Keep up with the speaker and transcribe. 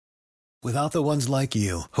Without the ones like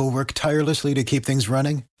you, who work tirelessly to keep things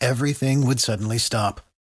running, everything would suddenly stop.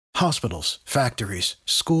 Hospitals, factories,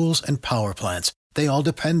 schools, and power plants, they all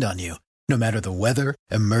depend on you. No matter the weather,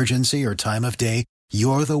 emergency, or time of day,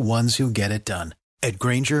 you're the ones who get it done. At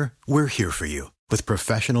Grainger, we're here for you with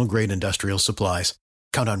professional-grade industrial supplies.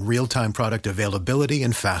 Count on real-time product availability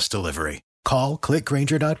and fast delivery. Call,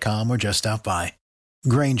 clickgrainger.com, or just stop by.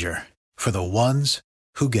 Grainger, for the ones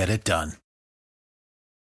who get it done.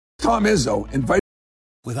 Tom Izzo invited.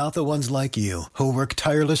 Without the ones like you, who work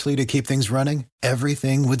tirelessly to keep things running,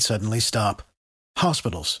 everything would suddenly stop.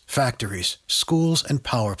 Hospitals, factories, schools, and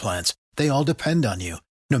power plants, they all depend on you.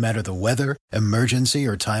 No matter the weather, emergency,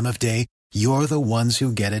 or time of day, you're the ones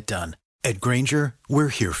who get it done. At Grainger, we're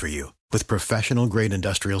here for you with professional-grade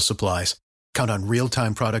industrial supplies. Count on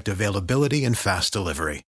real-time product availability and fast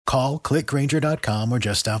delivery. Call, clickgrainger.com, or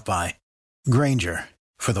just stop by. Grainger,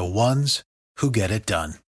 for the ones who get it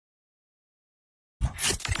done.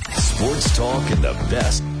 Sports talk and the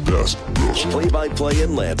best play-by-play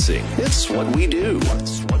in Lansing. It's what we do.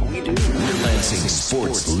 Lansing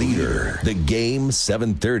sports leader. The Game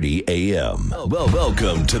 7:30 a.m. Well,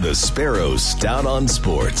 welcome to the Sparrow Stout on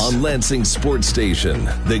Sports on Lansing Sports Station.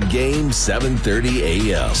 The Game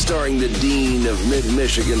 7:30 a.m. Starring the Dean of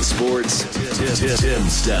Mid-Michigan Sports, Tim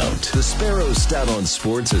Stout. The Sparrow Stout on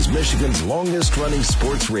Sports is Michigan's longest-running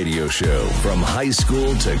sports radio show. From high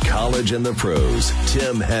school to college and the pros,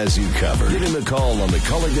 Tim has you covered. Give him a call on the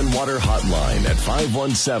Culligan Water Hotline at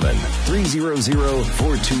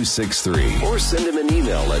 517-300-4263 or send him an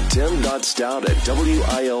email at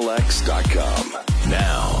tim.stout@wilx.com.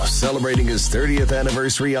 Now, celebrating his 30th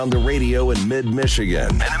anniversary on the radio in mid-Michigan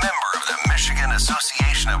and a member of the Michigan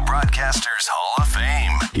Association of Broadcasters Hall of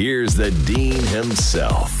Fame, here's the Dean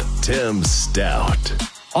himself, Tim Stout.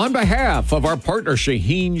 On behalf of our partner,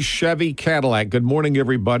 Shaheen Chevy Cadillac, good morning,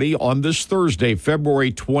 everybody, on this Thursday,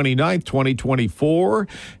 February 29th, 2024,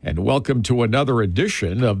 and welcome to another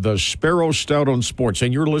edition of the Sparrow Stout on Sports.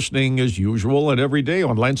 And you're listening, as usual, and every day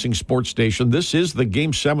on Lansing Sports Station. This is the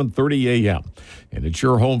Game 7:30 a.m., and it's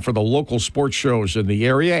your home for the local sports shows in the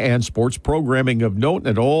area and sports programming of note,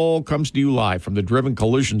 and it all comes to you live from the Driven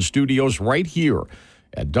Collision Studios right here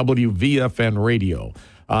at WVFN Radio.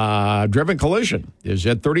 Driven Collision is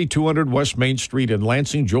at 3200 West Main Street in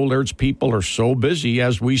Lansing. Joe Laird's people are so busy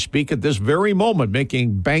as we speak at this very moment,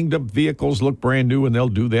 making banged-up vehicles look brand new, and they'll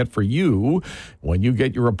do that for you when you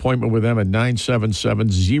get your appointment with them at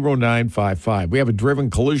 977-0955. We have a Driven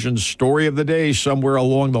Collision story of the day somewhere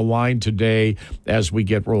along the line today as we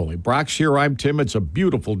get rolling. Brock's here. I'm Tim. It's a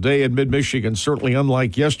beautiful day in mid-Michigan, certainly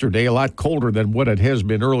unlike yesterday, a lot colder than what it has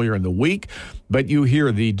been earlier in the week. But you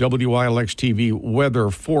hear the WILX TV weather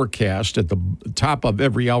forecast at the top of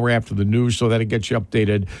every hour after the news so that it gets you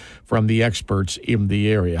updated from the experts in the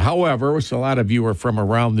area. However, a lot of you are from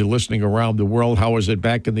listening around the world. How is it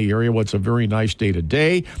back in the area? Well, it's a very nice day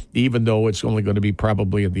today, even though it's only going to be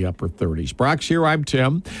probably in the upper 30s. Brock's here. I'm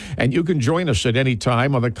Tim. And you can join us at any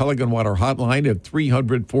time on the Culligan Water Hotline at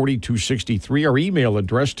 300-4263. Our email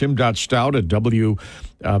address,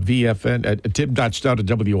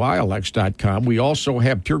 tim.stout@tim.stout@wilx.com. We also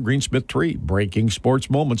have Pure Green Smith Tree, breaking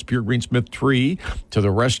sports moments. Pure Green Smith Tree to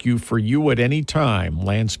the rescue for you at any time.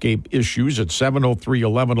 Landscape issues at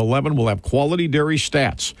 703-1111. We'll have quality dairy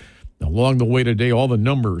stats. Along the way today, all the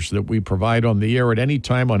numbers that we provide on the air at any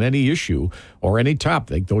time on any issue or any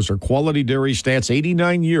topic, those are quality dairy stats.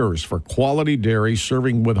 89 years for quality dairy,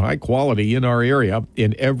 serving with high quality in our area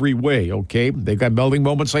in every way, okay? They've got melting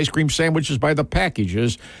moments, ice cream sandwiches by the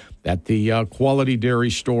packages at the quality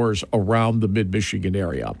dairy stores around the mid-Michigan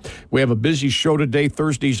area. We have a busy show today.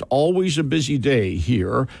 Thursday's always a busy day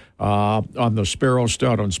here on the Sparrow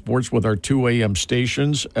Stout on Sports with our 2 a.m.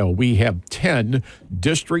 stations. We have 10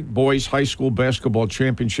 district boys high school basketball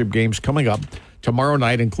championship games coming up tomorrow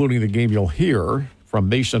night, including the game you'll hear from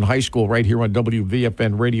Mason High School right here on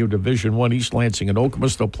WVFN Radio Division I, East Lansing and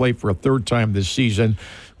Okemos. They'll play for a third time this season.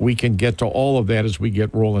 We can get to all of that as we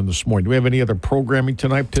get rolling this morning. Do we have any other programming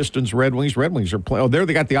tonight? Pistons, Red Wings. Red Wings are playing. Oh, there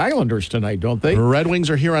they got the Islanders tonight, don't they? Red Wings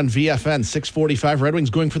are here on VFN, 6:45. Red Wings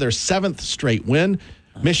going for their 7th straight win.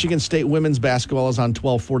 Michigan State women's basketball is on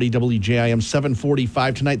 1240 WJIM,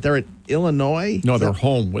 7:45 tonight. They're at Illinois. No, they're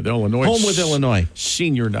home with Illinois. Home with Illinois.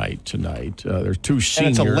 Senior night tonight. There's two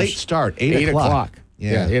seniors. And it's a late start, 8 o'clock.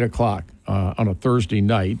 Yeah, 8 o'clock on a Thursday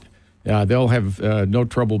night. They'll have no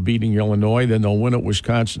trouble beating Illinois. Then they'll win at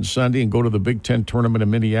Wisconsin Sunday and go to the Big Ten tournament in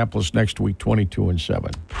Minneapolis next week,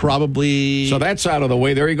 22-7. Probably. So that's out of the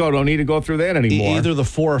way. There you go. Don't need to go through that anymore. Either the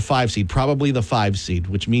 4 or 5 seed. Probably the 5 seed,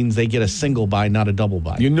 which means they get a single bye, not a double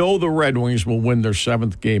bye. You know the Red Wings will win their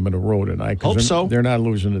 7th game in a row tonight. Hope so. They're not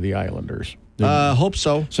losing to the Islanders. Hope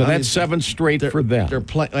so. So that's 7 straight for them.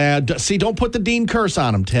 See, don't put the Dean curse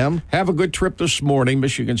on them, Tim. Have a good trip this morning.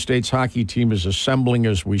 Michigan State's hockey team is assembling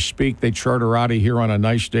as we speak. They charter out of here on a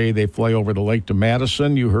nice day. They fly over the lake to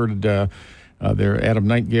Madison. You heard their Adam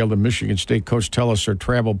Nightingale, the Michigan State coach, tell us their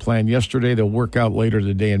travel plan yesterday. They'll work out later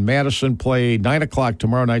today in Madison, play 9 o'clock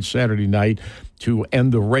tomorrow night, Saturday night, to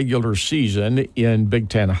end the regular season in Big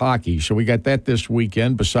Ten hockey. So we got that this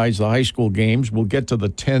weekend. Besides the high school games, we'll get to the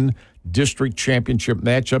 10 district championship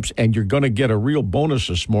matchups, and you're going to get a real bonus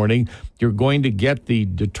this morning. You're going to get the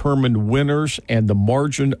determined winners and the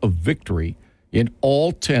margin of victory in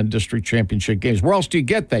all 10 district championship games. Where else do you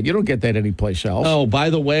get that? You don't get that anyplace else. Oh, by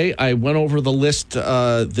the way, I went over the list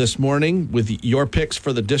this morning with your picks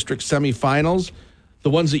for the district semifinals, the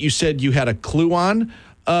ones that you said you had a clue on,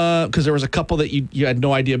 because there was a couple that you had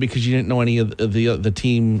no idea because you didn't know any of the other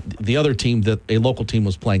team that a local team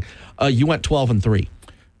was playing. You went 12-3.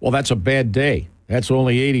 Well, that's a bad day. That's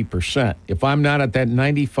only 80%. If I'm not at that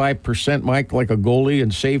 95%, Mike, like a goalie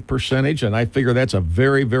and save percentage, and I figure that's a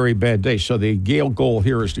very, very bad day. So the Gale goal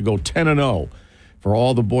here is to go 10-0 for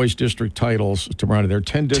all the boys' district titles tomorrow. They're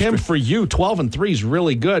 10 district. Tim, for you, 12-3 is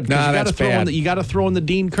really good. Nah, that's bad. You got to throw in the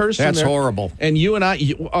Dean curse. That's horrible. And you and I,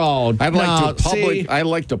 I'd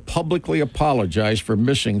like to publicly apologize for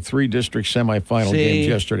missing 3 district semifinal games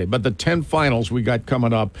yesterday. But the 10 finals we got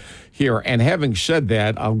coming up here. And having said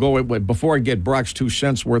that, I'll go before I get Brock's 2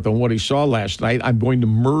 cents worth on what he saw last night. I'm going to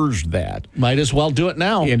merge that. Might as well do it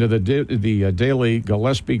now into the daily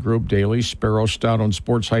Gillespie Group Daily Sparrow Stout on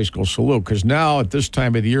Sports High School Salute. Because now at this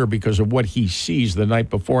time of the year, because of what he sees the night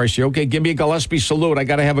before, I say, okay, give me a Gillespie salute. I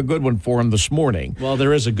got to have a good one for him this morning. Well,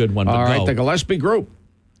 there is a good one. All right, the Gillespie Group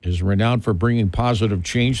is renowned for bringing positive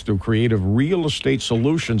change through creative real estate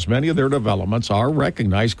solutions. Many of their developments are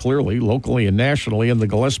recognized clearly, locally and nationally, and the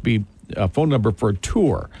Gillespie phone number for a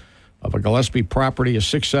tour of a Gillespie property is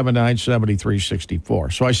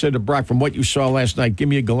 679-7364. So I said to Brock, from what you saw last night, give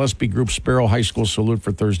me a Gillespie Group Sparrow High School salute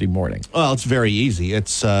for Thursday morning. Well, it's very easy.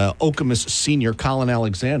 It's Okemos senior Colin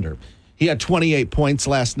Alexander. He had 28 points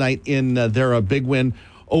last night in their big win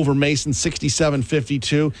over Mason,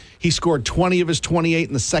 67-52. He scored 20 of his 28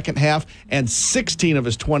 in the second half and 16 of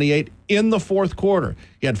his 28 in the fourth quarter.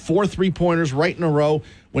 He had 4 3-pointers right in a row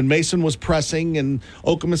when Mason was pressing, and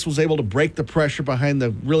Okemos was able to break the pressure behind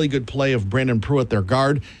the really good play of Brandon Pruitt, their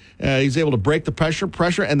guard. He's able to break the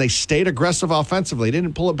pressure, and they stayed aggressive offensively. They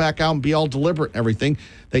didn't pull it back out and be all deliberate and everything.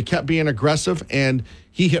 They kept being aggressive, and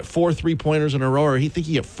he hit 4 3-pointers in a row, or he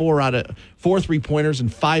hit 4 3-pointers in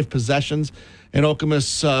 5 possessions. And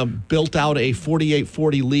Okemos built out a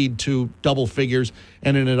 48-40 lead to double figures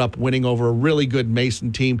and ended up winning over a really good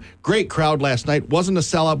Mason team. Great crowd last night. Wasn't a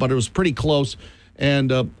sellout, but it was pretty close.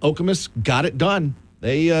 And Okemos got it done.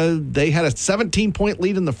 They had a 17-point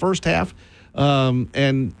lead in the first half,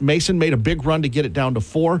 and Mason made a big run to get it down to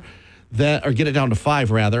 4, or get it down to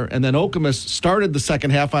 5 rather. And then Okemos started the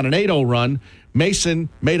second half on an 8-0 run. Mason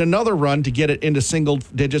made another run to get it into single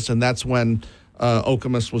digits, and that's when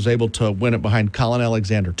Okemos was able to win it behind Colin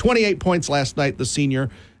Alexander. 28 points last night, the senior,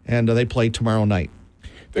 and they play tomorrow night.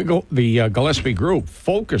 The Gillespie Group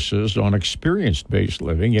focuses on experience-based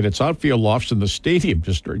living in its outfield lofts in the stadium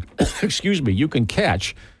district. Excuse me. You can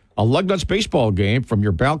catch a Lugnuts baseball game from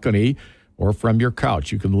your balcony or from your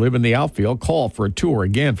couch. You can live in the outfield. Call for a tour,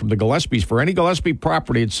 again, from the Gillespies. For any Gillespie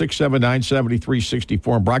property at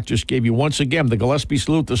 679-7364. And Brock just gave you, once again, the Gillespie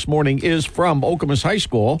salute this morning is from Okemos High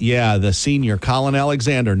School. Yeah, the senior, Colin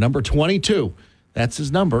Alexander, number 22. That's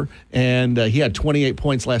his number. And he had 28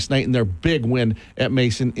 points last night in their big win at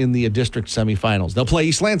Mason in the district semifinals. They'll play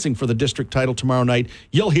East Lansing for the district title tomorrow night.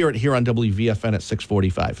 You'll hear it here on WVFN at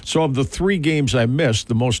 6:45. So of the 3 games I missed,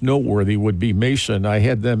 the most noteworthy would be Mason. I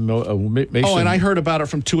had them Mason. Oh, and I heard about it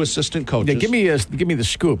from 2 assistant coaches. Yeah, give me the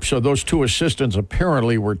scoop. So those 2 assistants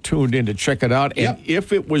apparently were tuned in to check it out. And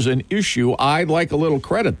if it was an issue, I'd like a little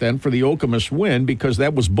credit then for the Okemos win, because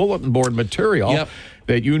that was bulletin board material. Yep.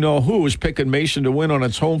 That who was picking Mason to win on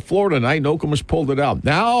its home floor tonight, and Okemos pulled it out.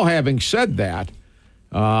 Now, having said that,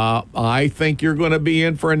 I think you're going to be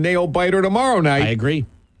in for a nail-biter tomorrow night. I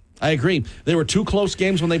agree. There were 2 close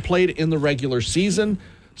games when they played in the regular season.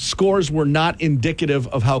 scores were not indicative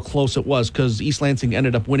of how close it was because East Lansing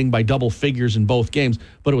ended up winning by double figures in both games,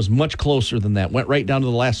 but it was much closer than that. Went right down to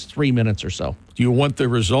the last 3 minutes or so. Do you want the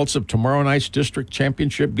results of tomorrow night's district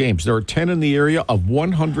championship games? There are 10 in the area of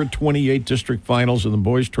 128 district finals in the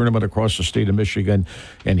boys tournament across the state of Michigan,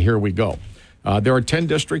 and here we go. There are 10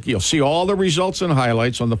 district. You'll see all the results and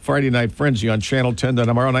highlights on the Friday Night Frenzy on Channel 10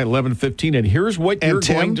 tomorrow night, 11:15. And here's what you're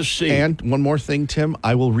going to see. And one more thing, Tim.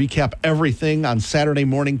 I will recap everything on Saturday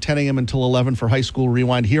morning, 10 a.m. until 11 for High School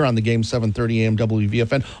Rewind here on the game, 7:30 a.m.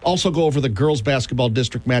 WVFN. Also go over the girls basketball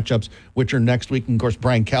district matchups, which are next week. And, of course,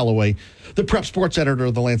 Brian Calloway, the prep sports editor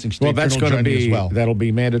of the Lansing State Journal, joined me as well. That'll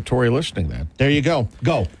be mandatory listening then. There you go.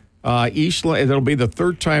 Go. It'll be the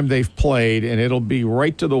third time they've played, and it'll be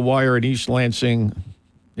right to the wire at East Lansing.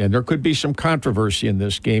 And there could be some controversy in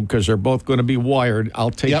this game because they're both going to be wired.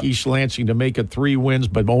 I'll take East Lansing to make it 3 wins,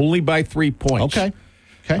 but only by 3 points. Okay.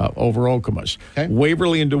 Over Okemos. Okay.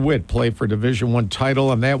 Waverly and DeWitt play for Division I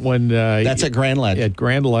title, and that one... that's at Grand Ledge. At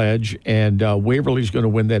Grand Ledge, and Waverly's going to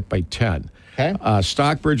win that by 10. Okay.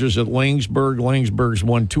 Stockbridge is at Langsburg. Langsburg's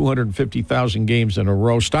won 250,000 games in a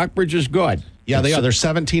row. Stockbridge is good. Yeah, they are. They're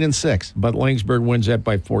 17-6. But Langsburg wins that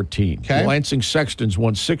by 14. Okay. Lansing Sexton's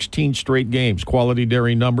won 16 straight games. Quality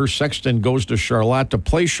dairy number. Sexton goes to Charlotte to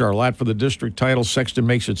play Charlotte for the district title. Sexton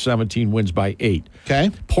makes it 17, wins by 8.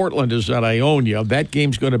 Okay. Portland is at Ionia. That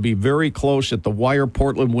game's going to be very close. At the wire,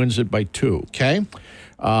 Portland wins it by 2. Okay.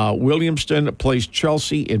 Williamston plays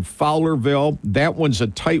Chelsea in Fowlerville. That one's a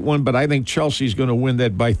tight one, but I think Chelsea's going to win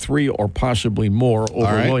that by 3 or possibly more over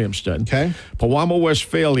Williamston. Okay. Powama,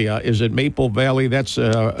 Westphalia is at Maple Valley. That's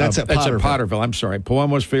at Potterville. I'm sorry.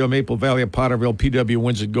 Powama, Westphalia, Maple Valley at Potterville. PW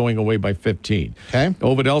wins it going away by 15. Okay.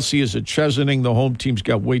 Ovid Elsie is at Chesaning. The home team's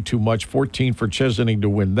got way too much. 14 for Chesaning to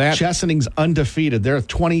win that. Chesaning's undefeated. They're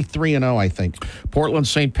 23-0, I think. Portland,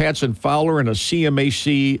 St. Pat's, and Fowler in a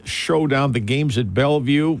CMAC showdown. The game's at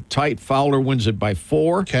Bellevue. Tight. Fowler wins it by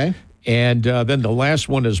 4. Okay. And then the last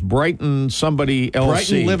one is Brighton, somebody LC.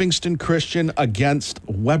 Brighton Livingston Christian against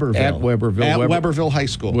Weberville. At Weberville. At Weberville High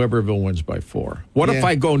School. Weberville wins by 4. What if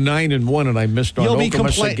I go 9-1 and I missed on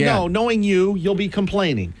Okemos again? No, knowing you'll be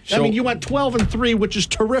complaining. I mean, you went 12-3, which is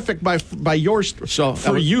terrific by your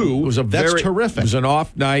for you. That's terrific. It was an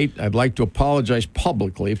off night. I'd like to apologize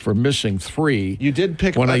publicly for missing 3. You did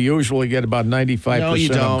pick when I usually get about 95%. No, you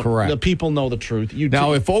don't. Correct. The people know the truth. If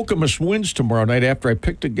Okemos wins tomorrow night after I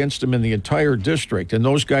picked against him in the entire district, and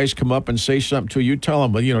those guys come up and say something to you, tell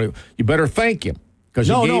them, you better thank him because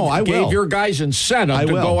he gave your guys incentive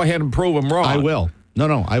to go ahead and prove him wrong. I will.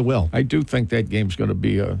 No, I will. I do think that game's going to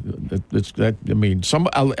be I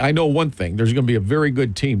know one thing. There's going to be a very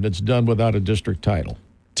good team that's done without a district title.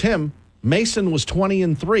 Tim, Mason was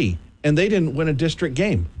 20-3, and they didn't win a district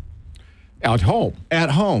game. At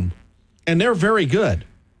home. And they're very good.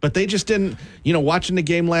 But they just didn't, watching the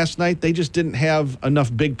game last night, they just didn't have enough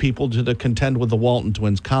big people to contend with the Walton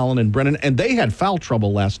twins, Colin and Brennan. And they had foul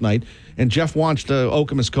trouble last night. And Geoff Wanch, the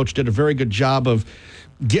Okemos coach, did a very good job of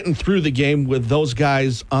getting through the game with those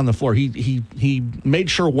guys on the floor. He made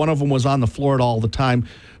sure one of them was on the floor at all the time.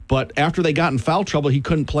 But after they got in foul trouble, he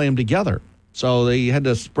couldn't play them together. So they had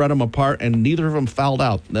to spread them apart, and neither of them fouled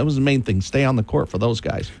out. That was the main thing, stay on the court for those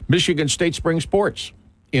guys. Michigan State Spring Sports.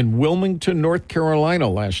 In Wilmington, North Carolina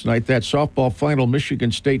last night, that softball final,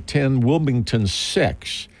 Michigan State 10, Wilmington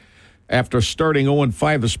 6. After starting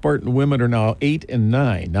 0-5, the Spartan women are now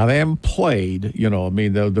 8-9. Now, they haven't played,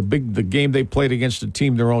 the game they played against a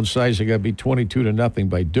team their own size, they got to be 22-0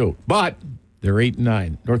 by Duke. But they're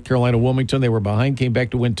 8-9. North Carolina, Wilmington, they were behind, came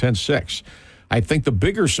back to win 10-6. I think the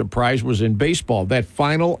bigger surprise was in baseball, that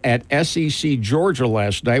final at SEC Georgia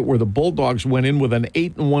last night where the Bulldogs went in with an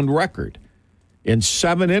 8-1 record. In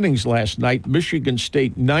 7 innings last night, Michigan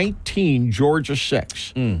State 19, Georgia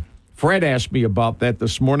 6. Fred asked me about that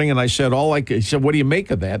this morning, and I said, he said, what do you make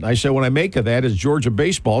of that? And I said, what I make of that is Georgia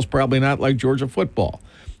baseball is probably not like Georgia football.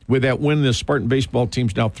 With that win, the Spartan baseball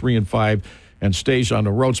team's now 3-5 and stays on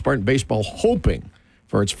the road. Spartan baseball hoping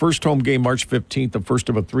for its first home game March 15th, the first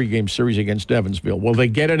of a 3-game series against Evansville. Will they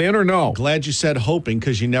get it in or no? Glad you said hoping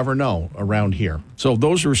because you never know around here. So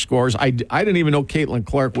those are scores. I didn't even know Caitlin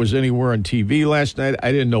Clark was anywhere on TV last night.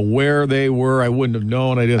 I didn't know where they were. I wouldn't have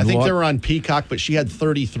known. I think they were on Peacock, but she had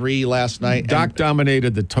 33 last night. Doc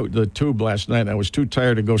dominated the tube last night, and I was too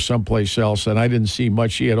tired to go someplace else, and I didn't see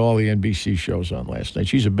much. She had all the NBC shows on last night.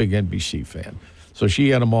 She's a big NBC fan. So she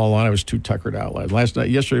had them all on. I was too tuckered out last night.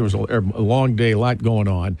 Yesterday was a long day, a lot going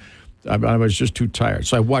on. I was just too tired.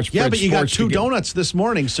 So I watched Fred but you got Sports 2 donuts this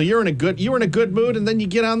morning, so you were in a good mood, and then you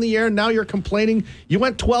get on the air, and now you're complaining. You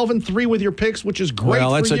went 12-3 with your picks, which is great.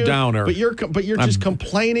 Well, that's for you, a downer. But you're just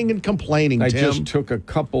complaining and complaining. I Tim. just took a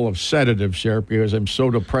couple of sedatives here because I'm so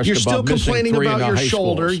depressed. You're about still complaining missing 3 about in the your high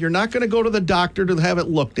shoulder. schools. You're not going to go to the doctor to have it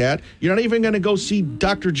looked at. You're not even going to go see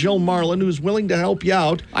Dr. Jill Marlin, who's willing to help you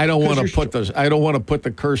out. I don't want to put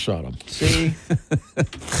the curse on him. See,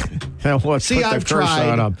 I've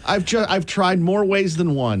tried. I've tried more ways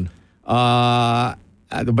than one.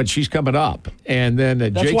 But she's coming up, and then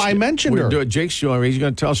that's why I mentioned her. Jake's showing. He's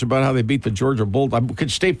going to tell us about how they beat the Georgia Bulldogs.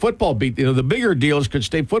 Could state football beat? The bigger deal is could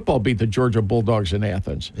state football beat the Georgia Bulldogs in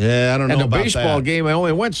Athens? Yeah, I don't know about that. And the baseball game, I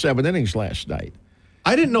only went 7 innings last night.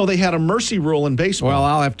 I didn't know they had a mercy rule in baseball. Well,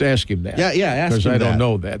 I'll have to ask him that. Yeah, ask him that. Because I don't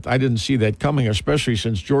know that. I didn't see that coming, especially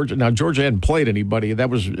since Georgia. Now, Georgia hadn't played anybody.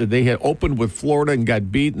 They had opened with Florida and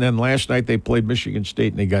got beat, and then last night they played Michigan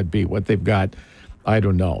State and they got beat. What they've got, I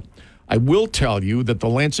don't know. I will tell you that the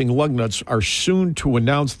Lansing Lugnuts are soon to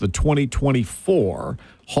announce the 2024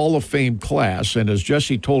 Hall of Fame class. And as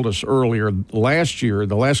Jesse told us earlier, last year,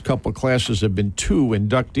 the last couple of classes have been 2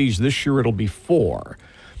 inductees. This year it'll be 4.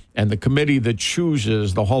 And the committee that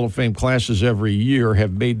chooses the Hall of Fame classes every year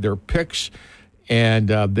have made their picks. And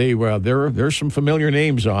there's some familiar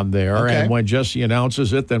names on there. Okay. And when Jesse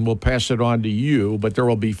announces it, then we'll pass it on to you. But there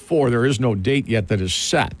will be 4. There is no date yet that is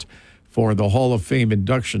set for the Hall of Fame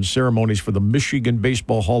induction ceremonies for the Michigan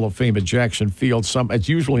Baseball Hall of Fame at Jackson Field. It's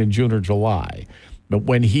usually in June or July. But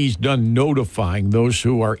when he's done notifying those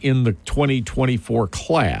who are in the 2024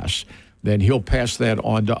 class, then he'll pass that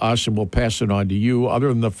on to us and we'll pass it on to you, other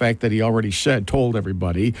than the fact that he already told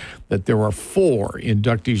everybody that there are 4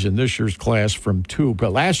 inductees in this year's class from 2.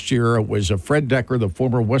 But last year it was Fred Decker, the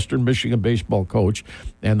former Western Michigan baseball coach,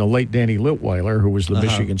 and the late Danny Litweiler, who was the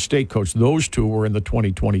Michigan State coach. Those 2 were in the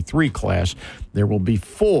 2023 class. There will be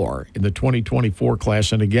 4 in the 2024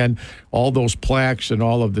 class. And again, all those plaques and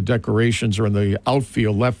all of the decorations are in the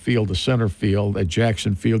outfield, left field, the center field at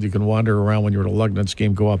Jackson Field. You can wander around when you're at a Lugnuts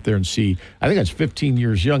game, go out there and see. I think that's 15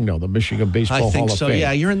 years young now, the Michigan Baseball Hall of Fame.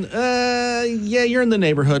 Yeah, you're in the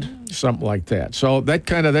neighborhood. Something like that. So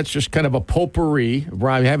that's just kind of a potpourri.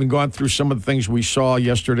 I haven't gone through some of the things we saw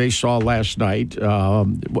yesterday, saw last night.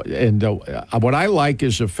 What I like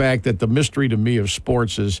is the fact that the mystery to me of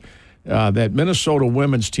sports is that Minnesota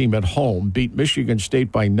women's team at home beat Michigan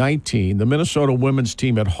State by 19. The Minnesota women's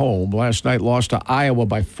team at home last night lost to Iowa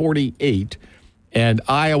by 48. And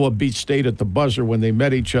Iowa beat State at the buzzer when they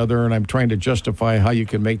met each other, and I'm trying to justify how you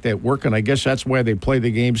can make that work. And I guess that's why they play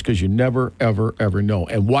the games, because you never, ever, ever know.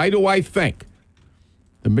 And why do I think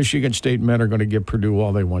the Michigan State men are going to give Purdue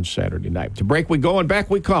all they want Saturday night? To break we go, and back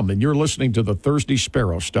we come. And you're listening to the Thursday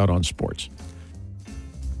Sparrow Stud on Sports.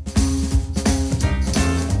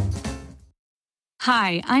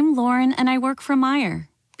 Hi, I'm Lauren, and I work for Meijer.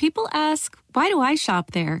 People ask, why do I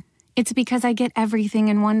shop there? It's because I get everything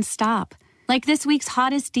in one stop. Like this week's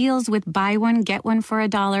hottest deals with buy one, get one for $1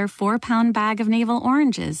 4-pound bag of navel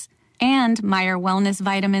oranges. And Meijer Wellness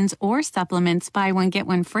vitamins or supplements, buy one, get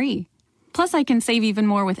one free. Plus, I can save even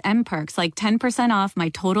more with M-Perks, like 10% off my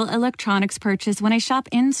total electronics purchase when I shop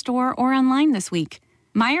in-store or online this week.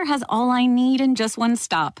 Meijer has all I need in just one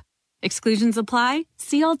stop. Exclusions apply.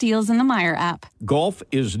 See all deals in the Meijer app. Golf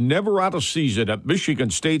is never out of season at Michigan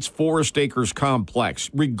State's Forest Acres Complex.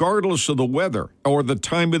 Regardless of the weather or the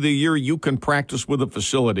time of the year, you can practice with the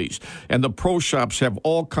facilities. And the pro shops have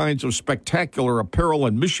all kinds of spectacular apparel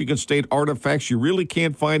and Michigan State artifacts you really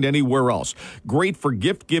can't find anywhere else. Great for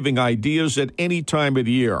gift-giving ideas at any time of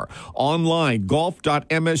the year. Online,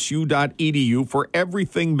 golf.msu.edu for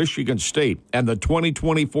everything Michigan State. And the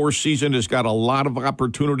 2024 season has got a lot of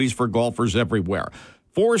opportunities for golfers everywhere.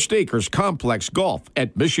 Forest Acres Complex Golf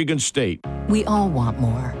at Michigan State. We all want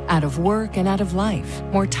more out of work and out of life.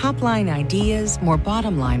 More top-line ideas, more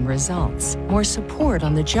bottom-line results, more support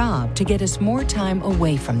on the job to get us more time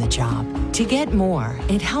away from the job. To get more,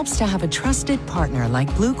 it helps to have a trusted partner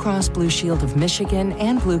like Blue Cross Blue Shield of Michigan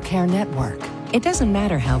and Blue Care Network. It doesn't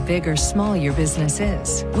matter how big or small your business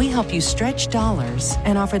is. We help you stretch dollars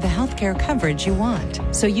and offer the healthcare coverage you want,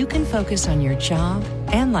 so you can focus on your job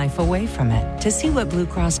and life away from it. To see what Blue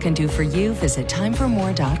Cross can do for you, visit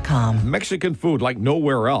timeformore.com. Mexican food like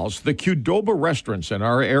nowhere else. The Qdoba restaurants in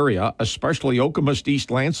our area, especially Okemos East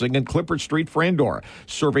Lansing and Clifford Street, Frandor,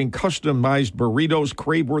 serving customized burritos,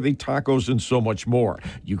 crave-worthy tacos, and so much more.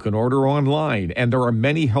 You can order online, and there are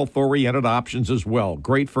many health-oriented options as well.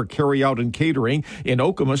 Great for carry-out and catering. In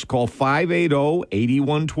Okemos, call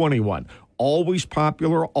 580-8121. always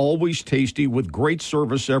popular, always tasty, with great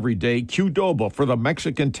service every day. Qdoba, for the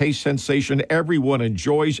Mexican taste sensation everyone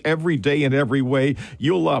enjoys every day in every way.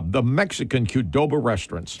 You'll love the Mexican Qdoba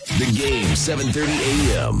restaurants. The Game,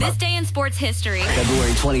 7:30 a.m. This day in sports history.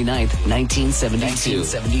 February 29th,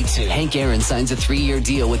 1972. Hank Aaron signs a 3-year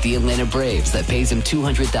deal with the Atlanta Braves that pays him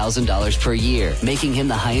 $200,000 per year, making him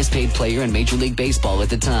the highest paid player in Major League Baseball at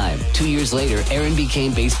the time. 2 years later, Aaron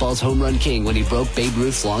became baseball's home run king when he broke Babe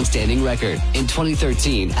Ruth's long-standing record. In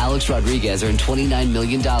 2013, Alex Rodriguez earned $29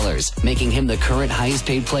 million, making him the current highest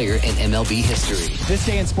paid player in MLB history. This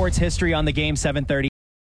day in sports history on the Game, 7:30.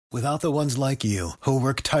 Without the ones like you, who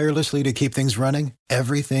work tirelessly to keep things running,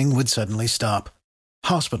 everything would suddenly stop.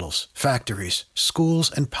 Hospitals, factories,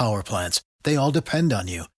 schools, and power plants, they all depend on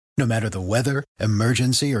you. No matter the weather,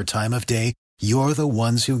 emergency, or time of day, you're the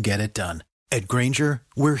ones who get it done. At Grainger,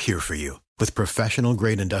 we're here for you with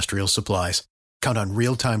professional-grade industrial supplies. Count on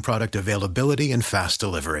real-time product availability and fast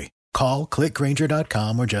delivery. Call,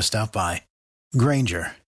 clickgrainger.com, or just stop by.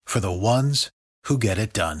 Grainger, for the ones who get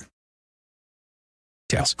it done.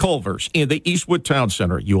 Culver's in the Eastwood Town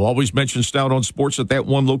Center. You always mention Stout on Sports at that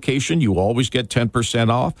one location. You always get 10%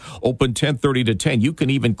 off. Open 10:30 to 10. You can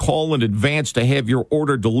even call in advance to have your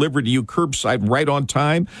order delivered to you curbside right on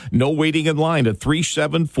time. No waiting in line at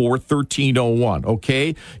 374-1301.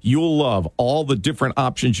 Okay? You'll love all the different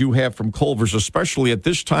options you have from Culver's, especially at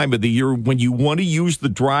this time of the year when you want to use the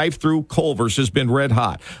drive-through. Culver's has been red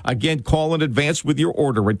hot. Again, call in advance with your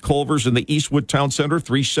order at Culver's in the Eastwood Town Center,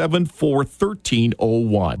 374-1301.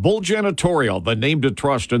 Bull Janitorial, the name to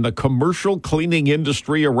trust in the commercial cleaning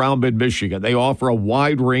industry around mid-Michigan. They offer a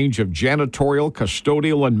wide range of janitorial,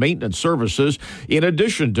 custodial, and maintenance services. In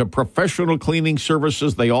addition to professional cleaning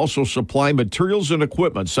services, they also supply materials and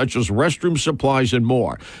equipment such as restroom supplies and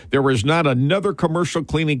more. There is not another commercial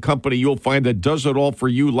cleaning company you'll find that does it all for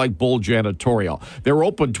you like Bull Janitorial. They're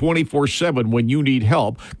open 24/7 when you need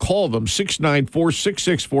help. Call them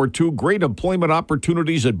 694-6642. Great employment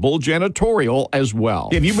opportunities at Bull Janitorial as well.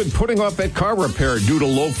 If you've been putting off that car repair due to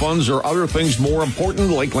low funds or other things more important,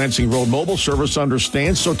 Lake Lansing Road Mobile Service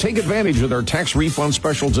understands, so take advantage of their tax refund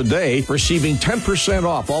special today, receiving 10%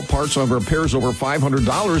 off all parts on repairs over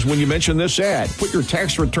 $500 when you mention this ad. Put your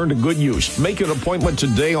tax return to good use. Make an appointment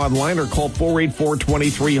today online or call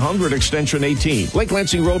 484-2300 extension 18. Lake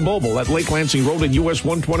Lansing Road Mobile at Lake Lansing Road and US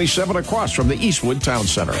 127 across from the Eastwood Town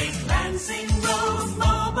Center. Lake Lansing Road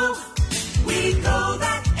Mobile, we go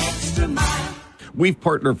that extra mile. We've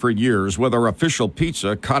partnered for years with our official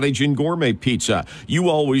pizza, Cottage Inn Gourmet Pizza. You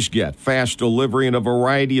always get fast delivery and a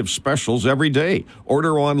variety of specials every day.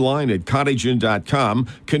 Order online at cottageinn.com.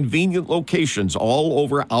 Convenient locations all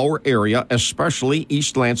over our area, especially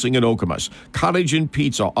East Lansing and Okemos. Cottage Inn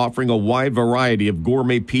Pizza offering a wide variety of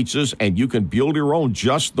gourmet pizzas, and you can build your own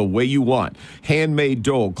just the way you want. Handmade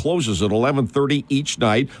dough closes at 11:30 each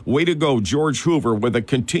night. Way to go, George Hoover, with the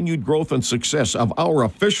continued growth and success of our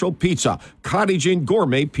official pizza, Cottage Inn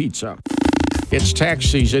Gourmet Pizza. It's tax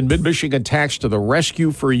season. Mid-Michigan Tax to the rescue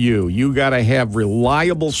for you. You got to have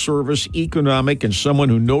reliable service, economic, and someone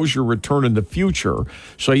who knows your return in the future.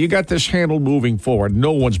 So you got this handled moving forward.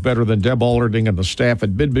 No one's better than Deb Alderding and the staff at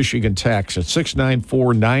Mid-Michigan Tax at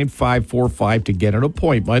 694-9545 to get an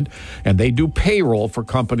appointment. And they do payroll for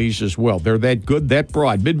companies as well. They're that good, that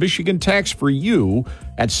broad. Mid-Michigan Tax for you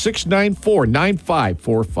at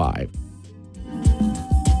 694-9545.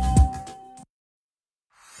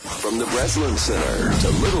 From the Breslin Center to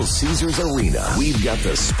Little Caesars Arena, we've got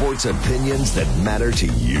the sports opinions that matter to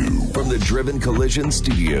you. From the Driven Collision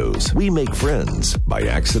Studios, we make friends by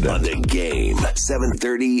accident. On the Game,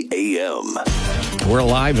 7:30 a.m. We're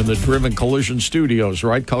live in the Driven Collision Studios,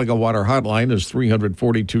 right? Culligan Water Hotline is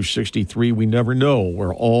 342-63. We never know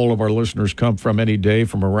where all of our listeners come from any day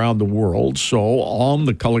from around the world. So on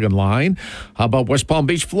the Culligan line, how about West Palm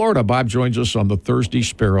Beach, Florida? Bob joins us on the Thursday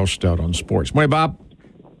Sparrow Stout on Sports. Morning, Bob.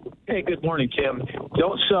 Hey, good morning, Tim.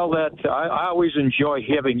 Don't sell that. I always enjoy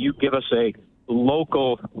having you give us a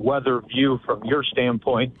local weather view from your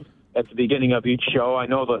standpoint at the beginning of each show. I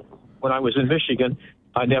know that when I was in Michigan,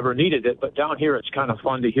 I never needed it, but down here it's kind of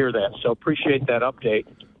fun to hear that. So appreciate that update.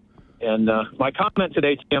 And my comment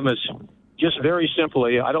today, Tim, is just very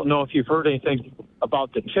simply, I don't know if you've heard anything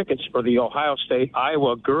about the tickets for the Ohio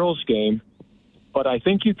State-Iowa girls game, but I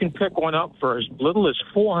think you can pick one up for as little as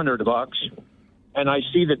 $400. And I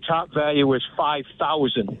see the top value is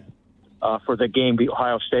 $5,000 for the game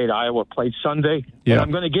Ohio State-Iowa played Sunday. Yeah. And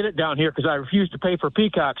I'm going to get it down here because I refuse to pay for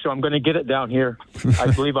Peacock, so I'm going to get it down here,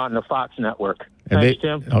 I believe, on the Fox network. Thanks,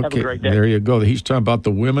 Tim. Okay, have a great day. There you go. He's talking about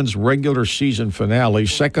the women's regular season finale,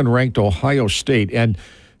 second-ranked Ohio State. And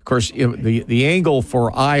Of course, the angle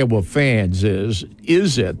for Iowa fans is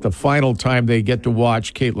it the final time they get to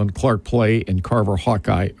watch Caitlin Clark play in Carver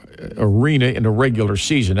Hawkeye Arena in a regular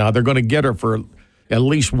season? Now, they're going to get her for at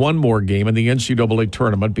least one more game in the NCAA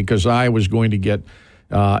tournament because Iowa's going to get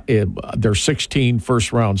their 16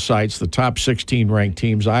 first-round sites, the top 16 ranked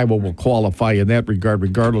teams. Iowa will qualify in that regard,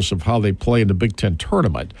 regardless of how they play in the Big Ten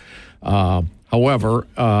tournament. However,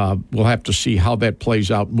 we'll have to see how that plays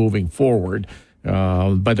out moving forward.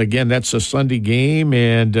 But again, that's a Sunday game,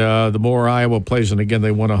 and the more Iowa plays, and again,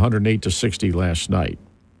 they won 108-60 last night.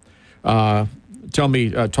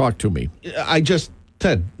 Talk to me.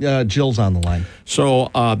 Ted, Jill's on the line. So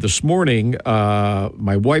this morning,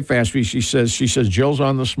 my wife asked me, she says, Jill's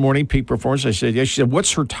on this morning, peak performance. I said, yes. She said,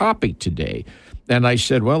 what's her topic today? And I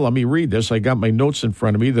said, well, let me read this. I got my notes in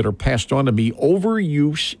front of me that are passed on to me,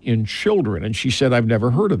 overuse in children. And she said, I've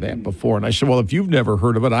never heard of that before. And I said, well, if you've never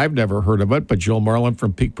heard of it, I've never heard of it. But Jill Marlin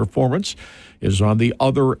from Peak Performance is on the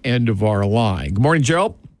other end of our line. Good morning,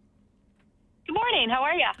 Jill. Good morning. How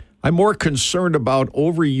are you? I'm more concerned about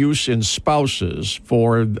overuse in spouses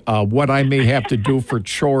for what I may have to do for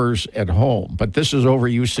chores at home. But this is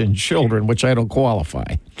overuse in children, which I don't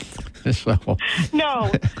qualify. So.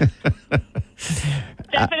 No,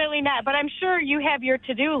 definitely not. But I'm sure you have your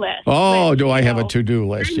to-do list. Oh, do I have a to-do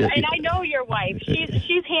list? And I know your wife.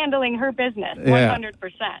 She's handling her business 100%.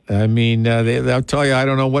 I mean, they'll tell you, I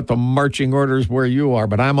don't know what the marching orders where you are,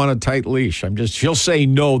 but I'm on a tight leash. She'll say,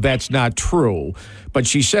 no, that's not true. But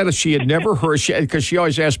she said she had never heard, because she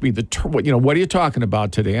always asks me, what are you talking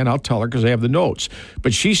about today? And I'll tell her because I have the notes.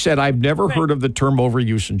 But she said, I've never heard of the term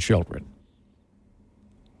overuse in children.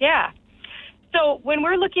 Yeah. So when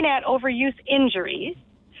we're looking at overuse injuries,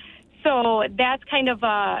 so that's kind of,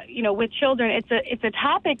 with children, it's a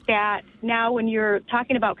topic that now when you're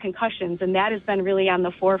talking about concussions, and that has been really on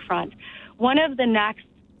the forefront, one of the next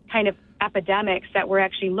kind of epidemics that we're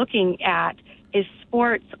actually looking at is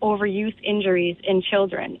sports overuse injuries in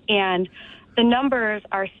children. And the numbers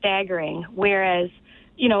are staggering, whereas,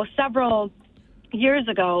 several years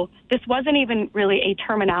ago, this wasn't even really a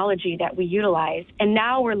terminology that we utilized. And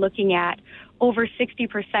now we're looking at over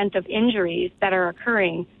 60% of injuries that are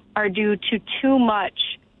occurring are due to too much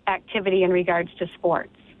activity in regards to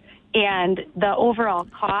sports. And the overall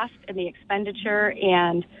cost and the expenditure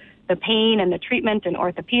and the pain and the treatment and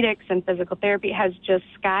orthopedics and physical therapy has just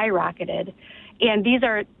skyrocketed. And these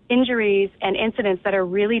are injuries and incidents that are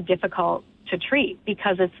really difficult to treat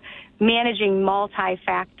because it's managing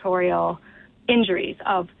multifactorial injuries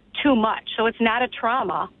of too much. So it's not a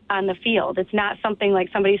trauma on the field. It's not something like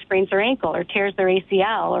somebody sprains their ankle or tears their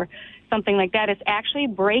ACL or something like that. It's actually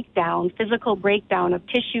physical breakdown of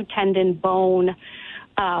tissue, tendon, bone,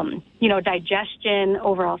 digestion,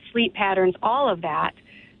 overall sleep patterns, all of that,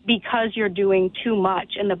 because you're doing too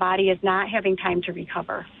much and the body is not having time to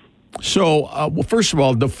recover. So, first of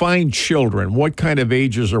all, define children. What kind of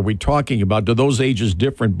ages are we talking about? Do those ages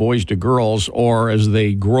different, boys to girls, or as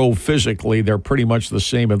they grow physically, they're pretty much the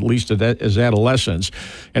same, at least as adolescents?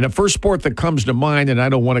 And the first sport that comes to mind, and I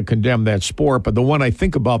don't want to condemn that sport, but the one I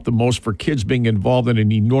think about the most for kids being involved in an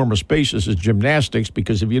enormous basis is gymnastics,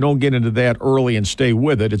 because if you don't get into that early and stay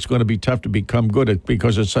with it, it's going to be tough to become good at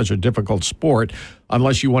because it's such a difficult sport,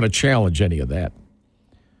 unless you want to challenge any of that.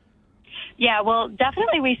 Yeah, well,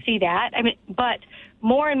 definitely we see that. But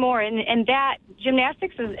more and more, and that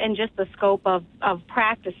gymnastics is in just the scope of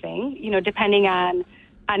practicing, depending on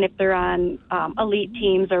if they're on elite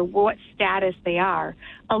teams or what status they are.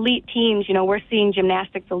 Elite teams, we're seeing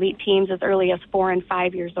gymnastics elite teams as early as 4 and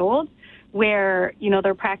 5 years old, where,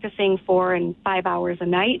 they're practicing 4 and 5 hours a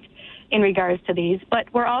night in regards to these.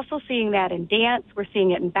 But we're also seeing that in dance. We're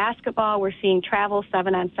seeing it in basketball. We're seeing travel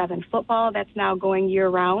 7-on-7 football that's now going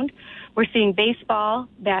year-round. We're seeing baseball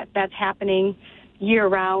that's happening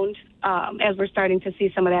year-round as we're starting to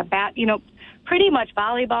see some of that. Pretty much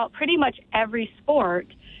volleyball, pretty much every sport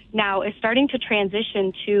now is starting to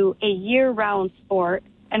transition to a year-round sport,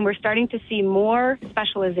 and we're starting to see more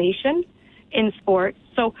specialization in sports.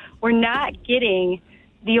 So we're not getting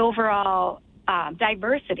the overall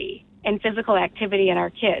diversity and physical activity in our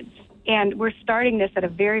kids. And we're starting this at a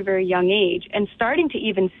very, very young age and starting to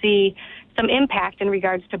even see some impact in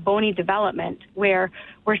regards to bony development, where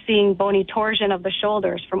we're seeing bony torsion of the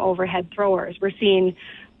shoulders from overhead throwers. We're seeing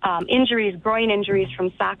injuries, groin injuries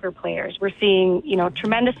from soccer players. We're seeing,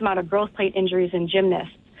 tremendous amount of growth plate injuries in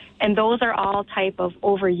gymnasts. And those are all type of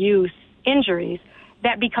overuse injuries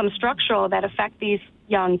that become structural, that affect these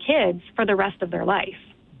young kids for the rest of their life.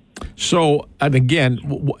 So, and again,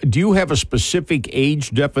 do you have a specific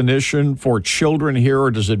age definition for children here,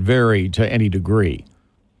 or does it vary to any degree?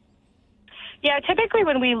 Yeah, typically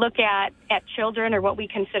when we look at children, or what we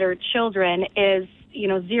consider children, is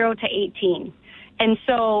 0 to 18. And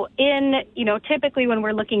so typically when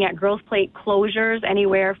we're looking at growth plate closures,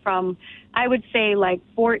 anywhere from, I would say, like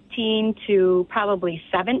 14 to probably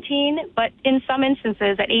 17. But in some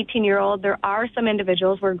instances, at 18-year-old, there are some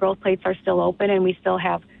individuals where growth plates are still open and we still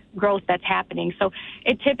have growth that's happening. So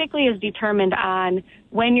it typically is determined on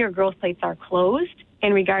when your growth plates are closed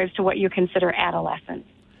in regards to what you consider adolescence.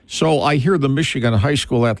 So I hear the Michigan High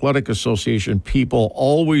School Athletic Association people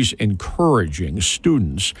always encouraging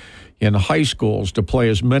students in high schools to play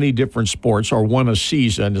as many different sports or one a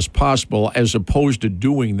season as possible, as opposed to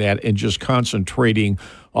doing that and just concentrating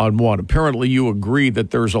on one. Apparently you agree that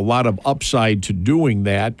there's a lot of upside to doing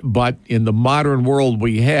that, but in the modern world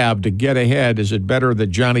we have, to get ahead, is it better that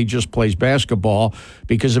Johnny just plays basketball?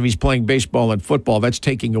 Because if he's playing baseball and football, that's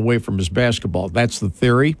taking away from his basketball. That's the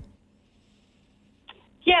theory?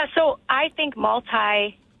 Yeah, so I think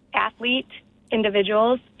multi-athlete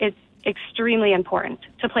individuals, it's extremely important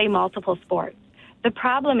to play multiple sports. The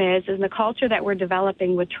problem is in the culture that we're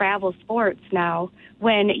developing with travel sports now,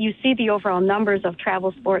 when you see the overall numbers of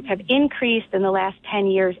travel sports have increased in the last 10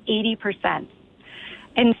 years, 80%.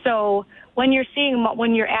 And so when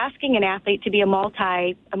you're asking an athlete to be a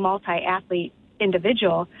multi-athlete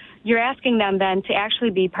individual, you're asking them then to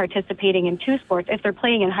actually be participating in two sports if they're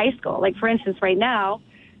playing in high school. Like, for instance, right now,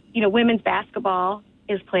 women's basketball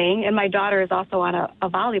is playing, and my daughter is also on a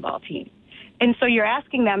volleyball team. And so you're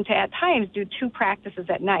asking them to, at times, do two practices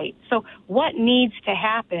at night. So what needs to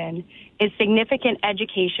happen is significant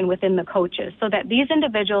education within the coaches so that these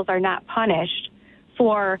individuals are not punished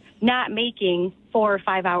for not making 4 or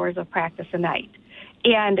 5 hours of practice a night.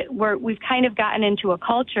 And we've kind of gotten into a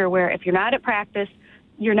culture where if you're not at practice,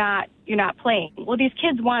 you're not playing. Well, these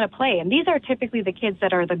kids want to play, and these are typically the kids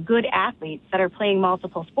that are the good athletes that are playing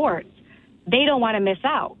multiple sports. They don't want to miss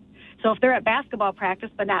out. So if they're at basketball practice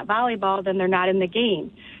but not volleyball, then they're not in the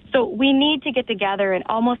game. So we need to get together and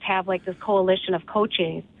almost have like this coalition of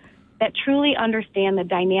coaches that truly understand the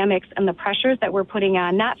dynamics and the pressures that we're putting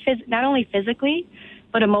on, not only physically,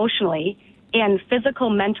 but emotionally, and physical,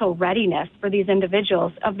 mental readiness for these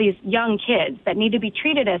individuals, of these young kids that need to be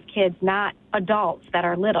treated as kids, not adults that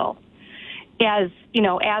are little, as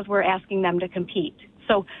we're asking them to compete.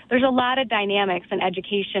 So there's a lot of dynamics and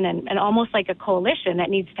education and almost like a coalition that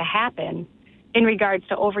needs to happen in regards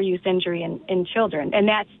to overuse injury in children, and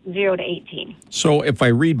that's 0 to 18. So if I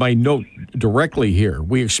read my note directly here,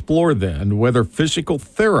 we explore then whether physical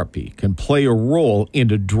therapy can play a role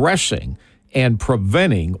in addressing and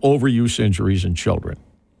preventing overuse injuries in children.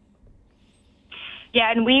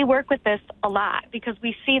 Yeah, and we work with this a lot because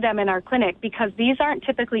we see them in our clinic, because these aren't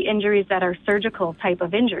typically injuries that are surgical type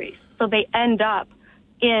of injuries. So they end up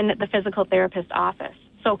in the physical therapist office.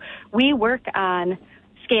 So we work on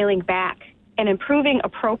scaling back and improving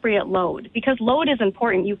appropriate load, because load is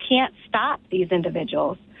important. You can't stop these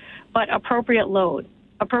individuals, but appropriate load,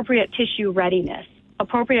 appropriate tissue readiness,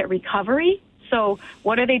 appropriate recovery. So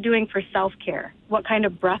what are they doing for self-care? What kind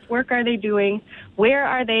of breath work are they doing? Where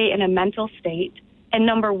are they in a mental state? And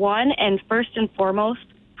number one, and first and foremost,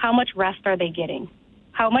 how much rest are they getting?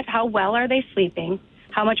 How well are they sleeping?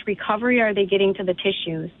 How much recovery are they getting to the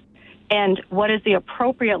tissues? And what is the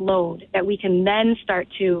appropriate load that we can then start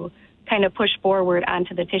to kind of push forward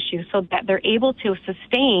onto the tissue so that they're able to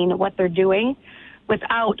sustain what they're doing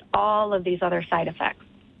without all of these other side effects?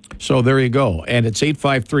 So there you go. And it's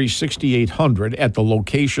 853-6800 at the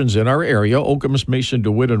locations in our area, Okemos, Mason,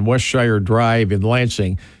 DeWitt, and Westshire Drive in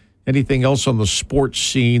Lansing. Anything else on the sports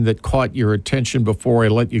scene that caught your attention before I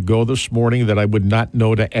let you go this morning that I would not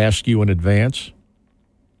know to ask you in advance?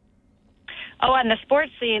 Oh, on the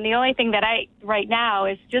sports scene, the only thing that right now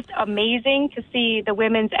is just amazing to see the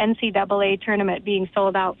women's NCAA tournament being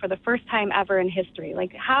sold out for the first time ever in history.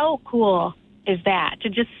 Like, how cool is that, to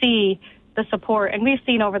just see the support? And we've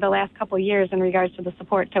seen over the last couple of years in regards to the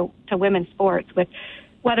support to women's sports, with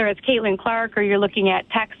whether it's Caitlin Clark or you're looking at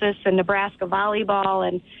Texas and Nebraska volleyball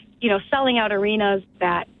and, selling out arenas,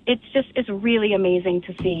 that it's really amazing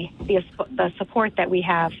to see the support that we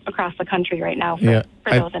have across the country right now for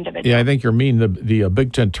those individuals. Yeah, I think you're meaning the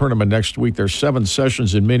Big Ten tournament next week. There's 7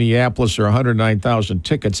 sessions in Minneapolis. There are 109,000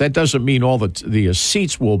 tickets. That doesn't mean all the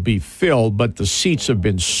seats will be filled, but the seats have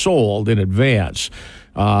been sold in advance.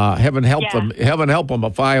 Heaven help them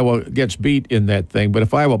if Iowa gets beat in that thing. But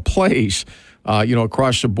if Iowa plays,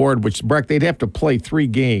 across the board, which, Breck, they'd have to play 3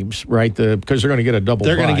 games, right? Because they're going to get a double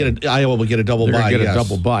bye. Iowa will get a double bye. They're going to get a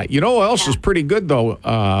double bye. You know what else is pretty good,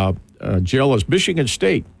 though, Jill, is Michigan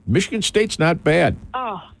State. Michigan State's not bad.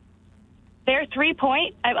 Oh, Their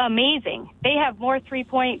 3-point, amazing. They have more 3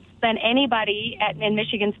 points than anybody in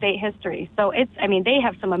Michigan State history. So they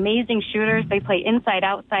have some amazing shooters. They play inside,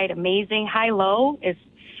 outside, amazing. High-low is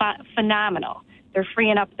phenomenal. They're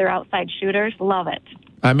freeing up their outside shooters. Love it.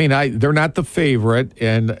 I mean, they're not the favorite,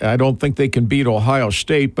 and I don't think they can beat Ohio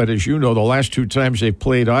State. But as you know, the last 2 times they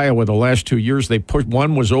played Iowa, the last 2 years they pushed.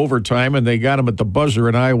 One was overtime, and they got them at the buzzer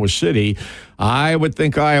in Iowa City. I would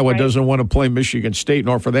think Iowa doesn't want to play Michigan State,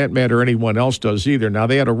 nor for that matter anyone else does either. Now,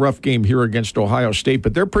 they had a rough game here against Ohio State,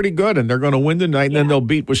 but they're pretty good, and they're going to win tonight, and then they'll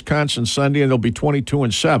beat Wisconsin Sunday, and they'll be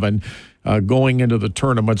 22-7 going into the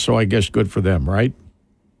tournament. So I guess good for them, right?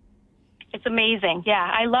 It's amazing. Yeah,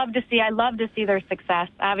 I love to see their success.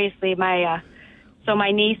 Obviously, my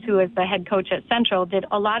niece, who is the head coach at Central, did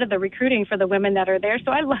a lot of the recruiting for the women that are there.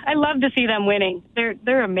 So I love to see them winning.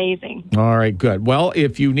 They're amazing. All right, good. Well,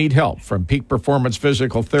 if you need help from Peak Performance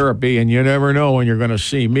Physical Therapy, and you never know when you're going to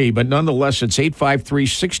see me, but nonetheless, it's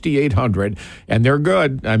 853-6800, and they're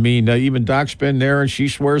good. I mean, even Doc's been there, and she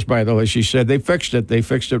swears by the way. She said they fixed it. They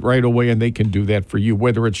fixed it right away, and they can do that for you,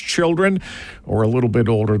 whether it's children or a little bit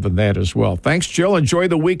older than that as well. Thanks, Jill. Enjoy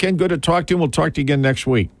the weekend. Good to talk to you. We'll talk to you again next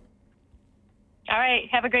week. All right.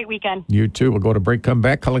 Have a great weekend. You too. We'll go to break, come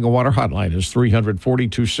back. Cullingan Water Hotline is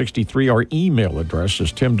 342-63. Our email address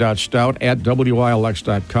is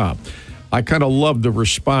tim.stout@wilx.com. I kind of love the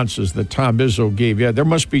responses that Tom Izzo gave. Yeah, there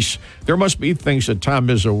must be things that Tom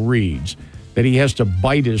Izzo reads that he has to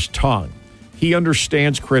bite his tongue. He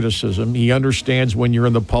understands criticism. He understands when you're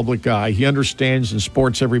in the public eye. He understands in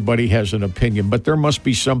sports everybody has an opinion. But there must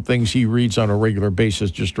be some things he reads on a regular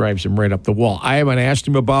basis just drives him right up the wall. I haven't asked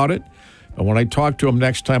him about it. And when I talk to him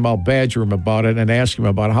next time, I'll badger him about it and ask him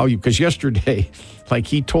about because yesterday, like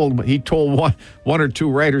he told one or two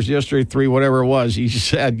writers yesterday, 3, whatever it was, he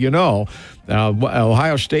said,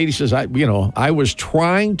 Ohio State, he says, I was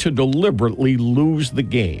trying to deliberately lose the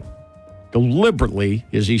game. Deliberately,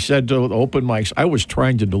 as he said to the open mics, I was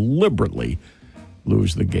trying to deliberately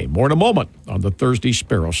lose the game. More in a moment on the Thursday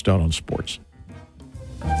Sparrow Stone on Sports.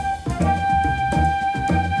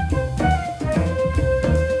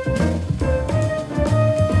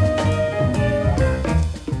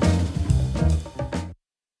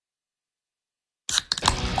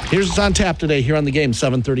 Here's what's on tap today here on the game,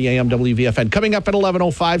 7:30 a.m. WVFN. Coming up at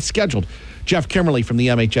 11:05, scheduled, Geoff Kimmerly from the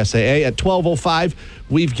MHSAA. At 12:05,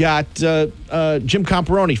 we've got Jim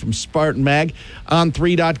Comparoni from Spartan Mag on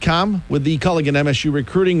 3.com with the Culligan MSU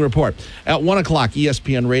Recruiting Report. At 1 o'clock,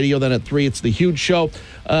 ESPN Radio. Then at 3, it's The Huge Show.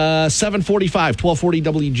 7:45, 1240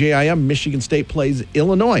 WJIM. Michigan State plays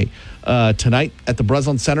Illinois tonight at the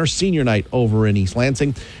Breslin Center, senior night over in East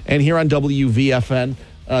Lansing. And here on WVFN,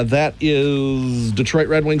 that is Detroit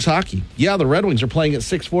Red Wings hockey. Yeah, the Red Wings are playing at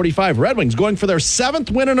 6:45. Red Wings going for their 7th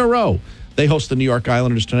win in a row. They host the New York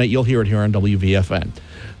Islanders tonight. You'll hear it here on WVFN.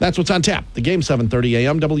 That's what's on tap. The game, 7:30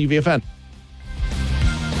 a.m. WVFN.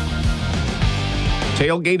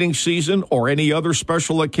 Tailgating season or any other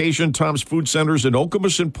special occasion, Tom's Food Centers in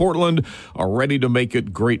Okemos and Portland are ready to make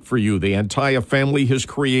it great for you. The Antaya family has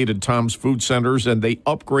created Tom's Food Centers, and they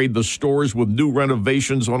upgrade the stores with new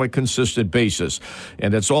renovations on a consistent basis.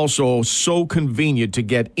 And it's also so convenient to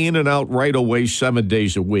get in and out right away 7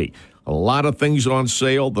 days a week. A lot of things on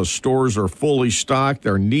sale. The stores are fully stocked.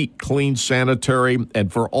 They're neat, clean, sanitary.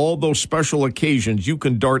 And for all those special occasions, you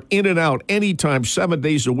can dart in and out anytime, 7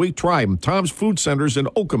 days a week. Try them. Tom's Food Centers in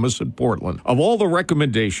Okemos and Portland. Of all the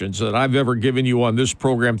recommendations that I've ever given you on this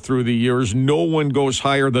program through the years, no one goes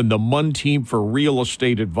higher than the Munn team for real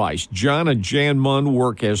estate advice. John and Jan Munn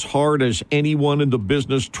work as hard as anyone in the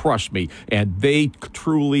business, trust me, and they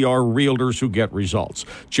truly are realtors who get results.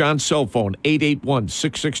 John's cell phone,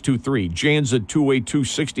 881-6623. Jan's at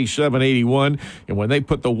 282-6781. And when they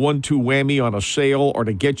put the 1-2 whammy on a sale or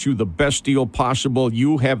to get you the best deal possible,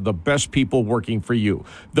 you have the best people working for you.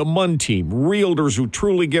 The Munn team, realtors who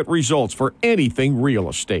truly get results for anything real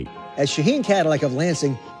estate. At Shaheen Cadillac of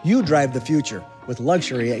Lansing, you drive the future with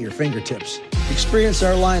luxury at your fingertips. Experience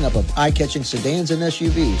our lineup of eye-catching sedans and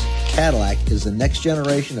SUVs. Cadillac is the next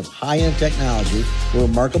generation of high-end technology where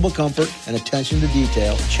remarkable comfort and attention to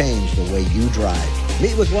detail change the way you drive.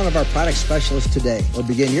 Meet with one of our product specialists today or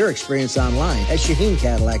begin your experience online at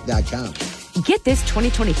ShaheenCadillac.com. Get this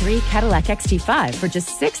 2023 Cadillac XT5 for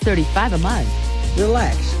just $635 a month.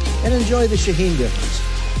 Relax and enjoy the Shaheen difference.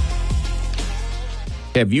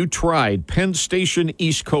 Have you tried Penn Station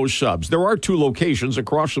East Coast Subs? There are 2 locations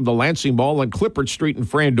across from the Lansing Mall on Clippard Street in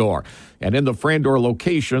Frandor. And in the Frandor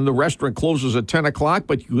location, the restaurant closes at 10 o'clock,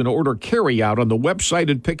 but you can order carry-out on the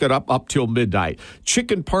website and pick it up till midnight.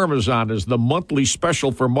 Chicken Parmesan is the monthly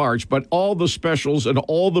special for March, but all the specials and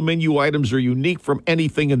all the menu items are unique from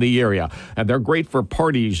anything in the area. And they're great for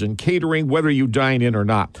parties and catering, whether you dine in or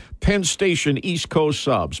not. Penn Station East Coast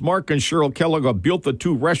Subs. Mark and Cheryl Kellogg have built the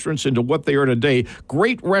 2 restaurants into what they are today.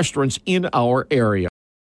 Great restaurants in our area.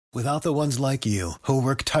 Without the ones like you, who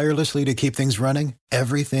work tirelessly to keep things running,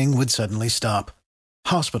 everything would suddenly stop.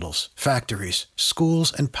 Hospitals, factories,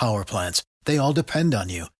 schools, and power plants, they all depend on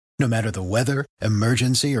you. No matter the weather,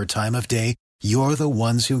 emergency, or time of day, you're the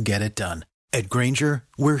ones who get it done. At Grainger,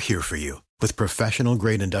 we're here for you with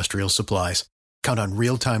professional-grade industrial supplies. Count on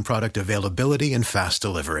real-time product availability and fast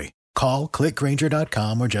delivery. Call,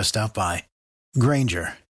 clickgrainger.com, or just stop by.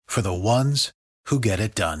 Grainger, for the ones who get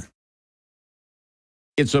it done.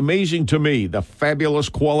 It's amazing to me the fabulous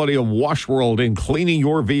quality of Wash World in cleaning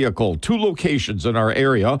your vehicle. 2 locations in our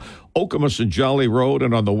area, Okemos and Jolly Road,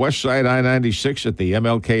 and on the west side, I-96 at the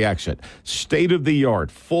MLK exit.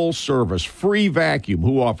 State-of-the-art, full service, free vacuum.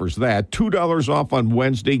 Who offers that? $2 off on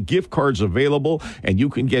Wednesday, gift cards available, and you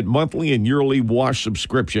can get monthly and yearly wash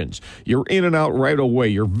subscriptions. You're in and out right away.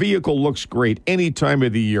 Your vehicle looks great any time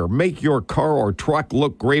of the year. Make your car or truck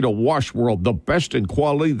look great at Wash World. The best in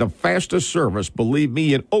quality, the fastest service, believe me,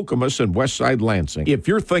 in Okemos and Westside Lansing. If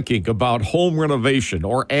you're thinking about home renovation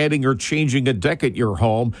or adding or changing a deck at your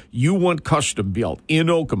home, you want Custom Built in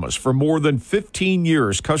Okemos. For more than 15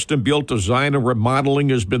 years, Custom Built Design and Remodeling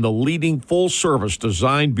has been the leading full-service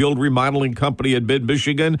design, build, remodeling company in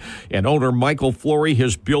mid-Michigan, and owner Michael Flory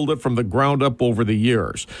has built it from the ground up over the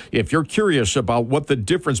years. If you're curious about what the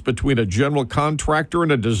difference between a general contractor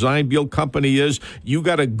and a design build company is, you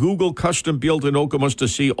got to Google Custom Built in Okemos to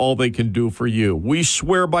see all they can do for you. We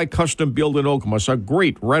swear by Custom Built in Okemos, a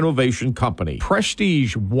great renovation company.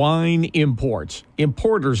 Prestige Wine Imports.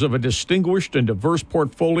 Importers of a distinguished and diverse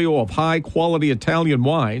portfolio of high-quality Italian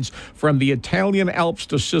wines from the Italian Alps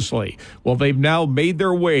to Sicily. Well, they've now made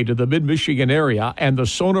their way to the mid-Michigan area, and the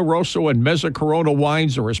Sono Rosso and Mezza Corona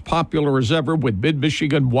wines are as popular as ever with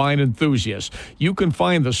mid-Michigan wine enthusiasts. You can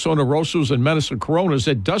find the Sono Rossos and Mezza Coronas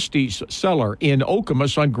at Dusty's Cellar in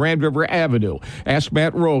Okemos on Grand River Avenue. Ask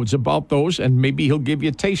Matt Rhodes about those, and maybe he'll give you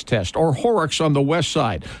a taste test. Or Horrocks on the west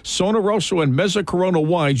side. Sono Rosso and Mezza Corona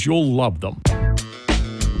wines, you'll love them.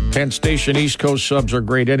 Penn Station East Coast Subs are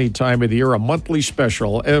great any time of the year. A monthly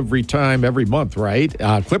special every month, right?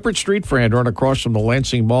 Clippard Street, Frandor, and across from the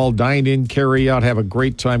Lansing Mall. Dine in, carry out, have a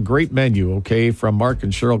great time. Great menu, okay, from Mark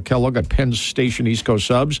and Cheryl Kellogg at Penn Station East Coast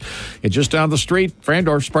Subs. And just down the street,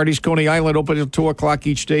 Frandor, Sparty's Coney Island, open at 2 o'clock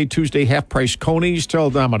each day. Tuesday, half-price Coney's. Tell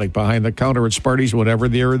Dominic behind the counter at Sparty's whenever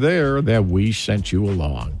they're there that we sent you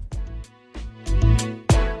along.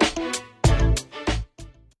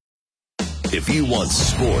 If you want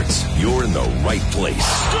sports, you're in the right place.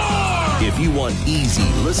 Score! If you want easy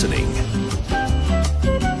listening,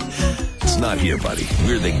 it's not here, buddy.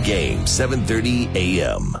 We're the Game, 7:30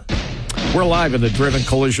 a.m. We're live in the Driven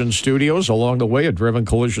Collision Studios. Along the way, a Driven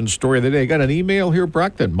Collision story of the day. I got an email here,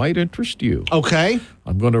 Brock, that might interest you. Okay.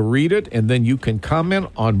 I'm going to read it, and then you can comment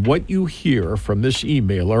on what you hear from this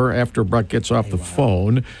emailer after Brock gets off the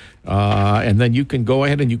phone. And then you can go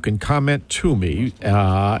ahead and you can comment to me,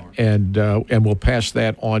 and we'll pass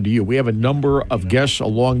that on to you. We have a number of guests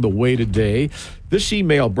along the way today. This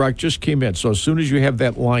email, Brock, just came in. So as soon as you have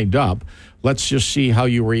that lined up, let's just see how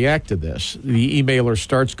you react to this. The emailer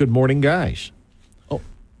starts, "Good morning, guys.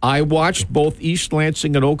 I watched both East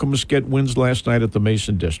Lansing and Okemos get wins last night at the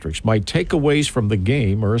Mason Districts. My takeaways from the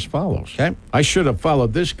game are as follows." Okay. I should have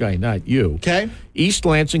followed this guy, not you. Okay. East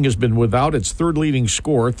Lansing has been without its third leading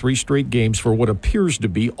scorer 3 straight games for what appears to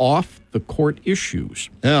be off-the-court issues.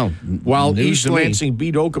 Oh, While East Lansing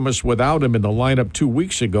beat Okemos without him in the lineup 2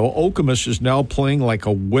 weeks ago, Okemos is now playing like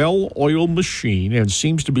a well-oiled machine and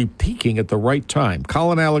seems to be peaking at the right time.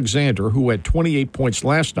 Colin Alexander, who had 28 points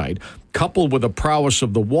last night, coupled with the prowess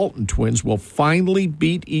of the Walton twins, will finally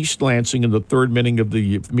beat East Lansing in the third meeting of the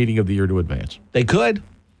year to advance. They could.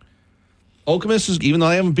 Okemos is, even though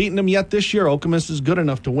they haven't beaten them yet this year, Okemos is good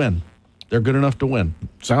enough to win. They're good enough to win.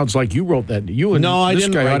 Sounds like you wrote that. You and this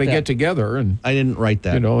guy ought to get together and I didn't write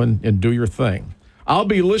that. And do your thing. I'll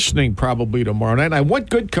be listening probably tomorrow night. I want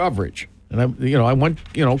good coverage. And I want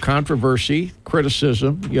controversy,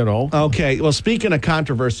 criticism, Okay. Well, speaking of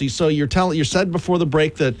controversy, so you said before the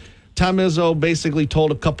break that Tom Izzo basically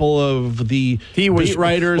told a couple of the beat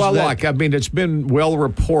writers. Well, look, I mean, it's been well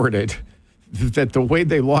reported that the way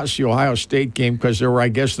they lost the Ohio State game, because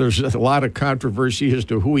there's a lot of controversy as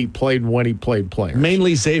to who he played and when he played players.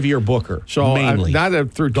 Mainly Xavier Booker. So Mainly. not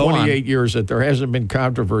that through 28 years that there hasn't been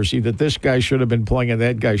controversy that this guy should have been playing and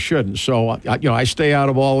that guy shouldn't. So, I stay out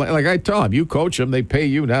of all, like I tell him, you coach them, they pay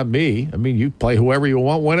you, not me. I mean, you play whoever you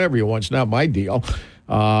want, whenever you want. It's not my deal.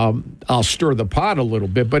 I'll stir the pot a little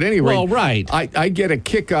bit. But anyway, well, right. I get a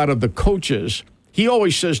kick out of the coaches. He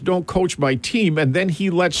always says, don't coach my team, and then he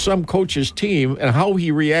lets some coach his team, and how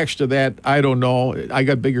he reacts to that, I don't know. I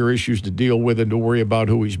got bigger issues to deal with and to worry about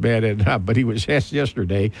who he's mad at. But he was asked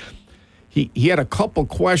yesterday. He had a couple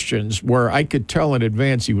questions where I could tell in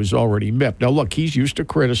advance he was already miffed. Now, look, he's used to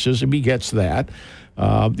criticism. He gets that.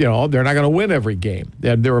 They're not going to win every game.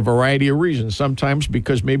 And there are a variety of reasons. Sometimes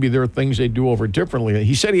because maybe there are things they do over differently.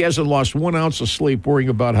 He said he hasn't lost 1 ounce of sleep worrying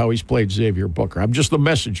about how he's played Xavier Booker. I'm just the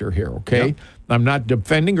messenger here, okay? Yep. I'm not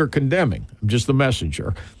defending or condemning. I'm just the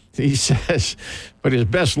messenger. He says, but his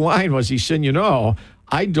best line was, he said,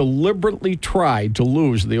 I deliberately tried to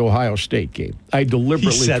lose the Ohio State game. I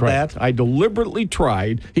deliberately he said tried. That? I deliberately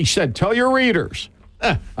tried. He said, tell your readers.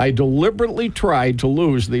 I deliberately tried to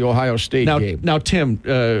lose the Ohio State game. Now, Tim,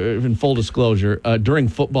 in full disclosure, during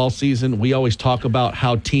football season, we always talk about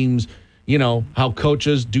how teams, how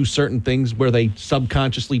coaches do certain things where they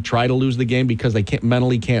subconsciously try to lose the game because they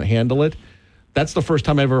mentally can't handle it. That's the first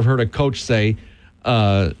time I've ever heard a coach say,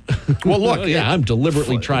 well, look, I'm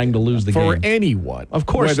deliberately trying to lose the game. For anyone. Of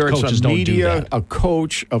course, whether coaches it's a media, don't do that. A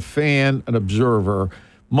coach, a fan, an observer,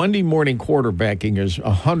 Monday morning quarterbacking is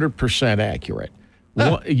 100% accurate.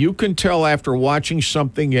 You can tell after watching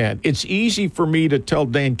something end. It's easy for me to tell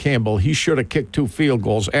Dan Campbell he should have kicked 2 field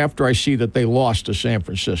goals after I see that they lost to San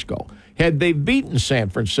Francisco. Had they beaten San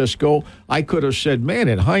Francisco, I could have said, man,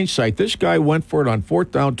 in hindsight, this guy went for it on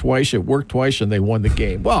 4th down twice, it worked twice, and they won the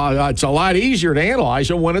game. Well, it's a lot easier to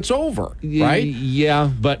analyze it when it's over, right?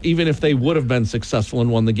 Yeah, but even if they would have been successful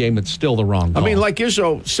and won the game, it's still the wrong call. I mean, like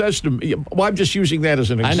Izzo says to me, well, I'm just using that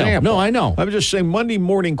as an example. I know. I'm just saying Monday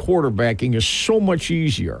morning quarterbacking is so much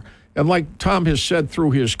easier. And like Tom has said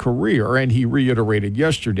through his career, and he reiterated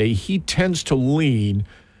yesterday, he tends to lean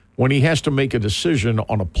when he has to make a decision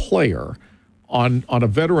on a player, on a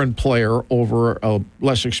veteran player over a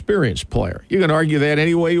less experienced player. You can argue that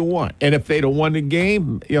any way you want. And if they'd have won the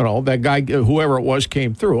game, that guy, whoever it was,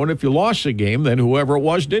 came through. And if you lost the game, then whoever it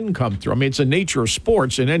was didn't come through. I mean, it's the nature of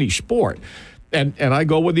sports in any sport. And I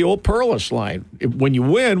go with the old Perlis line. When you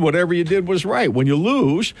win, whatever you did was right. When you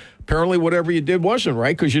lose, apparently whatever you did wasn't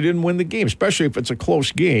right because you didn't win the game, especially if it's a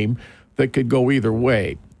close game that could go either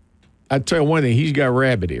way. I'll tell you one thing, he's got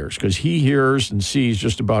rabbit ears because he hears and sees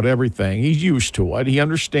just about everything. He's used to it. He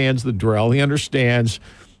understands the drill. He understands,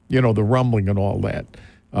 the rumbling and all that.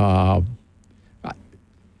 I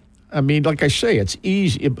mean, like I say, it's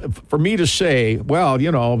easy for me to say, well,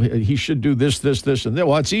 he should do this, and that.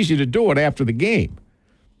 Well, it's easy to do it after the game.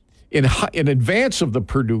 In advance of the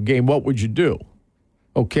Purdue game, what would you do?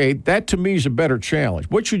 Okay, that to me is a better challenge.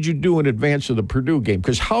 What should you do in advance of the Purdue game?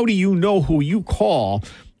 Because how do you know who you call,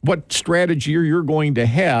 what strategy you're going to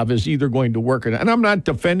have is either going to work or not? And I'm not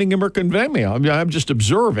defending him or condemning him. I'm just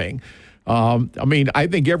observing. I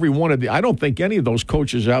think I don't think any of those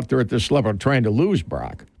coaches out there at this level are trying to lose,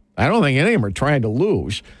 Brock. I don't think any of them are trying to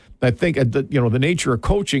lose. I think the nature of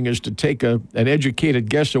coaching is to take an educated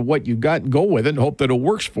guess of what you got and go with it and hope that it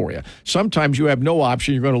works for you. Sometimes you have no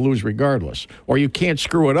option; you're going to lose regardless, or you can't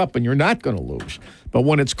screw it up and you're not going to lose. But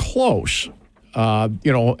when it's close, and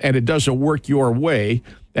it doesn't work your way,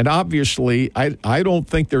 and obviously, I don't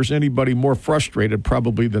think there's anybody more frustrated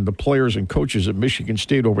probably than the players and coaches at Michigan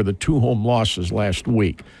State over the 2 home losses last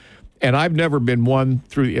week. And I've never been one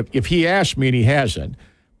through. If he asked me, and he hasn't,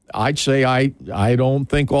 I'd say I don't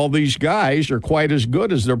think all these guys are quite as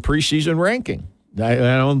good as their preseason ranking. I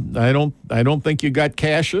don't think you got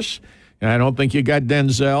Cassius, and I don't think you got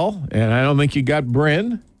Denzel, and I don't think you got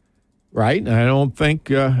Bryn, right? And I don't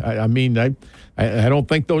think I don't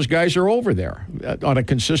think those guys are over there on a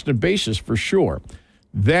consistent basis for sure.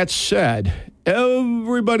 That said,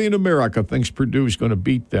 everybody in America thinks Purdue's going to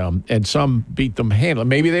beat them, and some beat them handily.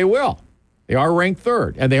 Maybe they will. They are ranked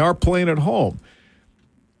 3rd, and they are playing at home.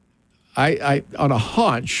 I on a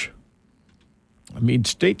hunch,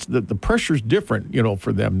 states that the pressure's different,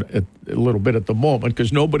 for them a little bit at the moment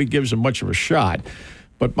because nobody gives them much of a shot.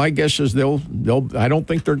 But my guess is I don't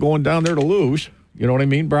think they're going down there to lose. You know what I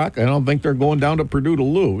mean, Brock? I don't think they're going down to Purdue to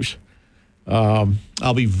lose.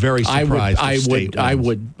 I'll be very surprised. I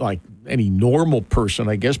would, like any normal person,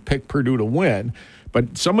 I guess, pick Purdue to win.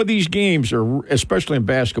 But some of these games are, especially in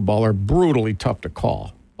basketball, are brutally tough to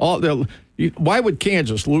call. Why would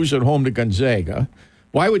Kansas lose at home to Gonzaga?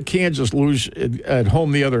 Why would Kansas lose at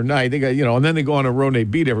home the other night? They got, and then they go on a road and they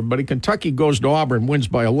beat everybody. Kentucky goes to Auburn, wins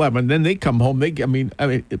by 11. Then they come home. I mean,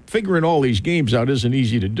 figuring all these games out isn't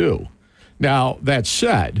easy to do. Now, that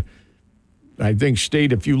said, I think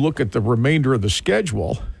State, if you look at the remainder of the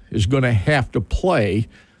schedule, is going to have to play,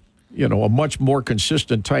 a much more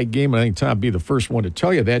consistent, tight game. And I think Tom would be the first one to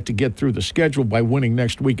tell you that, to get through the schedule by winning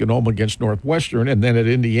next week at home against Northwestern and then at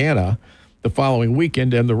Indiana the following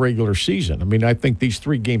weekend and the regular season. I mean, I think these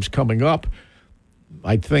 3 games coming up,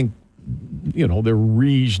 I think, they're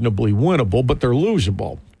reasonably winnable, but they're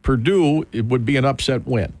losable. Purdue, it would be an upset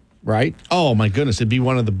win, right? Oh, my goodness. It'd be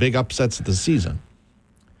one of the big upsets of the season.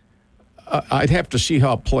 I'd have to see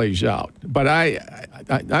how it plays out. But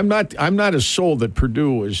I'm not as sold that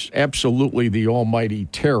Purdue is absolutely the almighty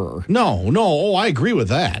terror. No. I agree with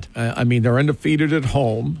that. I mean, they're undefeated at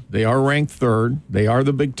home. They are ranked 3rd. They are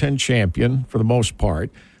the Big Ten champion for the most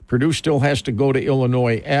part. Purdue still has to go to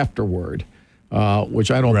Illinois afterward,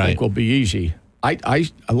 which I don't think will be easy.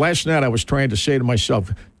 Last night I was trying to say to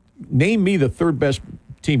myself, name me the 3rd best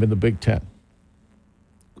team in the Big Ten.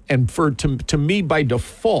 And to me, by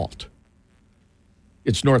default,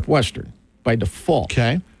 it's Northwestern, by default.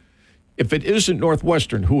 Okay. If it isn't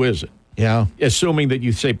Northwestern, who is it? Yeah. Assuming that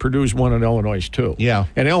you say Purdue's 1 and Illinois is 2. Yeah.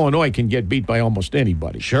 And Illinois can get beat by almost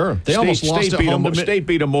anybody. Sure. They almost lost at home. State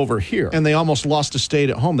beat them over here. And they almost lost to State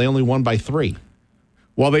at home. They only won by 3.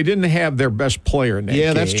 Well, they didn't have their best player in that game.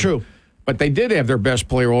 Yeah, that's true. But they did have their best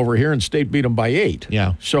player over here, and State beat them by 8.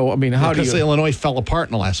 Yeah. So, I mean, because Illinois fell apart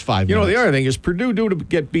in the last 5 minutes. The other thing is Purdue due to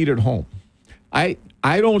get beat at home. I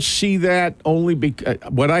don't see that, only because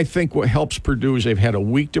what I think what helps Purdue is they've had a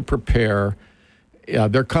week to prepare.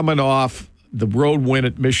 They're coming off the road win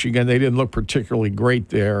at Michigan. They didn't look particularly great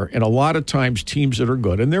there. And a lot of times teams that are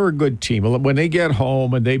good, and they're a good team, when they get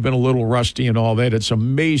home and they've been a little rusty and all that, it's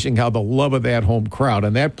amazing how the love of that home crowd,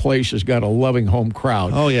 and that place has got a loving home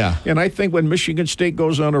crowd. Oh, yeah. And I think when Michigan State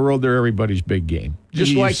goes on the road, they're everybody's big game.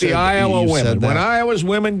 Just like the Iowa women. When Iowa's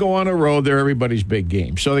women go on the road, they're everybody's big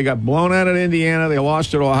game. So they got blown out at Indiana. They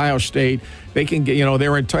lost at Ohio State. They can get,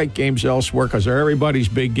 they're in tight games elsewhere because they're everybody's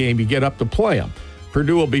big game. You get up to play them.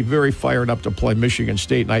 Purdue will be very fired up to play Michigan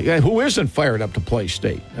State. And who isn't fired up to play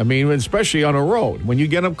State? I mean, especially on a road. When you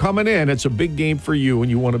get them coming in, it's a big game for you, and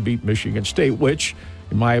you want to beat Michigan State, which,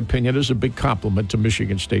 in my opinion, is a big compliment to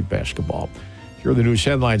Michigan State basketball. Here are the news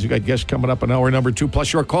headlines. We've got guests coming up in hour number 2,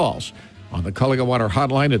 plus your calls on the Culligan Water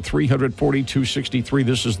Hotline at 342-63.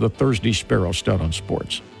 This is the Thursday Sparrow Stud on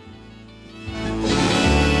Sports.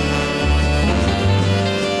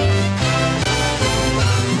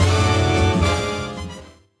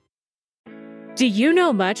 Do you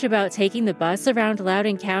know much about taking the bus around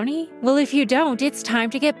Loudoun County? Well, if you don't, it's time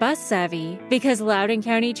to get bus savvy, because Loudoun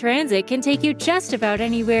County Transit can take you just about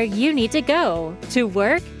anywhere you need to go. To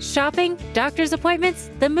work, shopping, doctor's appointments,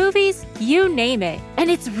 the movies, you name it. And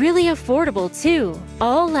it's really affordable, too.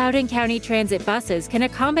 All Loudoun County Transit buses can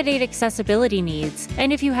accommodate accessibility needs,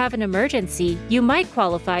 and if you have an emergency, you might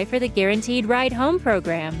qualify for the Guaranteed Ride Home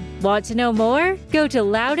program. Want to know more? Go to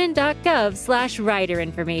loudoun.gov/rider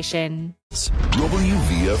information.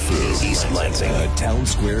 WVFU East Lansing, a Town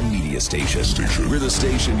Square media station. We're the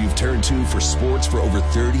station you've turned to for sports for over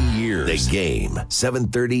 30 years. The Game,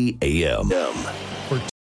 7:30 a.m.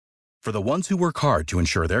 For the ones who work hard to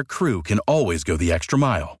ensure their crew can always go the extra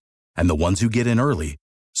mile, and the ones who get in early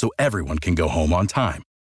so everyone can go home on time,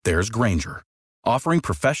 there's Grainger, offering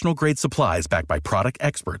professional-grade supplies backed by product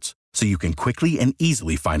experts so you can quickly and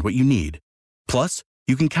easily find what you need. Plus,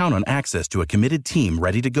 you can count on access to a committed team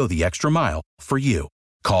ready to go the extra mile for you.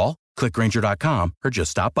 Call, click Grainger.com, or just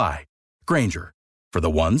stop by. Grainger, for the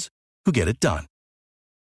ones who get it done.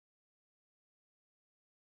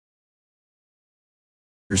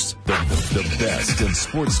 The best in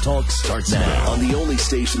sports talk starts now on the only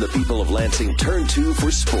station the people of Lansing turn to for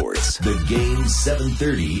sports. The Game,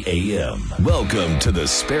 7:30 a.m. Welcome to the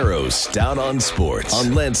Sparrow Stout on Sports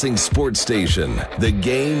on Lansing Sports Station. The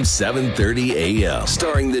Game, 7:30 a.m.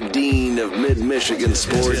 Starring the Dean of Mid-Michigan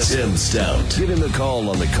Sports, Tim Stout. Give him a call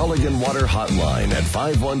on the Culligan Water Hotline at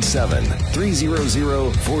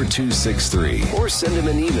 517-300-4263 or send him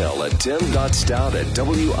an email at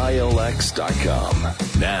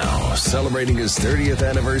tim.stout@wilx.com. Now, celebrating his 30th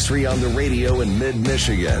anniversary on the radio in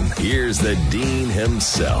mid-Michigan, here's the Dean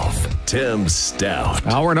himself, Tim Stout.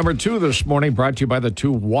 Hour number 2 this morning brought to you by the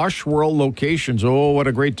 2 Wash World locations. Oh, what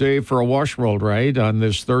a great day for a Wash World, right? On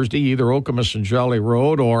this Thursday, either Okemos and Jolly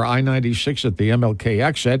Road or I-96 at the MLK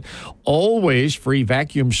exit. Always free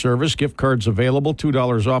vacuum service, gift cards available,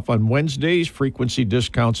 $2 off on Wednesdays, frequency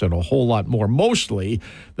discounts, and a whole lot more. Mostly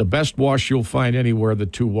the best wash you'll find anywhere, the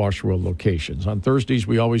 2 Wash World locations. On Thursdays,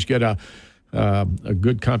 we always get a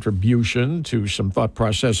good contribution to some thought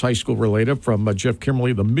process, high school related, from Geoff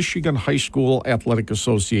Kimmerly, the Michigan High School Athletic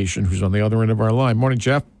Association, who's on the other end of our line. Morning,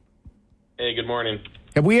 Geoff. Hey, good morning.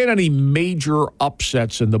 Have we had any major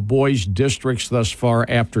upsets in the boys' districts thus far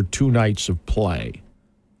after 2 nights of play?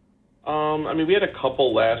 We had a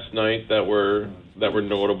couple last night that were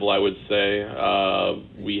notable, I would say.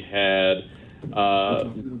 We had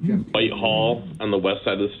Whitehall on the west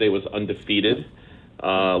side of the state was undefeated.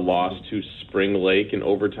 Lost to Spring Lake in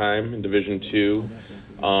overtime in Division II.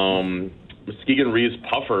 Muskegon Reeves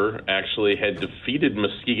Puffer actually had defeated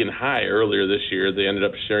Muskegon High earlier this year. They ended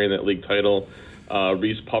up sharing that league title.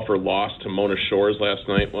 Reeves Puffer lost to Mona Shores last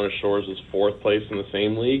night. Mona Shores was 4th place in the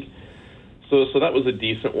same league. So that was a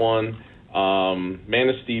decent one.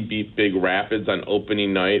 Manistee beat Big Rapids on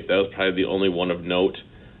opening night. That was probably the only one of note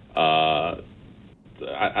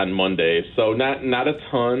on Monday. So not a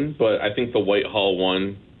ton, but I think the Whitehall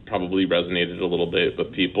one probably resonated a little bit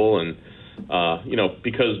with people. And,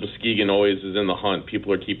 because Muskegon always is in the hunt,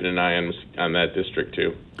 people are keeping an eye on that district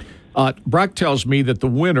too. Brock tells me that the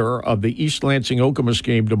winner of the East Lansing-Okemos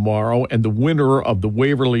game tomorrow and the winner of the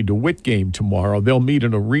Waverly-DeWitt game tomorrow, they'll meet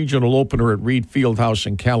in a regional opener at Reed Fieldhouse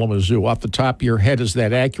in Kalamazoo. Off the top of your head, is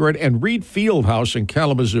that accurate? And Reed Fieldhouse in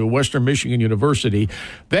Kalamazoo, Western Michigan University,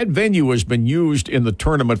 that venue has been used in the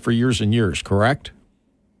tournament for years and years, correct?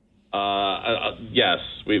 Yes,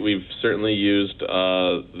 we've certainly used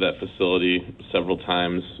that facility several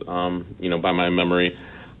times, by my memory.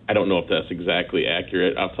 I don't know if that's exactly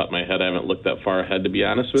accurate. Off the top of my head, I haven't looked that far ahead, to be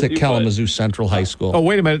honest with you. It's at Kalamazoo Central High School. Oh,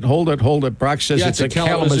 wait a minute. Hold it. Brock says it's at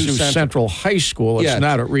Kalamazoo Central High School. It's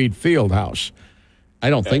not at Reed Fieldhouse. I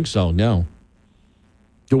don't think so, no.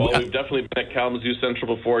 Well, we've definitely been at Kalamazoo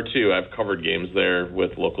Central before, too. I've covered games there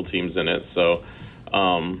with local teams in it. So,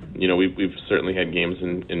 we've certainly had games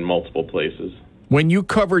in multiple places. When you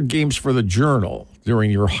covered games for the Journal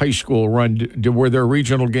during your high school run, were there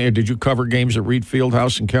regional games? Did you cover games at Reed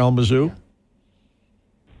Fieldhouse in Kalamazoo?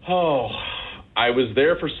 Oh, I was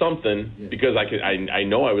there for something because I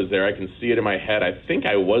know I was there. I can see it in my head. I think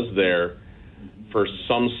I was there for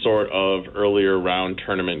some sort of earlier round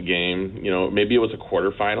tournament game. Maybe it was a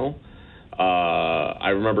quarterfinal. I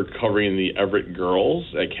remember covering the Everett girls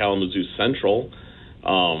at Kalamazoo Central.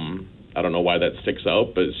 I don't know why that sticks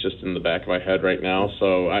out, but it's just in the back of my head right now.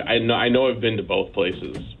 So I know I've been to both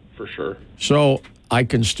places for sure. So I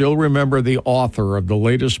can still remember the author of the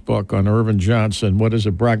latest book on Irvin Johnson. What is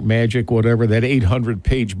it, Brock Magic, whatever, that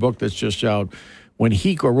 800-page book that's just out. When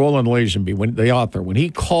Roland Lazenby, the author, when he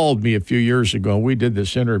called me a few years ago, we did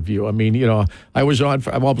this interview. I was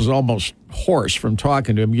almost hoarse from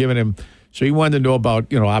talking to him, giving him. So he wanted to know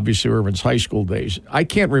about, obviously Irvin's high school days. I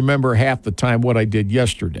can't remember half the time what I did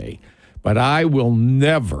yesterday. But I will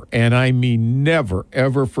never, and I mean never,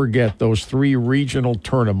 ever forget those 3 regional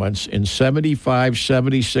tournaments in 75,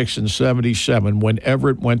 76, and 77 when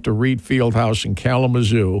Everett went to Reed Fieldhouse in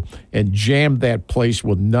Kalamazoo and jammed that place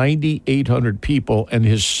with 9,800 people. And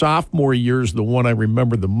his sophomore year is the one I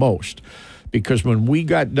remember the most. Because when we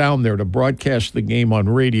got down there to broadcast the game on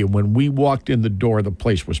radio, when we walked in the door, the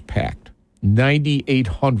place was packed.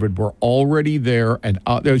 9,800 were already there, and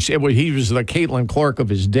he was the Caitlin Clark of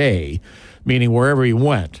his day, meaning wherever he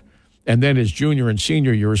went. And then his junior and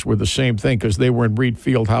senior years were the same thing because they were in Reed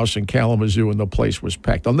Fieldhouse in Kalamazoo, and the place was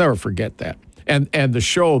packed. I'll never forget that. And the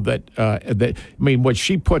show what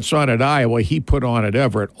she puts on at Iowa, he put on at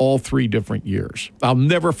Everett all 3 different years. I'll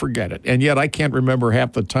never forget it. And yet I can't remember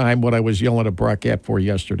half the time what I was yelling at Brock for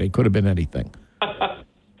yesterday. Could have been anything.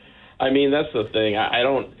 That's the thing.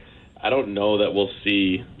 I don't know that we'll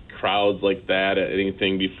see crowds like that at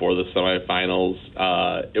anything before the semifinals.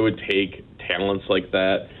 It would take talents like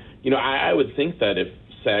that. I would think that if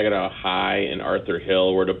Saginaw High and Arthur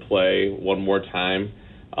Hill were to play one more time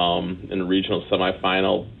in a regional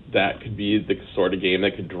semifinal, that could be the sort of game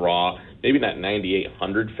that could draw maybe not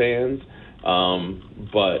 9,800 fans,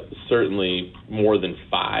 but certainly more than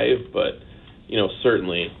 5. But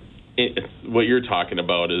certainly. What you're talking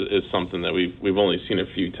about is something that we've only seen a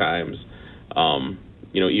few times,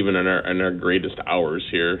 even in our greatest hours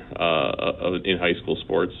here in high school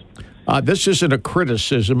sports. This isn't a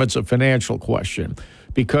criticism; it's a financial question.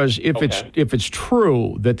 Because if it's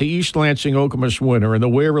true that the East Lansing Okemos winner and the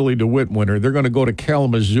Waverly DeWitt winner, they're going to go to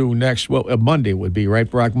Kalamazoo next. Well, Monday would be right,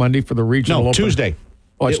 Brock. Monday for the regional. No, Tuesday.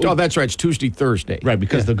 Oh, that's right. It's Tuesday, Thursday. Right,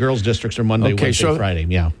 because the girls' districts are Monday, Wednesday, Friday.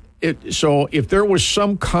 Yeah. So if there was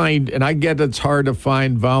some kind, and I get it's hard to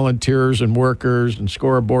find volunteers and workers and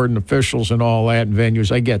scoreboard and officials and all that and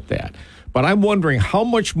venues, I get that. But I'm wondering how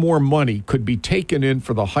much more money could be taken in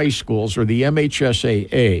for the high schools or the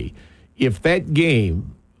MHSAA if that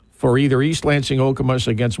game for either East Lansing Okemos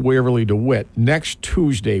against Waverly DeWitt next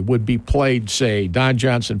Tuesday would be played, say, Don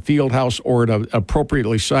Johnson Fieldhouse or at an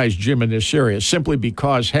appropriately sized gym in this area, simply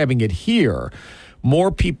because having it here,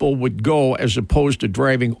 more people would go as opposed to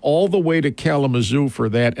driving all the way to Kalamazoo for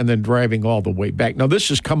that and then driving all the way back. Now, this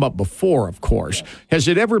has come up before, of course. Has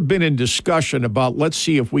it ever been in discussion about, let's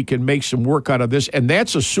see if we can make some work out of this? And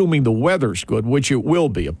that's assuming the weather's good, which it will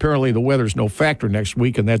be. Apparently, the weather's no factor next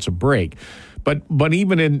week, and that's a break. But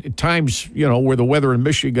even in times, where the weather in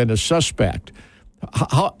Michigan is suspect,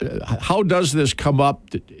 how does this come up?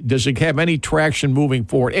 Does it have any traction moving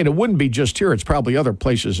forward? And it wouldn't be just here. It's probably other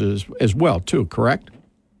places as well, too, correct?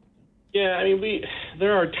 Yeah, I mean,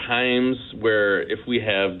 there are times where if we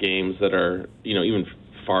have games that are, even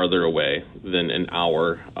farther away than an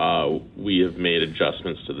hour, we have made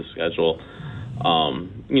adjustments to the schedule.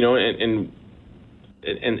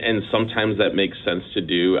 And sometimes that makes sense to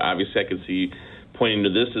do. Obviously, I could see pointing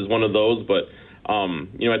to this as one of those, but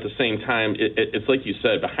at the same time, it's like you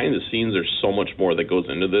said, behind the scenes, there's so much more that goes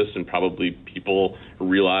into this, and probably people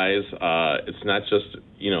realize it's not just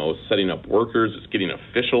setting up workers; it's getting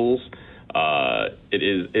officials.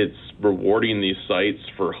 It's rewarding these sites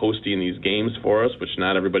for hosting these games for us, which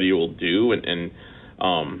not everybody will do, and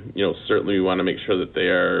certainly we want to make sure that they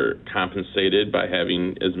are compensated by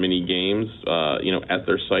having as many games, at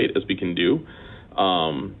their site as we can do.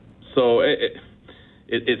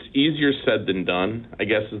 It's easier said than done, I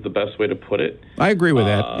guess is the best way to put it. I agree with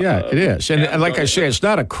that. Yeah, it is. And like I say, it's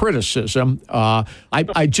not a criticism.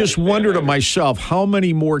 I just wonder to myself how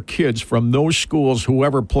many more kids from those schools,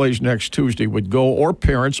 whoever plays next Tuesday, would go, or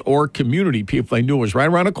parents or community people they knew was right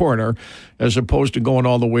around the corner, as opposed to going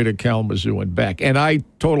all the way to Kalamazoo and back. And I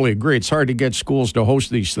totally agree. It's hard to get schools to host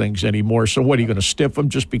these things anymore. So what, are you going to stiff them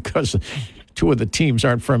just because two of the teams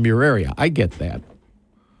aren't from your area? I get that.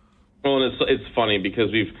 Well, and it's funny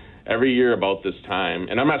because we've every year about this time,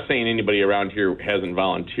 and I'm not saying anybody around here hasn't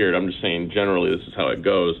volunteered. I'm just saying generally this is how it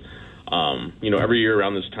goes. Every year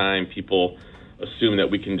around this time, people assume that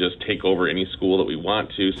we can just take over any school that we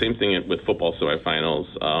want to. Same thing with football semifinals.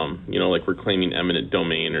 Like we're claiming eminent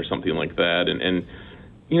domain or something like that, and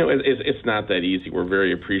it's not that easy. We're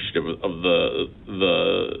very appreciative of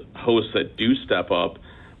the hosts that do step up.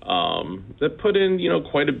 That put in,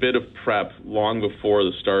 quite a bit of prep long before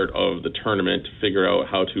the start of the tournament to figure out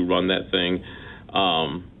how to run that thing.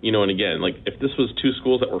 And again, like if this was two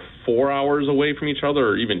schools that were 4 hours away from each other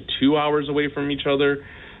or even 2 hours away from each other,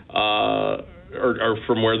 or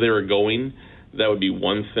from where they were going, that would be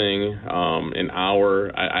one thing. An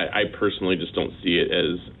hour, I personally just don't see it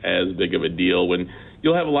as big of a deal when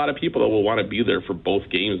you'll have a lot of people that will want to be there for both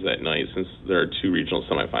games that night, since there are two regional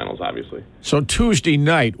semifinals, obviously. So Tuesday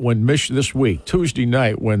night, when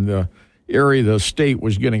the area of the state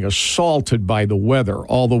was getting assaulted by the weather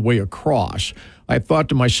all the way across, I thought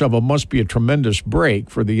to myself, it must be a tremendous break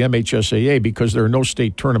for the MHSAA because there are no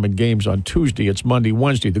state tournament games on Tuesday. It's Monday,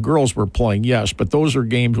 Wednesday. The girls were playing, yes, but those are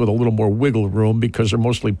games with a little more wiggle room because they're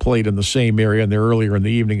mostly played in the same area and they're earlier in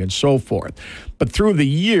the evening and so forth. But through the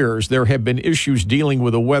years, there have been issues dealing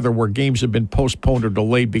with the weather where games have been postponed or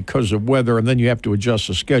delayed because of weather, and then you have to adjust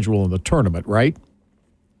the schedule in the tournament, right?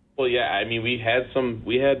 Well, yeah. I mean, we had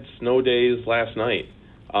snow days last night.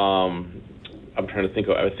 I'm trying to think.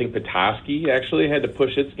 I think Petoskey actually had to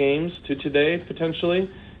push its games to today potentially,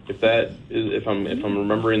 if I'm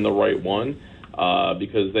remembering the right one,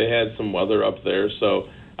 because they had some weather up there. So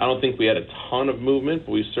I don't think we had a ton of movement,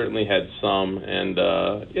 but we certainly had some, and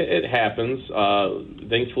it happens.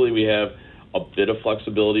 Thankfully, we have a bit of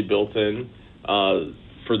flexibility built in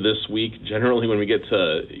for this week. Generally, when we get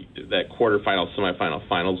to that quarterfinal, semifinal,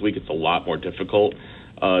 finals week, it's a lot more difficult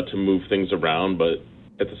to move things around, but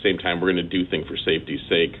at the same time, we're going to do things for safety's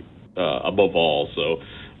sake above all. So,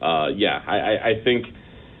 I think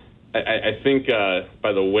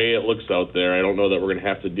by the way it looks out there, I don't know that we're going to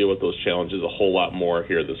have to deal with those challenges a whole lot more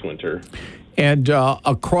here this winter. And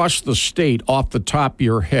across the state, off the top of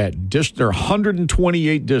your head, there are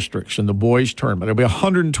 128 districts in the boys' tournament. There'll be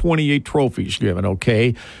 128 trophies given,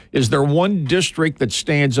 okay? Is there one district that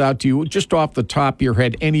stands out to you, just off the top of your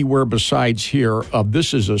head, anywhere besides here,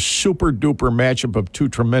 this is a super-duper matchup of two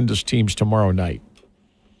tremendous teams tomorrow night?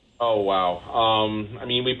 Oh, wow. I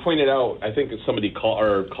mean, we pointed out, I think somebody called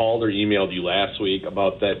or emailed you last week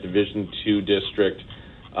about that Division II district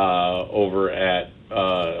over at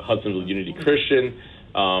Hudsonville Unity Christian.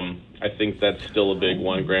 I think that's still a big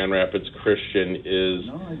one. Grand Rapids Christian is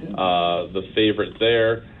the favorite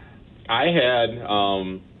there. I had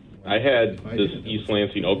this East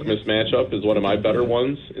Lansing Okemos matchup as one of my better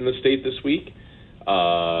ones in the state this week.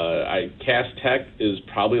 Cass Tech is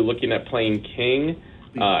probably looking at playing King.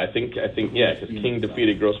 I think, yeah, because King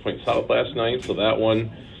defeated Grosse Pointe South last night, so that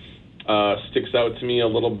one sticks out to me a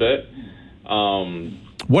little bit.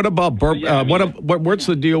 What about what's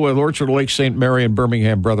the deal with Orchard Lake, St. Mary, and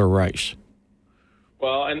Birmingham Brother Rice?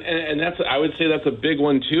 Well, and that's, I would say that's a big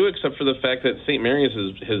one too, except for the fact that St. Mary's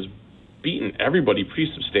has beaten everybody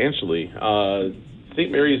pretty substantially.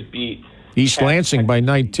 St. Mary's beat East Lansing by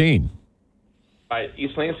 19.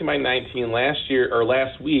 East Lansing by 19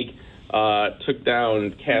 last week. Took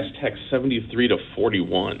down Cass Tech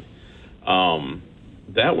 73-41.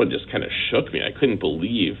 That one just kind of shook me. I couldn't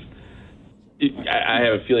believe. I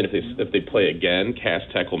have a feeling if they play again, Cass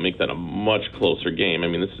Tech will make that a much closer game. I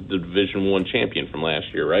mean, this is the Division I champion from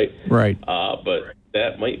last year, right? Right. But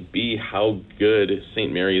that might be how good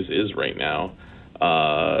St. Mary's is right now.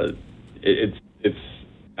 It's.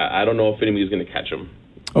 I don't know if anybody's going to catch them.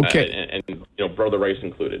 Okay. And Brother Rice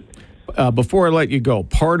included. Before I let you go,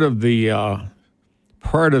 part of what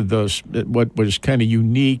was kind of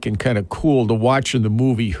unique and kind of cool to watch in the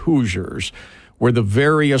movie Hoosiers were the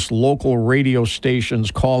various local radio stations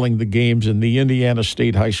calling the games in the Indiana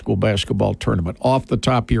State High School basketball tournament. Off the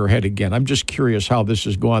top of your head again, I'm just curious how this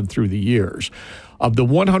has gone through the years. Of the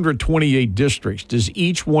 128 districts, does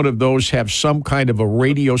each one of those have some kind of a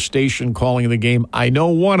radio station calling the game? I know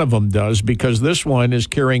one of them does because this one is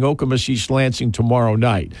carrying Okemos East Lansing tomorrow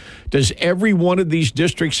night. Does every one of these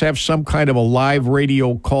districts have some kind of a live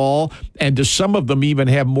radio call? And does some of them even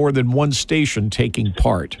have more than one station taking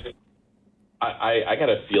part? I got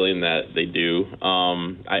a feeling that they do.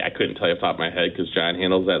 I couldn't tell you off the top of my head because John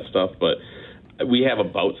handles that stuff, but we have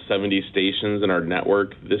about 70 stations in our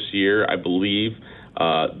network this year, I believe.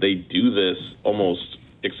 They do this almost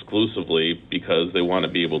exclusively because they want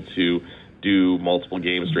to be able to do multiple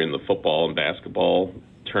games during the football and basketball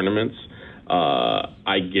tournaments.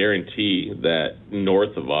 I guarantee that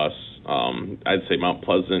north of us, I'd say Mount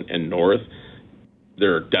Pleasant and north,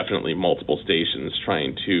 there are definitely multiple stations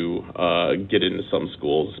trying to get into some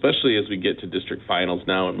schools, especially as we get to district finals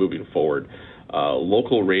now and moving forward.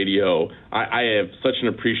 Local radio, I have such an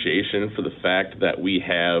appreciation for the fact that we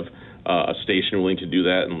have a station willing to do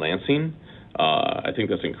that in Lansing. I think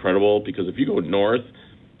that's incredible because if you go north,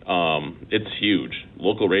 it's huge.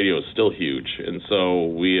 Local radio is still huge, and so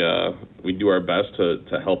we do our best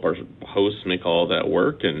to help our hosts make all that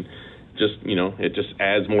work, and just it just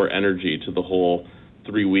adds more energy to the whole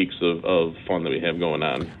 3 weeks of fun that we have going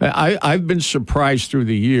on. I've been surprised through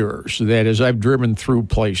the years that as I've driven through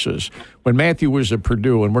places, when Matthew was at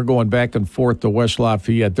Purdue and we're going back and forth to West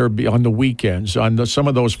Lafayette, there'd be on the weekends, some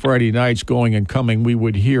of those Friday nights going and coming, we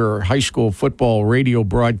would hear high school football radio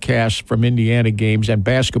broadcasts from Indiana games and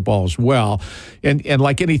basketball as well. And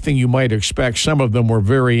like anything you might expect, some of them were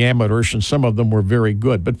very amateurish and some of them were very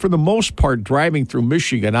good. But for the most part, driving through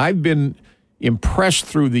Michigan, I've been impressed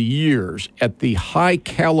through the years at the high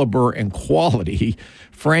caliber and quality,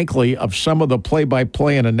 frankly, of some of the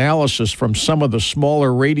play-by-play and analysis from some of the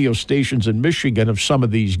smaller radio stations in Michigan of some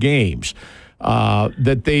of these games.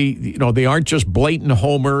 That they aren't just blatant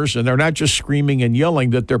homers and they're not just screaming and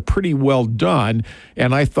yelling, that they're pretty well done.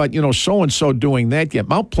 And I thought, so-and-so doing that yet.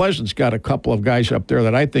 Mount Pleasant's got a couple of guys up there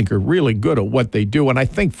that I think are really good at what they do. And I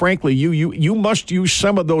think, frankly, you must use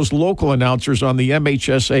some of those local announcers on the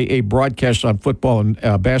MHSAA broadcast on football and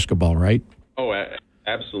basketball, right? Oh,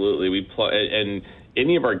 absolutely. And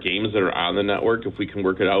any of our games that are on the network, if we can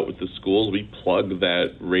work it out with the schools, we plug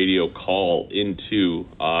that radio call into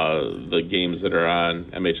the games that are on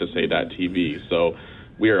MHSA.TV. So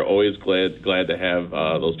we are always glad to have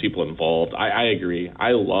those people involved. I agree.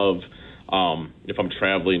 I love if I'm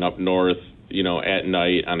traveling up north, at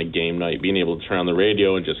night on a game night, being able to turn on the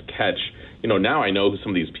radio and just catch. Now I know who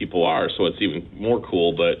some of these people are, so it's even more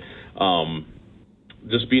cool. But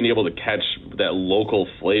just being able to catch that local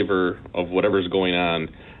flavor of whatever's going on,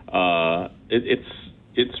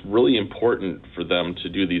 it's really important for them to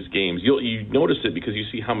do these games. You notice it because you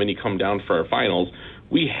see how many come down for our finals.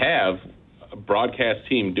 We have a broadcast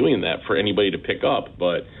team doing that for anybody to pick up,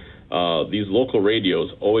 but these local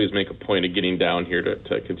radios always make a point of getting down here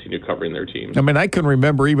to continue covering their teams. I mean, I can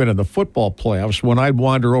remember even in the football playoffs when I'd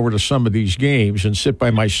wander over to some of these games and sit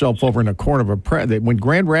by myself over in a corner of when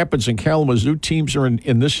Grand Rapids and Kalamazoo teams are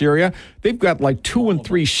in this area, they've got like 2 and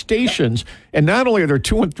 3 stations. And not only are there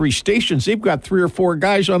 2 and 3 stations, they've got 3 or 4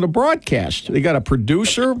 guys on the broadcast. They got a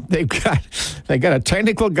producer. They got a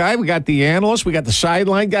technical guy. We got the analyst. We got the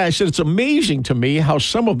sideline guy. I said, it's amazing to me how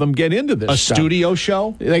some of them get into this stuff. Studio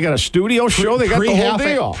show? They got a studio show. They got the whole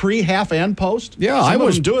deal. Half, and post? Yeah, I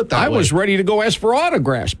was ready to go ask for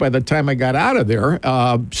autographs by the time I got out of there.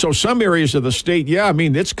 So some areas of the state, I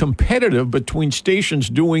mean, it's competitive between stations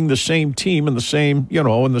doing the same team and the same,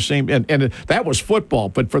 and that was football.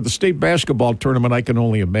 But for the state basketball tournament, I can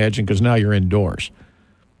only imagine because now you're indoors.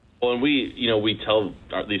 Well, and we tell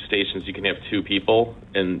these stations you can have 2 people,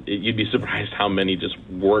 and you'd be surprised how many just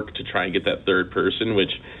work to try and get that third person,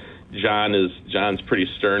 which John's pretty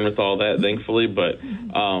stern with all that, thankfully, but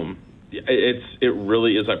it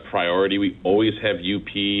really is a priority. We always have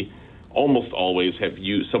almost always have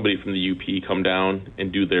somebody from the UP come down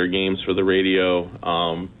and do their games for the radio.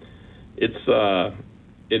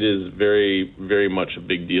 It is very, very much a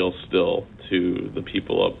big deal still to the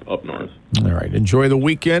people up north. All right. Enjoy the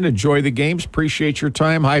weekend. Enjoy the games. Appreciate your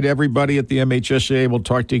time. Hi to everybody at the MHSAA. We'll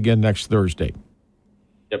talk to you again next Thursday.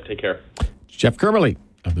 Yep. Take care. Geoff Kimmerly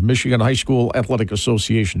of the Michigan High School Athletic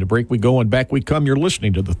Association. To break we go and back we come. You're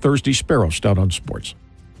listening to the Thursday Sparrow Stout on Sports.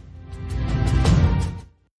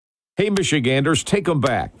 Hey, Michiganders, take them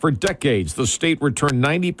back. For decades, the state returned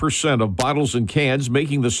 90% of bottles and cans,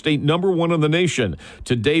 making the state #1 in the nation.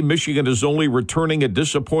 Today, Michigan is only returning a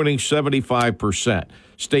disappointing 75%.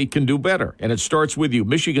 State can do better, and it starts with you.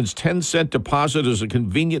 Michigan's 10-cent deposit is a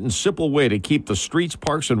convenient and simple way to keep the streets,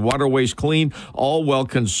 parks, and waterways clean, all while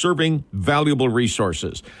conserving valuable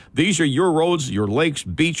resources. These are your roads, your lakes,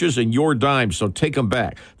 beaches, and your dimes, so take them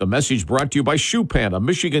back. The message brought to you by Shoe Pan, a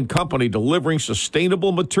Michigan company delivering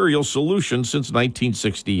sustainable material solutions since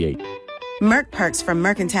 1968. Merck Perks from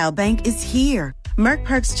Mercantile Bank is here. Merck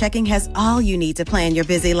Perks checking has all you need to plan your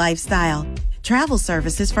busy lifestyle. Travel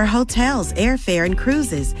services for hotels, airfare, and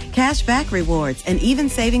cruises, cash back rewards, and even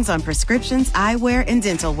savings on prescriptions, eyewear, and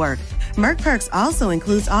dental work. Merck Perks also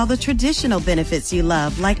includes all the traditional benefits you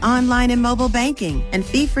love, like online and mobile banking, and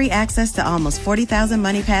fee-free access to almost 40,000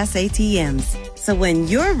 MoneyPass ATMs. So when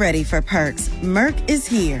you're ready for perks, Merck is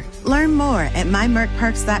here. Learn more at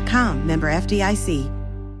mymerckperks.com, member FDIC.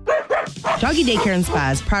 Doggy Daycare and Spa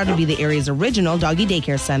is proud to be the area's original doggy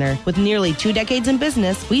daycare center. With nearly 2 decades in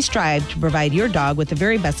business, we strive to provide your dog with the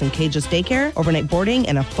very best in cageless daycare, overnight boarding,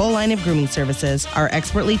 and a full line of grooming services. Our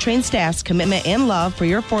expertly trained staff's commitment and love for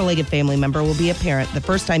your 4-legged family member will be apparent the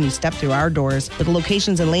first time you step through our doors. With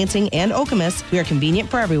locations in Lansing and Okemos, we are convenient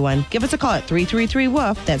for everyone. Give us a call at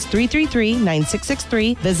 333-WOOF. That's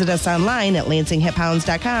 333-9663. Visit us online at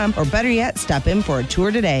lansingHipHounds.com, or better yet, stop in for a tour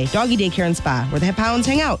today. Doggy Daycare and Spa, where the Hip Hounds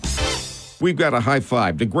hang out. We've got a high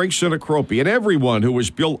five to Greg Sinacropi and everyone who has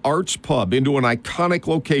built Arts Pub into an iconic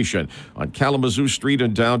location on Kalamazoo Street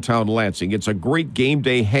in downtown Lansing. It's a great game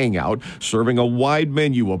day hangout, serving a wide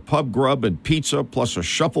menu of pub grub and pizza, plus a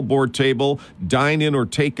shuffleboard table, dine-in or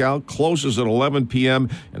takeout, closes at 11 p.m.,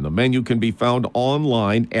 and the menu can be found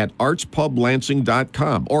online at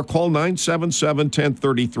artspublansing.com or call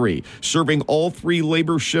 977-1033. Serving all 3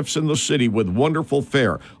 labor shifts in the city with wonderful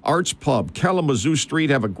fare. Arts Pub, Kalamazoo Street.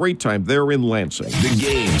 Have a great time there in Lansing. The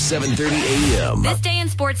Game, 7:30 a.m. This day in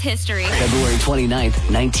sports history. February 29th,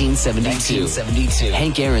 1972.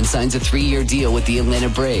 Hank Aaron signs a 3-year deal with the Atlanta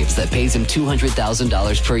Braves that pays him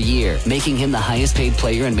 $200,000 per year, making him the highest paid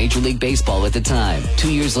player in Major League Baseball at the time.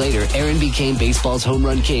 2 years later, Aaron became baseball's home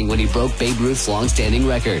run king when he broke Babe Ruth's long-standing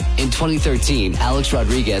record. In 2013, Alex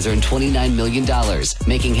Rodriguez earned $29 million,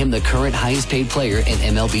 making him the current highest paid player in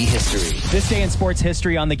MLB history. This day in sports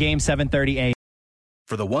history on the Game, 7:30 a.m.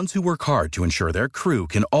 For the ones who work hard to ensure their crew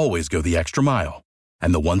can always go the extra mile,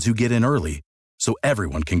 and the ones who get in early so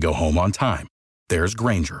everyone can go home on time, there's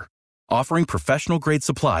Grainger, offering professional-grade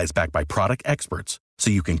supplies backed by product experts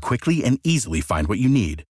so you can quickly and easily find what you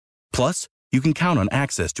need. Plus, you can count on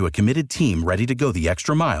access to a committed team ready to go the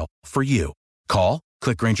extra mile for you. Call,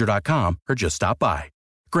 click Grainger.com, or just stop by.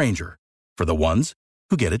 Grainger, for the ones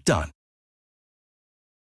who get it done.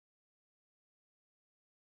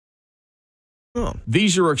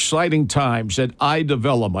 These are exciting times at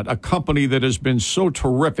iDevelopment, a company that has been so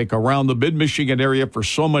terrific around the mid-Michigan area for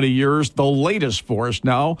so many years. The latest for us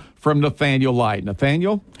now from Nathaniel Light.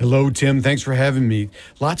 Nathaniel? Hello, Tim. Thanks for having me.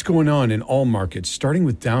 Lots going on in all markets, starting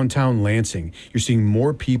with downtown Lansing. You're seeing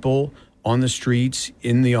more people on the streets,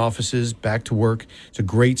 in the offices, back to work. It's a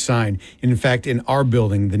great sign. And in fact, in our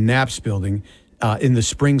building, the Knapp's building, in the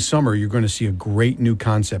spring, summer, you're going to see a great new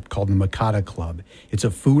concept called the Makata Club. It's a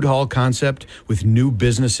food hall concept with new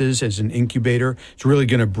businesses as an incubator. It's really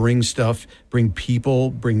going to bring stuff, bring people,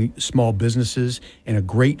 bring small businesses, and a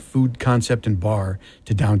great food concept and bar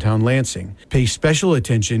to downtown Lansing. Pay special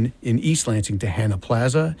attention in East Lansing to Hannah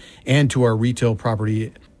Plaza and to our retail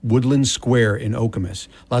property, Woodland Square in Okemos.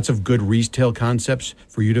 Lots of good retail concepts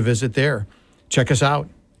for you to visit there. Check us out.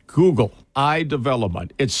 Google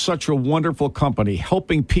iDevelopment. It's such a wonderful company,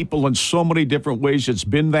 helping people in so many different ways. It's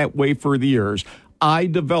been that way for the years.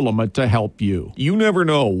 iDevelopment to help you. You never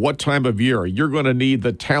know what time of year you're going to need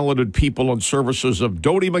the talented people and services of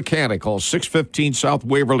Doty Mechanical, 615 South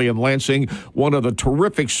Waverly in Lansing, one of the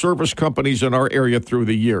terrific service companies in our area through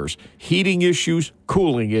the years. Heating issues,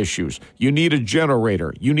 cooling issues. You need a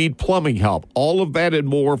generator. You need plumbing help. All of that and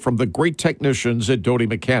more from the great technicians at Doty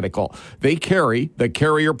Mechanical. They carry the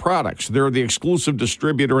Carrier products. They're the exclusive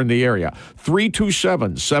distributor in the area.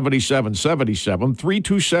 327-7777,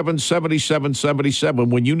 327-7777.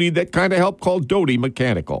 When you need that kind of help, call Doty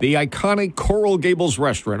Mechanical. The iconic Coral Gables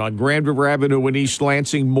restaurant on Grand River Avenue in East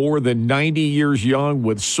Lansing, more than 90 years young,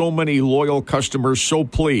 with so many loyal customers, so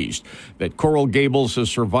pleased that Coral Gables has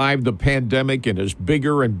survived the pandemic and is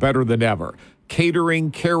bigger and better than ever.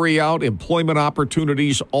 Catering, carry-out, employment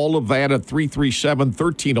opportunities, all of that at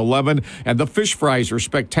 337-1311. And the fish fries are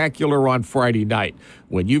spectacular on Friday night.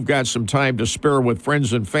 When you've got some time to spare with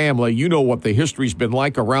friends and family, you know what the history's been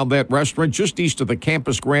like around that restaurant just east of the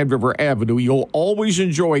campus, Grand River Avenue. You'll always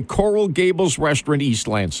enjoy Coral Gables Restaurant, East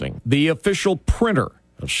Lansing. The official printer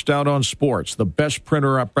of Stout on Sports, the best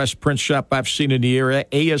printer, best print shop I've seen in the area,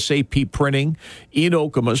 ASAP Printing in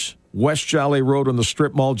Okemos. West Jolly Road on the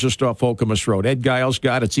strip mall just off Okemos Road. Ed Giles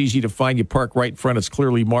got it. It's easy to find. You park right in front. It's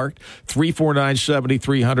clearly marked.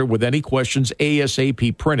 349-7300 with any questions.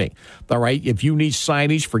 ASAP Printing. All right, if you need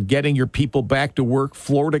signage for getting your people back to work,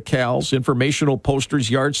 Florida Cals, informational posters,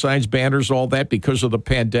 yard signs, banners, all that because of the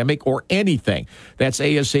pandemic or anything, that's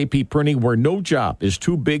ASAP Printing, where no job is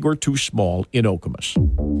too big or too small in Okemos.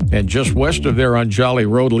 And just west of there on Jolly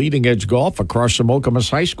Road, Leading Edge Golf across from Okemos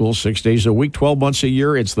High School, 6 days a week, 12 months a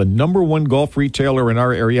year. It's the #1 golf retailer in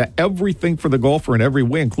our area. Everything for the golfer in every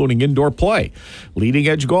way, including indoor play. Leading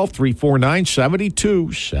Edge Golf,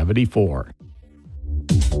 349-7274.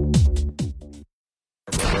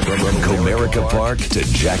 From Comerica Park to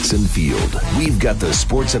Jackson Field, we've got the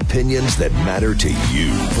sports opinions that matter to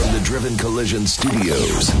you. From the Driven Collision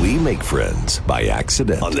Studios, we make friends by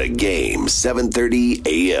accident on the game, 7:30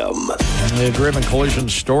 a.m. The Driven Collision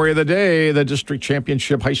story of the day, the district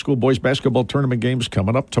championship high school boys basketball tournament games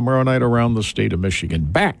coming up tomorrow night around the state of Michigan.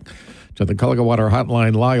 Back to the Cullowwater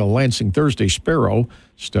Hotline, Lyle Lansing, Thursday, Sparrow,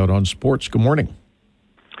 Stout on Sports. Good morning.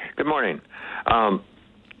 Good morning. I've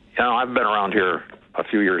been around here a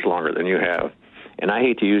few years longer than you have, and I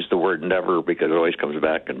hate to use the word never because it always comes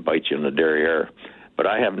back and bites you in the derriere, but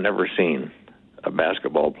I have never seen a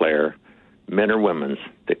basketball player, men or women,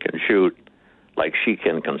 that can shoot like she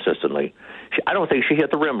can consistently. I don't think she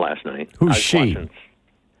hit the rim last night. Who's she?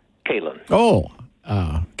 Caitlin. Oh,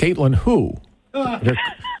 Caitlin who?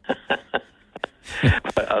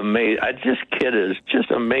 This kid is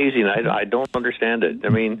just amazing. I don't understand it. I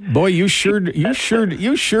mean, boy, you sure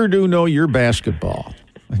do know your basketball.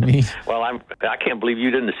 I mean, well, I can't believe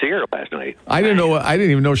you didn't see her last night. I didn't know. I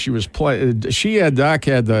didn't even know she was playing. She had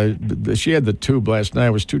the tube last night.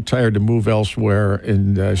 I was too tired to move elsewhere,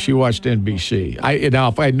 and she watched NBC. Now,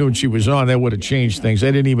 if I had known she was on, that would have changed things. I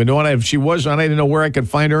didn't even know. And if she was on, I didn't know where I could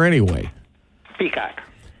find her anyway. Peacock.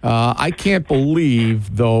 I can't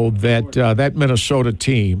believe, though, that that Minnesota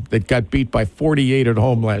team that got beat by 48 at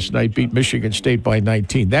home last night beat Michigan State by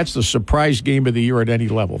 19. That's the surprise game of the year at any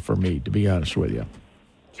level for me, to be honest with you.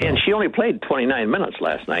 So. And she only played 29 minutes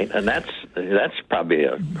last night, and that's probably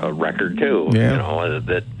a record too. Yeah.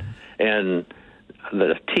 And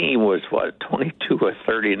the team was 22 of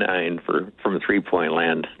 39 from 3-point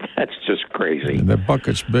land. That's just crazy. And the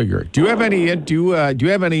bucket's bigger. Do you have any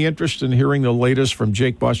interest in hearing the latest from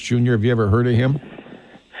Jake Boss Jr.? Have you ever heard of him?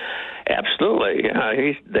 Absolutely.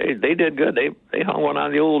 Yeah, they did good. They hung one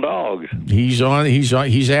on the old dogs. He's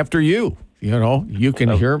after you. You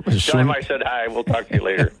can hear him. Tell him I said hi. We'll talk to you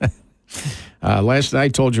later. Last night, I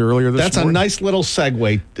told you earlier this morning. That's a nice little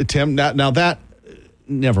segue, Tim. Now that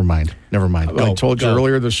Never mind. I told you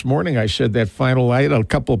earlier this morning, I said that final, I had a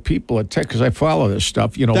couple of people at tech, because I follow this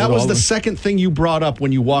stuff. That was the second thing you brought up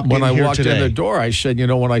when you walked in here today. When I walked in the door, I said,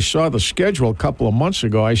 when I saw the schedule a couple of months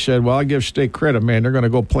ago, I said, well, I give State credit, man. They're going to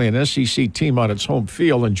go play an SEC team on its home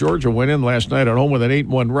field. And Georgia went in last night at home with an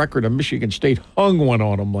 8-1 record, and Michigan State hung one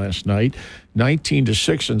on them last night,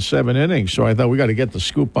 19-6 in 7 innings. So I thought we got to get the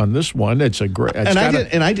scoop on this one. It's a great.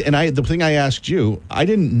 The thing I asked you, I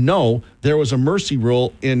didn't know there was a mercy rule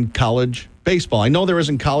in college baseball. I know there is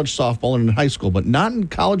in college softball and in high school, but not in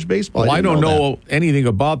college baseball. Well, I don't know anything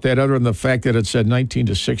about that other than the fact that it said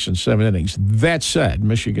 19-6 in 7 innings. That said,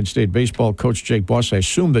 Michigan State baseball coach Jake Boss, I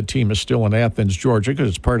assume the team is still in Athens, Georgia, because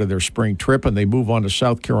it's part of their spring trip, and they move on to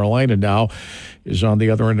South Carolina now, is on the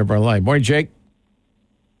other end of our line. Morning, Jake.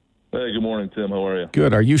 Hey, good morning, Tim. How are you?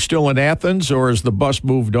 Good. Are you still in Athens, or has the bus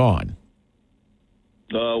moved on?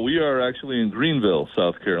 We are actually in Greenville,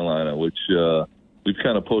 South Carolina, which we've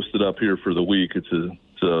kind of posted up here for the week. It's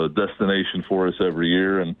a destination for us every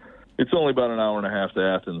year, and it's only about an hour and a half to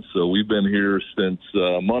Athens. So we've been here since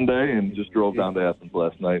Monday and just drove down to Athens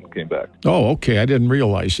last night and came back. Oh, okay. I didn't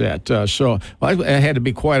realize that. So I had to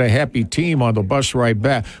be quite a happy team on the bus ride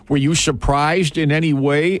back. Were you surprised in any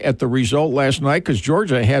way at the result last night? Because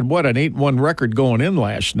Georgia had, an 8-1 record going in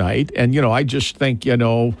last night. And, I just think,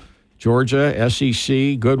 Georgia,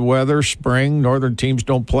 SEC, good weather, spring, northern teams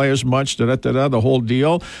don't play as much, the whole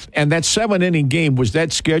deal. And that 7-inning game, was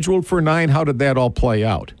that scheduled for 9? How did that all play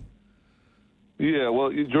out? Yeah,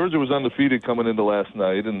 well, Georgia was undefeated coming into last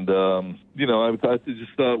night, and I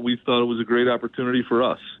just thought it was a great opportunity for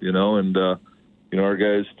us, and our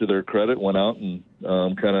guys, to their credit, went out and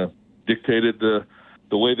kind of dictated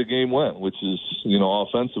the way the game went, which is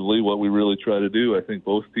offensively what we really try to do. I think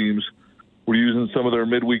both teams were using some of their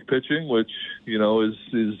midweek pitching, which is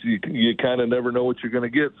you kind of never know what you're going to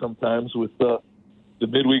get sometimes with the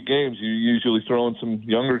midweek games. You usually throw in some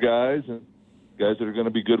younger guys and guys that are going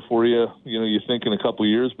to be good for you, you think in a couple of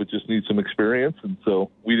years, but just need some experience. And so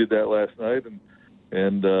we did that last night,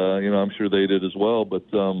 and I'm sure they did as well. But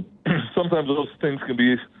sometimes those things can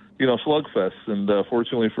be, slugfests. And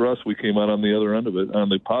fortunately for us, we came out on the other end of it, on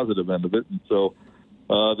the positive end of it. And so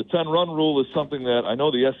the 10-run rule is something that I know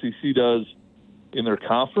the SEC does in their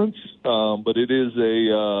conference, but it is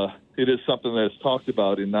something that's talked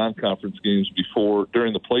about in non-conference games before,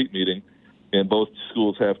 during the plate meeting. And both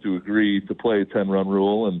schools have to agree to play a 10-run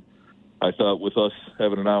rule. And I thought with us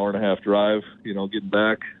having an hour and a half drive, getting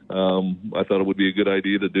back, I thought it would be a good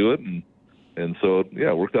idea to do it. And so, yeah,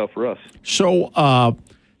 it worked out for us. So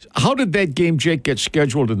how did that game, Jake, get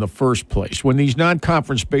scheduled in the first place? When these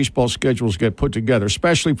non-conference baseball schedules get put together,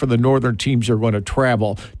 especially for the northern teams that are going to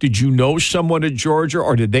travel, did you know someone at Georgia,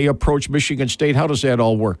 or did they approach Michigan State? How does that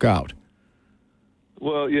all work out?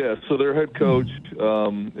 Well, yeah, so their head coach,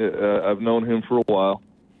 I've known him for a while.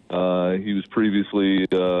 He was previously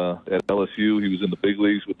at LSU. He was in the big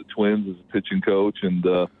leagues with the Twins as a pitching coach, and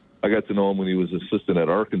I got to know him when he was assistant at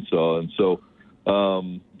Arkansas. And so,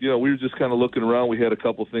 we were just kind of looking around. We had a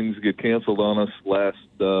couple things get canceled on us last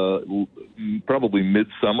probably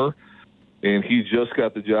midsummer, and he just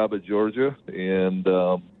got the job at Georgia, and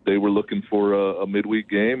they were looking for a midweek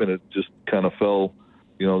game, and it just kind of fell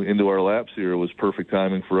into our laps here. It was perfect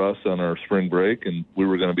timing for us on our spring break, and we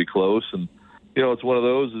were going to be close. And, it's one of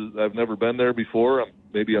those, I've never been there before.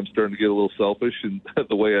 Maybe I'm starting to get a little selfish in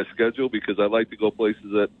the way I schedule, because I like to go places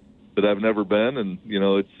that I've never been. And,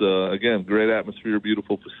 it's, again, great atmosphere,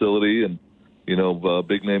 beautiful facility, and,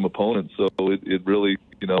 big name opponent. So it really,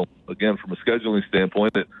 again, from a scheduling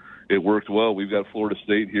standpoint, it worked well. We've got Florida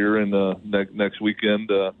State here in next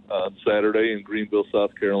weekend on Saturday in Greenville,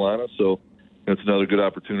 South Carolina. So, it's another good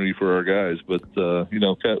opportunity for our guys. But,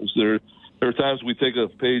 there are times we take a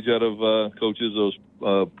page out of Coach Izzo's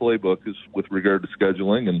playbook with regard to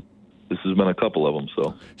scheduling, and this has been a couple of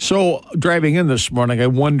them. So driving in this morning, I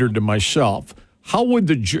wondered to myself, how would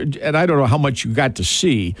and I don't know how much you got to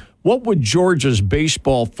see, what would Georgia's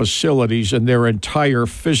baseball facilities and their entire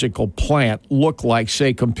physical plant look like,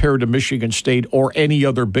 say, compared to Michigan State or any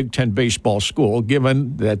other Big Ten baseball school,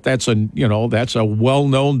 given that that's a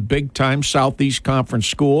well-known big-time Southeast Conference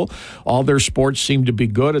school? All their sports seem to be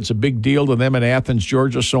good. It's a big deal to them in Athens,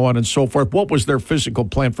 Georgia, so on and so forth. What was their physical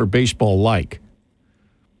plant for baseball like?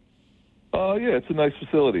 Yeah, it's a nice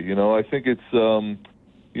facility. I think it's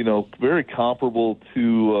very comparable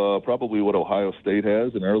to probably what Ohio State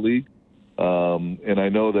has in our league. And I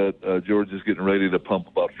know that Georgia's getting ready to pump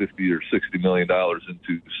about $50 or $60 million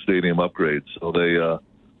into stadium upgrades. So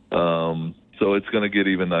so it's going to get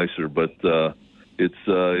even nicer. But it's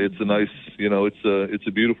a nice, it's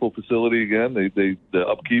a beautiful facility again. The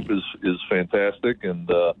upkeep is fantastic, and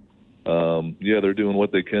they're doing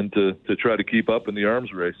what they can to try to keep up in the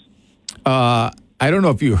arms race. I don't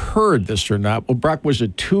know if you heard this or not. Well, Brock, was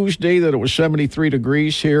it Tuesday that it was 73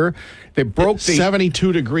 degrees here? They broke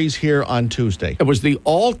 72 degrees here on Tuesday. It was the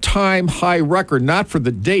all-time high record, not for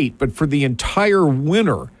the date, but for the entire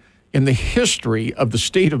winter in the history of the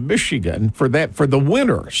state of Michigan for the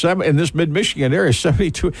winter in this mid-Michigan area,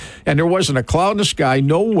 72, and there wasn't a cloud in the sky,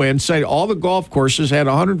 no wind. All the golf courses had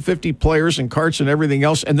 150 players and carts and everything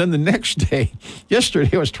else. And then the next day,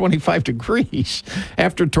 yesterday, it was 25 degrees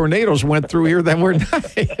after tornadoes went through here that were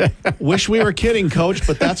night. Wish we were kidding, Coach,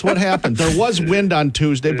 but that's what happened. There was wind on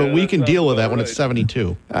Tuesday, but we can deal with that when it's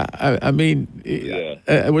 72.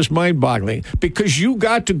 It was mind-boggling because you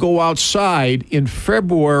got to go outside in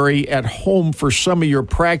February at home for some of your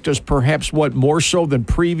practice, perhaps more so than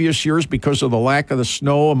previous years because of the lack of the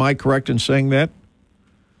snow. Am I correct in saying that?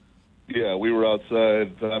 Yeah, we were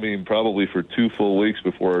outside, probably for 2 full weeks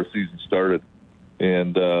before our season started,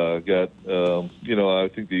 and got, I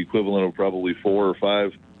think the equivalent of probably 4 or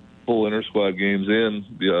 5 full inter-squad games in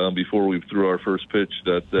before we threw our first pitch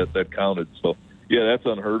that counted. So, yeah, that's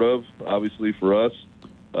unheard of, obviously, for us.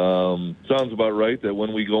 Sounds about right that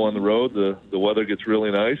when we go on the road, the weather gets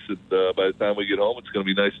really nice, and by the time we get home, it's going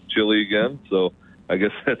to be nice and chilly again. So I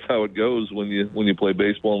guess that's how it goes when you play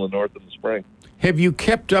baseball in the north in the spring. Have you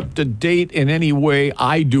kept up to date in any way?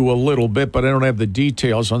 I do a little bit, but I don't have the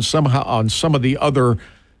details on some of the other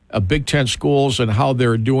Big Ten schools and how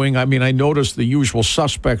they're doing. I noticed the usual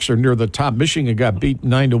suspects are near the top. Michigan got beat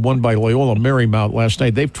 9-1 by Loyola Marymount last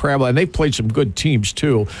night. They've traveled, and they've played some good teams,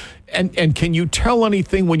 too. And can you tell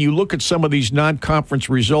anything when you look at some of these non-conference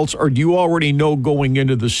results, or do you already know going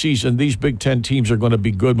into the season these Big Ten teams are going to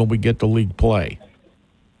be good when we get to league play?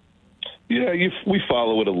 Yeah, we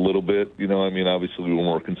follow it a little bit. Obviously we're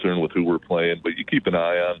more concerned with who we're playing, but you keep an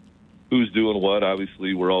eye on who's doing what.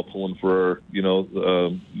 Obviously, we're all pulling for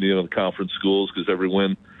the conference schools because every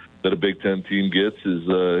win that a Big Ten team gets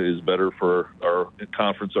is better for our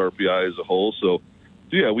conference RPI as a whole. So,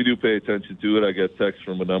 yeah, we do pay attention to it. I got texts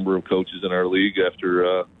from a number of coaches in our league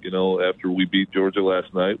after we beat Georgia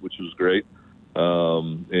last night, which was great. There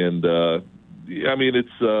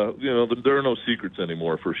are no secrets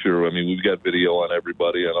anymore for sure. We've got video on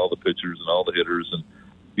everybody, on all the pitchers and all the hitters, and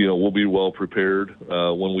we'll be well prepared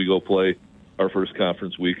when we go play our first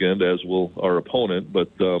conference weekend, as will our opponent.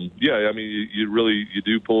 But you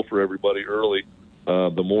do pull for everybody early.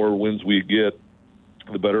 The more wins we get,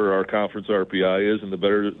 the better our conference RPI is, and the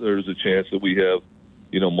better there's a chance that we have,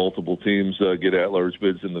 multiple teams get at-large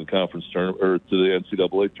bids in the conference tournament or to the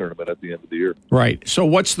NCAA tournament at the end of the year. Right. So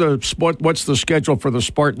what's the schedule for the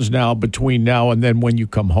Spartans now between now and then when you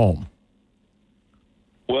come home?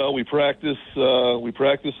 Well, we practice. Excuse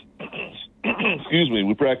me.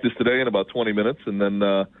 We practice today in about 20 minutes, and then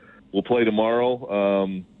we'll play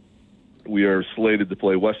tomorrow. We are slated to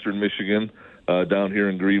play Western Michigan down here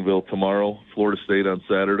in Greenville tomorrow, Florida State on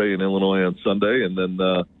Saturday, and Illinois on Sunday, and then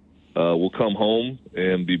we'll come home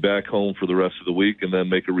and be back home for the rest of the week, and then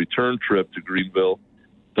make a return trip to Greenville,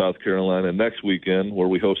 South Carolina next weekend, where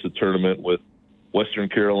we host a tournament with Western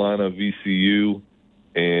Carolina, VCU,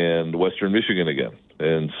 and Western Michigan again.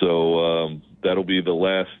 And so that'll be the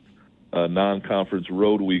last non-conference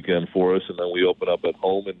road weekend for us, and then we open up at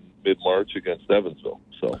home in mid-March against Evansville.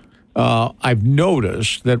 So I've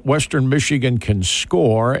noticed that Western Michigan can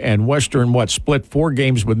score, and Western split 4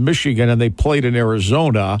 games with Michigan, and they played in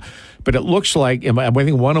Arizona. But it looks like, I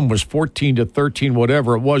think one of them was 14-13,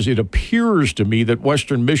 whatever it was. It appears to me that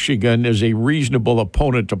Western Michigan is a reasonable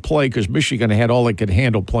opponent to play because Michigan had all they could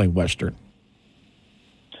handle playing Western.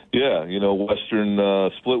 Yeah, Western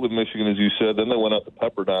split with Michigan, as you said. Then they went out to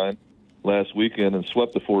Pepperdine last weekend and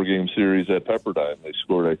swept the 4-game series at Pepperdine. They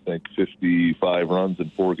scored, I think, 55 runs in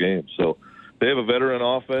 4 games. So they have a veteran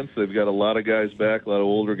offense. They've got a lot of guys back, a lot of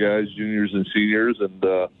older guys, juniors and seniors. And,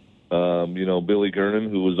 Billy Gernon,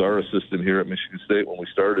 who was our assistant here at Michigan State when we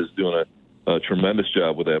started, is doing a tremendous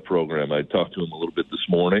job with that program. I talked to him a little bit this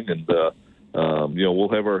morning, and, we'll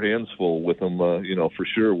have our hands full with them, for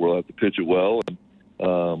sure. We'll have to pitch it well. And,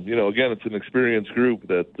 again, it's an experienced group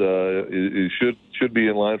that should be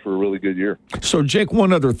in line for a really good year. So, Jake,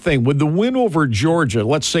 one other thing. With the win over Georgia,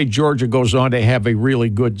 let's say Georgia goes on to have a really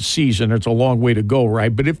good season. It's a long way to go,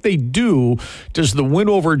 right? But if they do, does the win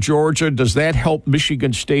over Georgia, does that help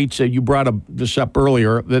Michigan State? You brought this up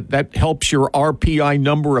earlier, that helps your RPI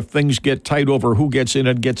number if things get tight over who gets in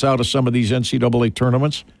and gets out of some of these NCAA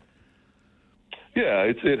tournaments? Yeah,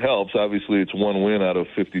 it helps. Obviously, it's one win out of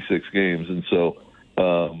 56 games, and so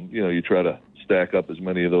you try to stack up as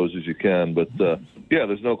many of those as you can. But, yeah,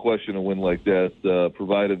 there's no question a win like that,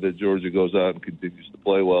 provided that Georgia goes out and continues to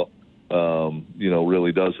play well,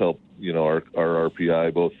 really does help, our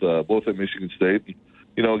RPI, both at Michigan State.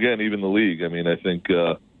 Again, even the league. I mean, I think,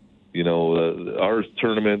 our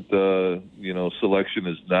tournament, selection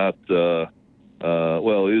is not,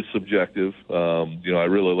 is subjective. I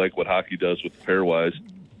really like what hockey does with pairwise,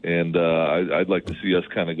 and I'd like to see us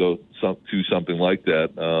kind of go to something like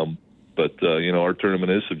that. But our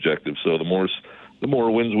tournament is subjective, so the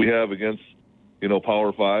more wins we have against,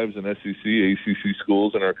 Power Fives and SEC, ACC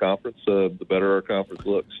schools in our conference, the better our conference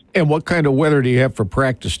looks. And what kind of weather do you have for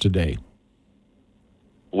practice today?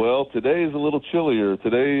 Well, today is a little chillier.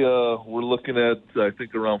 Today we're looking at, I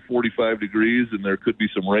think, around 45 degrees, and there could be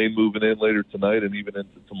some rain moving in later tonight and even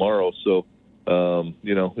into tomorrow. So,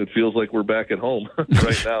 it feels like we're back at home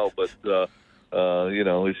right now. But,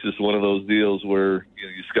 it's just one of those deals where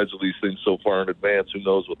you schedule these things so far in advance. Who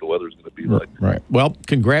knows what the weather's going to be like. Right. Well,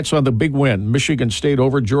 congrats on the big win. Michigan State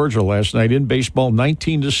over Georgia last night in baseball,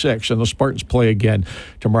 19-6, and the Spartans play again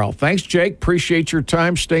tomorrow. Thanks, Jake. Appreciate your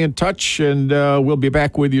time. Stay in touch, and we'll be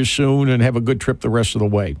back with you soon, and have a good trip the rest of the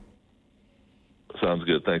way. Sounds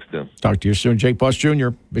good. Thanks, Tim. Talk to you soon. Jake Buss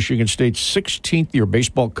Jr., Michigan State's 16th-year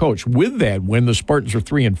baseball coach. With that win, the Spartans are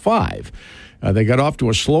 3-5. They got off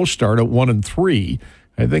to a slow start at 1-3.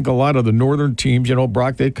 I think a lot of the northern teams,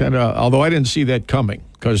 Brock, they kind of, although I didn't see that coming,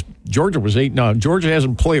 because Georgia was 8-0. Georgia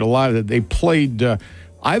hasn't played a lot of it. They played,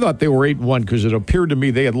 I thought they were 8-1 because it appeared to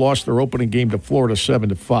me they had lost their opening game to Florida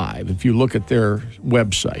 7-5, if you look at their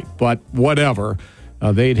website. But whatever.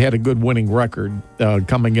 They'd had a good winning record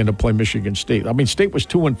coming in to play Michigan State. I mean, State was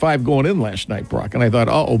 2-5 going in last night, Brock, and I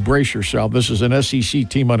thought, brace yourself. This is an SEC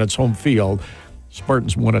team on its home field.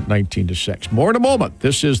 Spartans won at 19-6. More in a moment.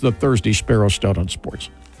 This is the Thursday Sparrow Stout on Sports.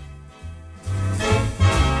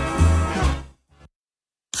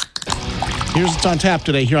 Here's what's on tap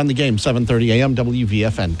today here on the game, 7:30 a.m.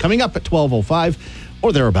 WVFN. Coming up at 12:05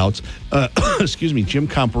 or thereabouts, Jim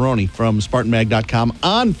Comparoni from SpartanMag.com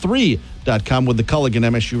on 3.com with the Culligan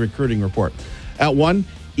MSU recruiting report. At 1,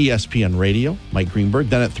 ESPN Radio, Mike Greenberg.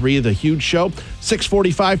 Then at 3, The Huge Show.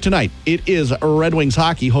 6:45 tonight, it is Red Wings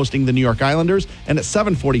hockey hosting the New York Islanders. And at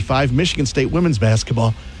 7:45, Michigan State women's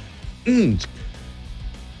basketball.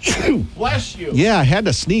 Bless you. Yeah, I had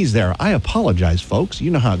to sneeze there. I apologize, folks. You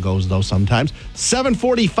know how it goes, though, sometimes.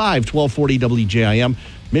 7:45, 1240 WJIM.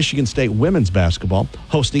 Michigan State women's basketball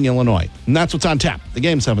hosting Illinois. And that's what's on tap. The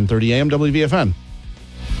game, 7:30 a.m. WVFN.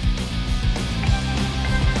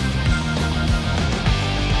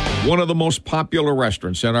 One of the most popular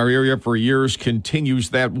restaurants in our area for years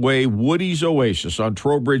continues that way. Woody's Oasis on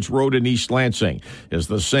Trowbridge Road in East Lansing. As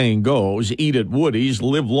the saying goes, eat at Woody's,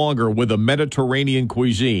 live longer with a Mediterranean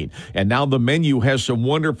cuisine. And now the menu has some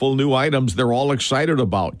wonderful new items they're all excited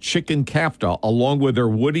about. Chicken kafta, along with their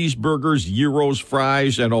Woody's burgers, gyros,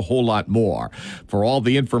 fries, and a whole lot more. For all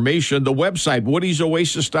the information, the website,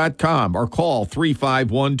 woodysoasis.com, or call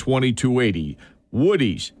 351-2280.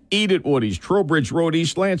 Woody's. Eat at Woody's, Trowbridge Road,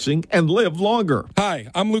 East Lansing, and live longer. Hi,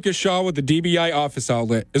 I'm Lucas Shaw with the DBI Office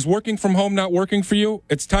Outlet. Is working from home not working for you?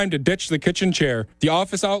 It's time to ditch the kitchen chair. The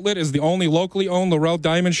Office Outlet is the only locally owned Laurel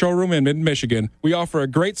Diamond showroom in mid-Michigan. We offer a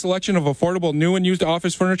great selection of affordable new and used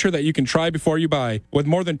office furniture that you can try before you buy. With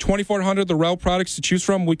more than 2,400 Laurel products to choose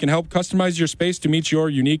from, we can help customize your space to meet your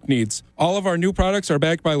unique needs. All of our new products are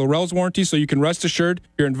backed by Laurel's warranty, so you can rest assured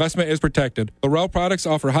your investment is protected. Laurel products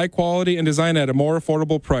offer high quality and design at a more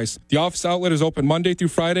affordable price. The Office Outlet is open Monday through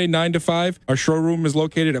Friday, 9 to 5. Our showroom is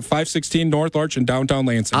located at 516 North Arch in downtown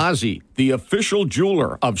Lansing. Ozzy, the official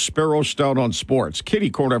jeweler of Sparrow Stout on Sports. Kitty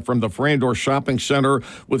corner from the Frandor Shopping Center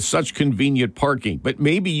with such convenient parking. But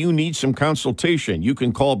maybe you need some consultation. You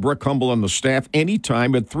can call Brooke Humble and the staff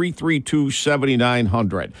anytime at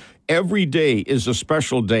 332-7900. Every day is a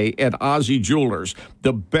special day at Ozzy Jewelers,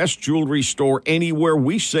 the best jewelry store anywhere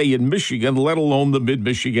we say in Michigan, let alone the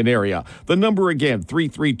mid-Michigan area. The number again,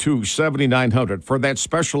 332-7900. For that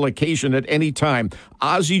special occasion at any time,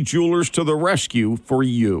 Ozzy Jewelers to the rescue for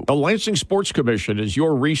you. The Lansing Sports Commission is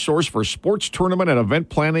your resource for sports tournament and event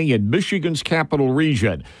planning in Michigan's capital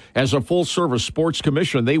region. As a full-service sports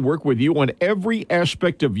commission, they work with you on every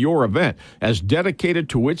aspect of your event, as dedicated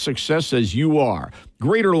to its success as you are.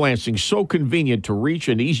 Greater Lansing, so convenient to reach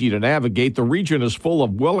and easy to navigate. The region is full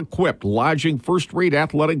of well-equipped lodging, first-rate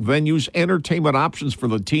athletic venues, entertainment options for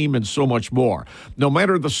the team, and so much more. No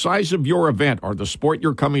matter the size of your event or the sport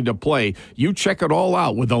you're coming to play, you check it all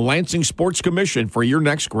out with the Lansing Sports Commission for your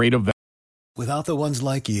next great event. Without the ones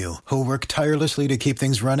like you, who work tirelessly to keep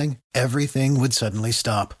things running, everything would suddenly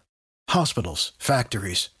stop. Hospitals,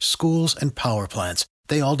 factories, schools, and power plants,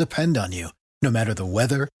 they all depend on you. No matter the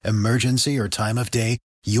weather, emergency, or time of day,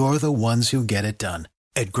 you're the ones who get it done.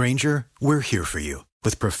 At Grainger, we're here for you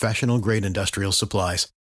with professional-grade industrial supplies.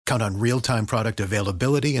 Count on real-time product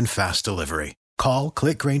availability and fast delivery. Call,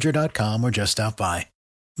 click Grainger.com, or just stop by.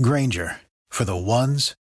 Grainger, for the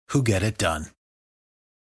ones who get it done.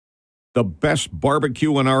 The best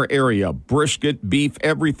barbecue in our area. Brisket, beef,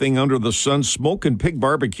 everything under the sun. Smokin' Pig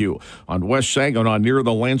Barbecue on West Saginaw near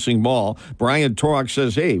the Lansing Mall. Brian Torok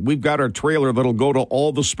says, hey, we've got our trailer that'll go to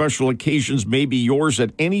all the special occasions, maybe yours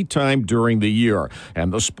at any time during the year.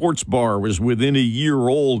 And the sports bar is within a year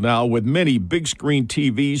old now with many big screen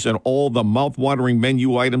TVs and all the mouth-watering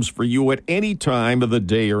menu items for you at any time of the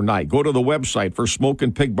day or night. Go to the website for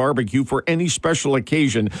Smokin' Pig Barbecue for any special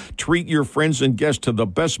occasion. Treat your friends and guests to the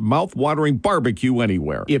best mouth-watering barbecue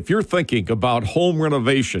anywhere. If you're thinking about home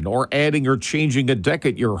renovation or adding or changing a deck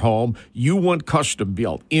at your home, you want Custom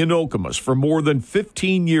Built in Okemos. For more than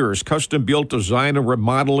 15 years, Custom Built Design and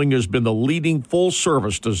Remodeling has been the leading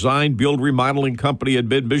full-service design, build, remodeling company in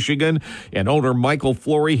mid-Michigan, and owner Michael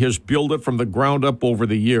Flory has built it from the ground up over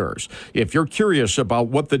the years. If you're curious about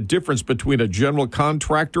what the difference between a general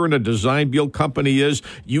contractor and a design build company is,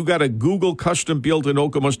 you got to Google Custom Built in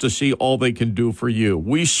Okemos to see all they can do for you.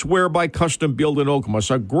 We swear by Custom Build in Okemos,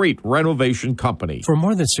 a great renovation company. For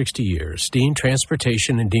more than 60 years, Dean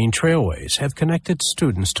Transportation and Dean Trailways have connected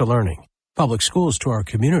students to learning, public schools to our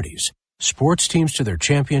communities, sports teams to their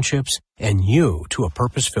championships, and you to a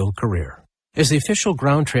purpose-filled career. As the official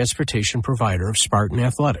ground transportation provider of Spartan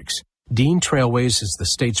Athletics, Dean Trailways is the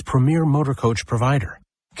state's premier motor coach provider,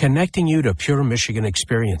 connecting you to pure Michigan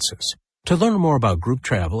experiences. To learn more about group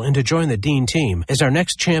travel and to join the Dean team as our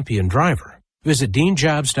next champion driver, visit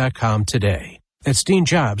DeanJobs.com today. That's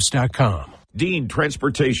DeanJobs.com. Dean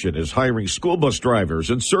Transportation is hiring school bus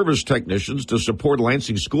drivers and service technicians to support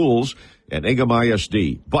Lansing schools and Ingham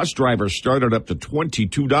ISD. Bus drivers start at up to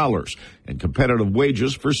 $22 and competitive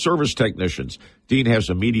wages for service technicians. Dean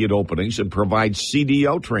has immediate openings and provides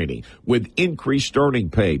CDL training with increased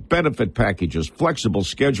starting pay, benefit packages, flexible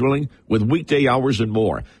scheduling with weekday hours and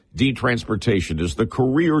more. Dean Transportation is the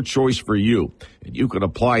career choice for you, and you can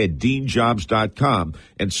apply at DeanJobs.com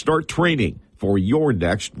and start training for your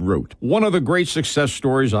next route. One of the great success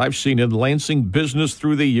stories I've seen in Lansing business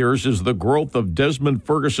through the years is the growth of Desmond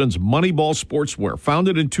Ferguson's Moneyball Sportswear,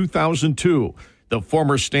 founded in 2002. The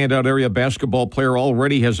former standout area basketball player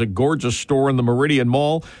already has a gorgeous store in the Meridian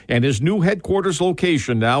Mall, and his new headquarters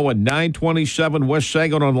location now at 927 West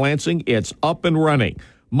Saginaw on Lansing, it's up and running.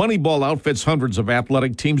 Moneyball outfits hundreds of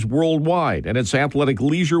athletic teams worldwide, and its athletic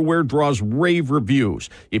leisure wear draws rave reviews.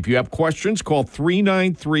 If you have questions, call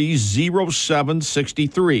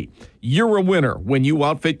 393-0763. You're a winner when you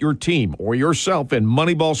outfit your team or yourself in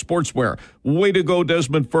Moneyball Sportswear. Way to go,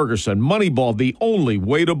 Desmond Ferguson. Moneyball, the only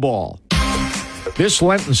way to ball. This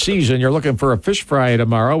Lenten season, you're looking for a fish fry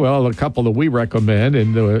tomorrow. Well, a couple that we recommend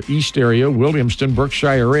in the east area, Williamston,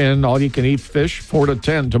 Brookshire Inn, all-you-can-eat fish, 4 to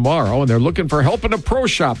 10 tomorrow. And they're looking for help in a pro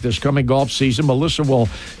shop this coming golf season. Melissa will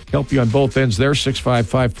help you on both ends there,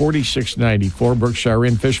 655-4694, Brookshire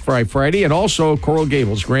Inn Fish Fry Friday. And also Coral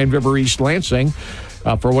Gables, Grand River East Lansing.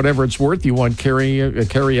 For whatever it's worth, you want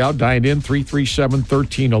carry out, dine in,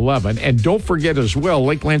 337-1311. And don't forget as well,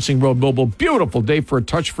 Lake Lansing Road Mobile, beautiful day for a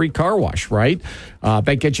touch-free car wash, right?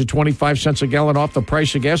 That gets you 25 cents a gallon off the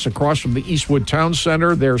price of gas across from the Eastwood Town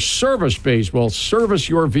Center. Their service bays will service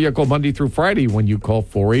your vehicle Monday through Friday when you call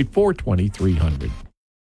 484-2300.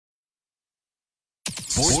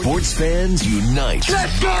 Sports fans unite.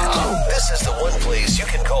 Let's go! This is the one place you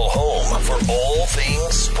can call home for all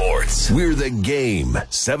things sports. We're the Game,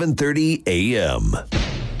 7:30 a.m.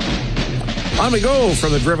 On we go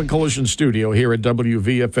from the Driven Collision Studio here at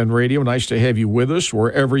WVFN Radio. Nice to have you with us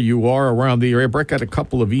wherever you are around the area. Brett got a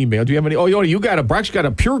couple of emails. Do you have any? Oh, you got a Brock's got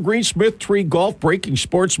a pure green Smith Tree golf breaking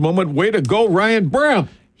sports moment. Way to go, Ryan Brown.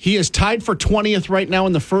 He is tied for 20th right now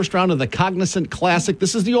in the first round of the Cognizant Classic.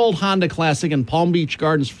 This is the old Honda Classic in Palm Beach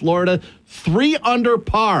Gardens, Florida. 3 under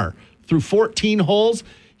par through 14 holes.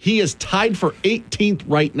 He is tied for 18th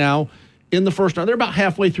right now in the first round. They're about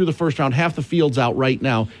halfway through the first round. Half the field's out right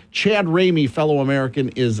now. Chad Ramey, fellow American,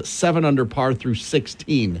 is 7 under par through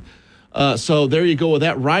 16. So there you go with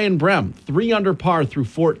that. Ryan Brem, 3 under par through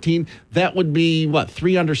 14. That would be,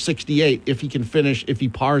 3 under 68 if he can finish, if he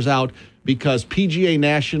pars out, because PGA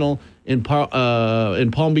National in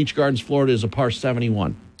Palm Beach Gardens, Florida, is a par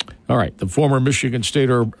 71. All right, the former Michigan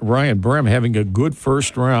Stater Ryan Brem having a good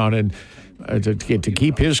first round, and to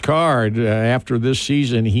keep his card after this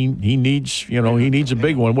season, he needs a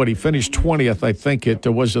big one. What, he finished 20th, I think it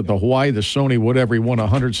was at the Hawaii, the Sony, whatever. He won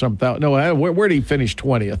 100-some thousand. No, where did he finish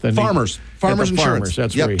 20th? And Farmers Insurance.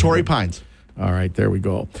 That's yep, where Torrey Pines. All right, there we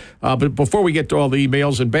go. But before we get to all the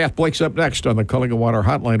emails in Bath, Blake's up next on the Culling and Water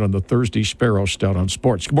Hotline on the Thursday Sparrow Stout on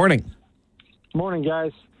Sports. Good morning. Good morning,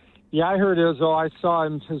 guys. Yeah, I heard Izzo. I saw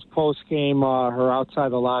him his post-game or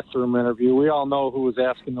outside the locker room interview. We all know who was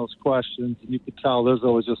asking those questions, and you could tell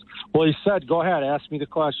Izzo was just, well, he said, go ahead, ask me the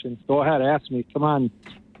question. Go ahead, ask me. Come on.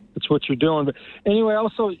 That's what you're doing. But anyway,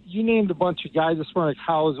 also, you named a bunch of guys this morning, like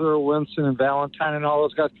Hauser, Winston, and Valentine, and all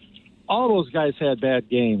those guys. All those guys had bad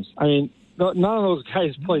games. I mean, none of those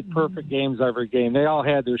guys played perfect games every game. They all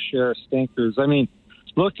had their share of stinkers. I mean,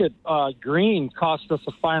 look at Green cost us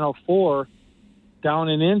a Final Four down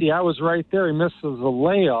in Indy. I was right there. He misses a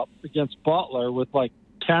layup against Butler with like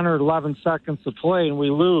 10 or 11 seconds to play, and we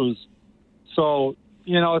lose. So,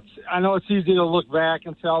 I know it's easy to look back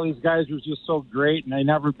and say all these guys were just so great and they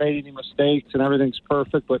never made any mistakes and everything's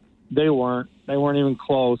perfect, but they weren't. They weren't even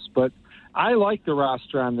close. But I like the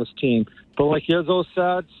roster on this team. But like Izzo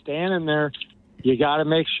said, standing there, you got to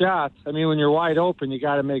make shots. I mean, when you're wide open, you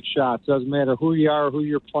got to make shots. Doesn't matter who you are, who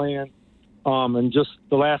you're playing. And just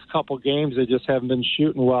the last couple games, they just haven't been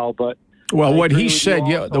shooting well. But what he said,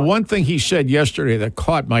 the one thing he said yesterday that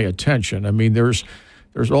caught my attention, I mean, there's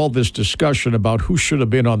all this discussion about who should have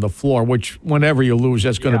been on the floor, which whenever you lose,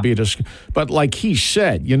 that's going to be a discussion. But like he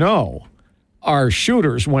said, our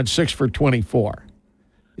shooters went 6 for 24.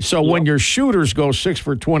 So when your shooters go 6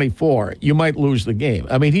 for 24, you might lose the game.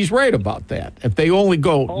 I mean, he's right about that. If they only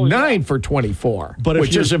go 9 for 24,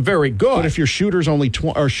 which isn't very good. But if your shooters only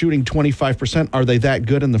are shooting 25%, are they that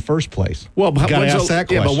good in the first place? Well, got to ask that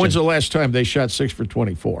question. Yeah, but when's the last time they shot 6 for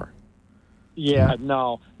 24? Yeah,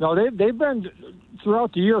 no, they've been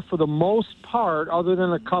throughout the year for the most part, other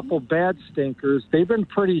than a couple bad stinkers. They've been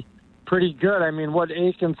pretty good. I mean,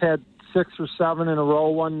 Aikens had 6 or 7 in a row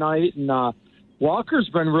one night, and Walker's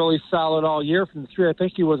been really solid all year from the three. I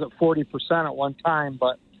think he was at 40% at one time.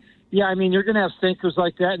 But, yeah, I mean, you're going to have stinkers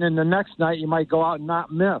like that, and then the next night you might go out and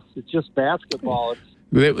not miss. It's just basketball.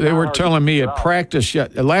 They were telling me at practice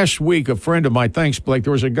last week, a friend of mine, thanks, Blake,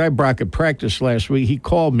 there was a guy, Brock, at practice last week. He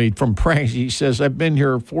called me from practice. He says, I've been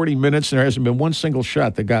here 40 minutes, and there hasn't been one single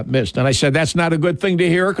shot that got missed. And I said, that's not a good thing to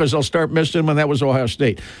hear because they'll start missing them, and that was Ohio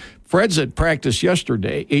State. Fred's at practice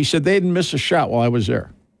yesterday. He said they didn't miss a shot while I was there.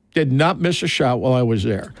 Did not miss a shot while I was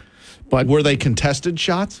there. But were they contested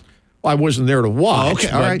shots? I wasn't there to watch. Oh, okay,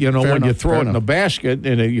 all right. But, Fair when you enough, throw it in the basket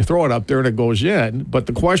and you throw it up there and it goes in. But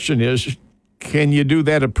the question is, can you do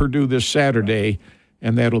that at Purdue this Saturday?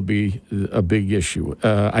 And that'll be a big issue,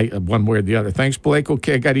 one way or the other. Thanks, Blake.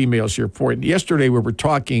 Okay, I got emails here for you. Yesterday we were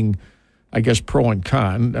talking, I guess, pro and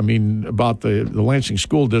con. I mean, about the Lansing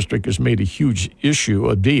School District has made a huge issue,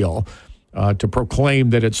 a deal, to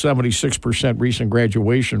proclaim that its 76% recent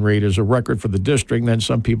graduation rate is a record for the district. And then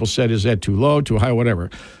some people said, is that too low, too high, whatever.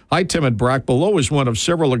 Hi, Tim and Brock. Below is one of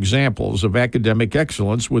several examples of academic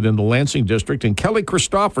excellence within the Lansing district. And Kelly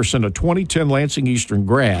Christopherson, a 2010 Lansing Eastern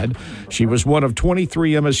grad, she was one of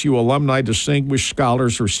 23 MSU alumni distinguished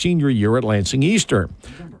scholars her senior year at Lansing Eastern.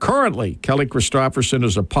 Currently, Kelly Christopherson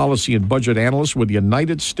is a policy and budget analyst with the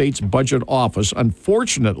United States Budget Office.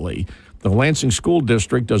 Unfortunately, the Lansing School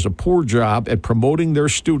District does a poor job at promoting their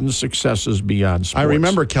students' successes beyond sports. I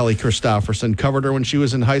remember Kelly Christopherson, covered her when she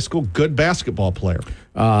was in high school. Good basketball player.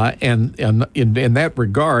 And in that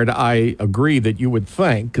regard, I agree that you would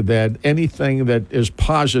think that anything that is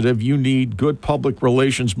positive, you need good public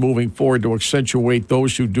relations moving forward to accentuate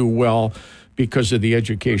those who do well because of the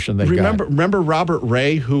education they got. Remember Robert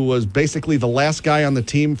Ray, who was basically the last guy on the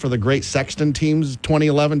team for the great Sexton teams,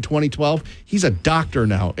 2011, 2012? He's a doctor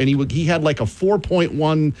now, and he had like a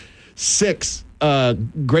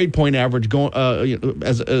 4.16 grade point average going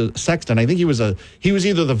as a Sexton. I think he was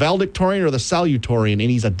either the valedictorian or the salutatorian,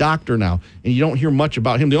 and he's a doctor now, and you don't hear much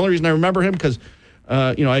about him. The only reason I remember him because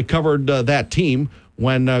I covered that team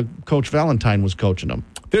when Coach Valentine was coaching them.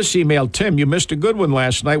 This email, Tim, you missed a good one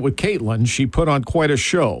last night with Caitlin. She put on quite a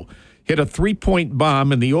show. Hit a 3-point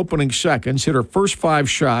bomb in the opening seconds, hit her first 5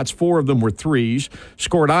 shots, 4 of them were threes,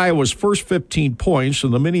 scored Iowa's first 15 points,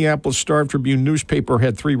 and the Minneapolis Star-Tribune newspaper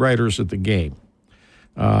had 3 writers at the game.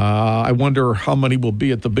 I wonder how many will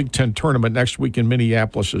be at the Big Ten tournament next week in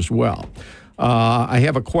Minneapolis as well. I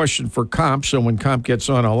have a question for Comp, so when Comp gets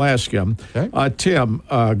on, I'll ask him. Okay. Tim,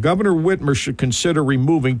 Governor Whitmer should consider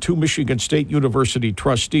removing 2 Michigan State University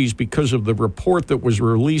trustees because of the report that was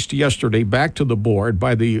released yesterday back to the board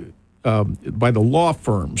by the law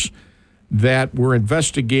firms that were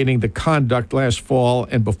investigating the conduct last fall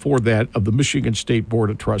and before that of the Michigan State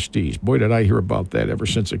Board of Trustees. Boy, did I hear about that ever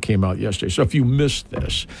since it came out yesterday. So if you missed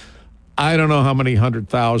this, I don't know how many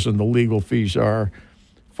 100,000 the legal fees are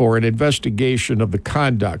for an investigation of the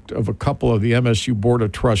conduct of a couple of the MSU Board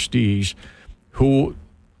of Trustees who,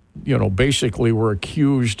 basically were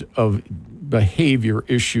accused of behavior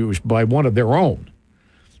issues by one of their own.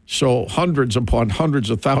 So hundreds upon hundreds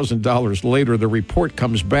of $1,000s later, the report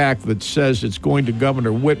comes back that says it's going to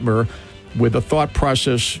Governor Whitmer with a thought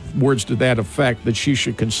process, words to that effect, that she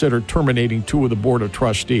should consider terminating 2 of the Board of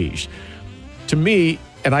Trustees. To me,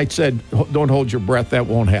 and I said, don't hold your breath, that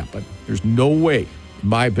won't happen. There's no way.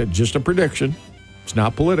 Just a prediction. It's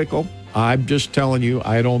not political. I'm just telling you,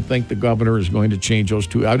 I don't think the governor is going to change those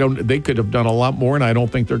 2. They could have done a lot more, and I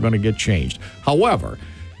don't think they're going to get changed. However,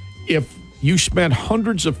 if you spend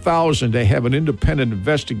hundreds of thousands to have an independent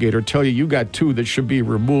investigator tell you got 2 that should be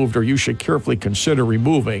removed or you should carefully consider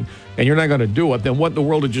removing, and you're not going to do it, then what in the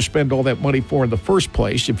world did you spend all that money for in the first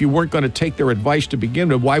place? If you weren't going to take their advice to begin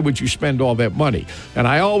with, why would you spend all that money? And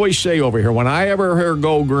I always say over here, when I ever hear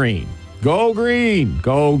go green, go green,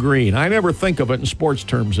 go green. I never think of it in sports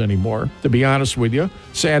terms anymore, to be honest with you.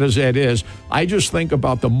 Sad as that is, I just think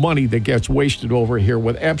about the money that gets wasted over here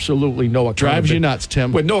with absolutely no accountability. Drives you nuts,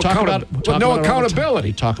 Tim. With no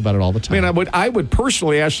accountability. Talk about it all the time. I mean, I would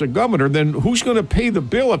personally ask the governor, then who's going to pay the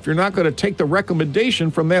bill if you're not going to take the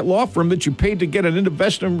recommendation from that law firm that you paid to get an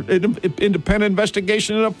independent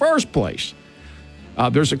investigation in the first place?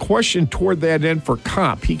 There's a question toward that end for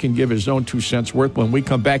Comp. He can give his own 2 cents worth when we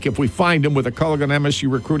come back, if we find him, with a Culligan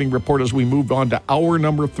MSU recruiting report as we move on to hour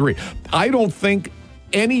number 3. I don't think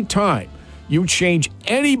any time you change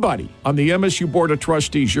anybody on the MSU Board of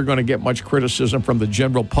Trustees, you're going to get much criticism from the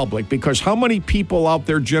general public, because how many people out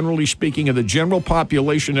there, generally speaking, in the general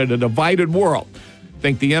population in a divided world,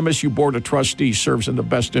 think the MSU Board of Trustees serves in the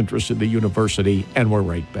best interest of the university? And we're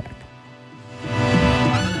right back.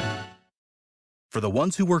 For the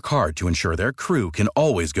ones who work hard to ensure their crew can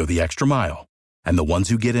always go the extra mile, and the ones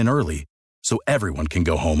who get in early so everyone can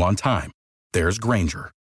go home on time, there's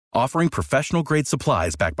Grainger, offering professional-grade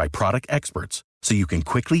supplies backed by product experts so you can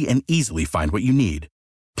quickly and easily find what you need.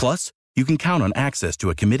 Plus, you can count on access to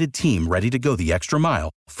a committed team ready to go the extra mile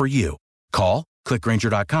for you. Call, click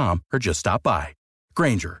Grainger.com, or just stop by.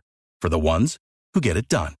 Grainger, for the ones who get it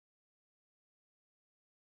done.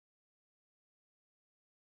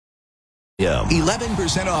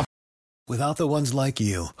 11% off. Without the ones like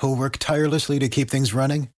you, who work tirelessly to keep things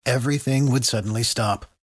running, everything would suddenly stop.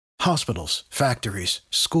 Hospitals, factories,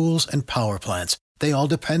 schools, and power plants, they all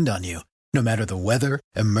depend on you. No matter the weather,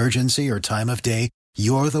 emergency, or time of day,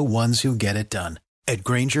 you're the ones who get it done. At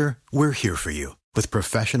Grainger, we're here for you with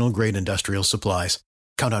professional-grade industrial supplies.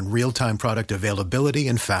 Count on real-time product availability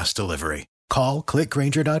and fast delivery. Call, click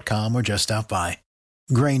Grainger.com, or just stop by.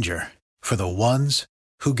 Grainger, for the ones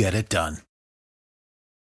who get it done.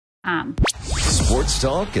 Sports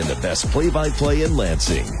talk and the best play-by-play in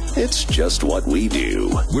Lansing. It's just what we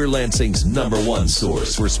do. We're Lansing's #1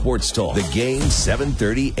 source for sports talk. The Game,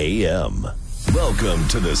 7:30 a.m. Welcome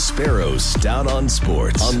to the Sparrow Stout on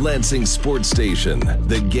Sports on Lansing Sports Station.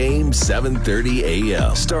 The Game, 7:30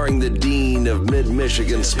 a.m. Starring the Dean of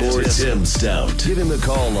Mid-Michigan Sports, Tim Stout. Give him a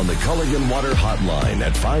call on the Culligan Water Hotline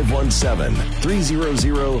at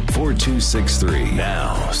 517-300-4263.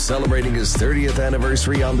 Now, celebrating his 30th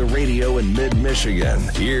anniversary on the radio in Mid-Michigan,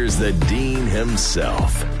 here's the Dean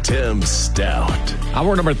himself, Tim Stout.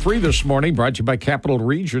 Hour number 3 this morning, brought to you by Capital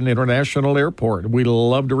Region International Airport. We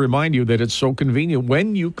love to remind you that it's so convenient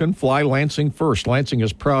when you can fly Lansing first. Lansing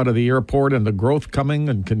is proud of the airport, and the growth coming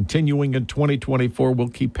and continuing in 2024. We'll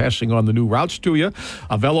keep passing on the new routes to you.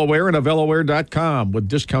 AveloAir and AveloAir.com with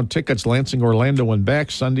discount tickets, Lansing, Orlando, and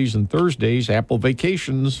back Sundays and Thursdays. Apple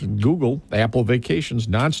Vacations, Google Apple Vacations,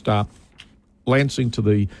 nonstop, Lansing to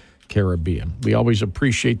the Caribbean. We always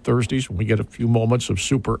appreciate Thursdays when we get a few moments of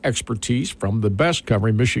super expertise from the best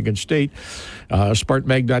covering Michigan State.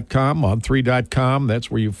 SpartanMag.com, on3.com. That's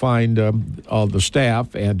where you find all the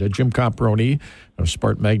staff. And Jim Comparoni of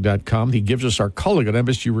SpartanMag.com. He gives us our Culligan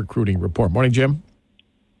MSU recruiting report. Morning, Jim.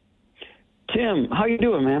 Tim, how you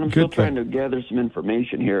doing, man? I'm still trying to gather some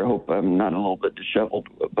information here. I hope I'm not a little bit disheveled,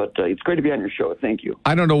 but it's great to be on your show. Thank you.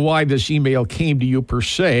 I don't know why this email came to you per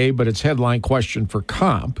se, but it's headline question for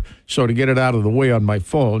Comp. So to get it out of the way on my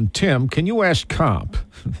phone, Tim, can you ask Comp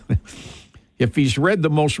if he's read the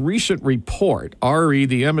most recent report, RE,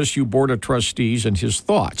 the MSU Board of Trustees, and his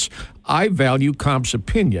thoughts? I value Comp's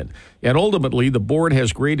opinion, and ultimately the board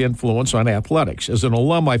has great influence on athletics. As an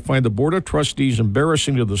alum, I find the Board of Trustees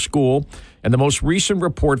embarrassing to the school, and the most recent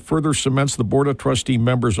report further cements the Board of Trustee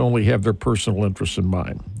members only have their personal interests in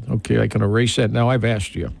mind. Okay, I can erase that now. I've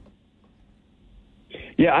asked you.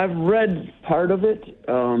 Yeah, I've read part of it.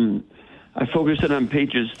 I focused it on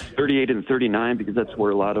pages 38 and 39 because that's where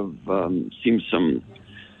a lot of seems some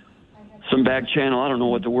some back channel. I don't know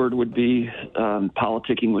what the word would be.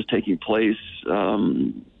 Politicking was taking place.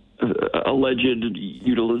 Alleged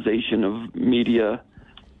utilization of media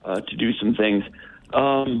to do some things.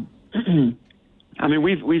 I mean,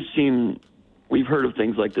 we've heard of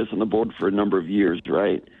things like this on the board for a number of years,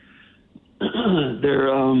 right? There's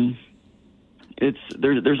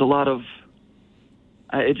a lot of.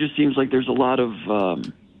 It just seems like there's a lot of,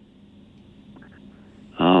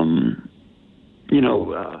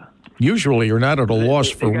 Usually, you're not at a loss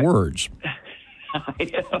for words.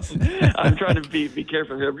 I'm trying to be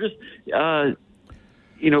careful here. Just,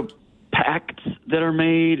 pacts that are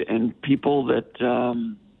made and people that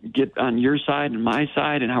get on your side and my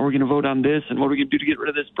side and how we're going to vote on this and what we're going to do to get rid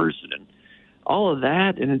of this person and all of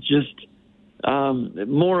that. And it's just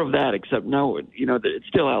more of that, except no, it's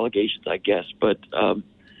still allegations, I guess. But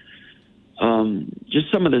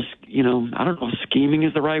just some of this, I don't know if scheming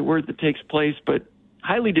is the right word that takes place, but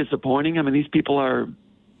highly disappointing. I mean, these people are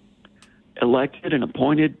elected and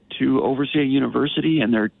appointed to oversee a university,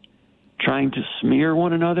 and they're trying to smear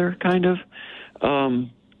one another, kind of,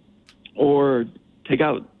 or take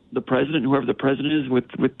out the president, whoever the president is, with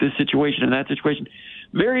this situation and that situation.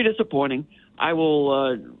 Very disappointing.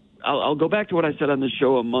 I'll go back to what I said on the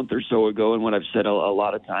show a month or so ago, and what I've said a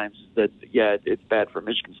lot of times, that, it's bad for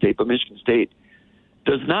Michigan State, but Michigan State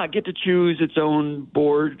does not get to choose its own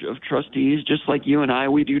board of trustees, just like you and I.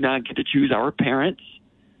 We do not get to choose our parents.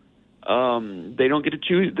 They don't get to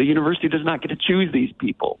choose. The university does not get to choose these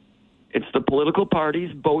people. It's the political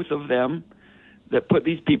parties, both of them, that put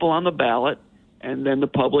these people on the ballot, and then the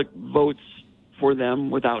public votes for them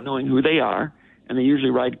without knowing who they are. And they usually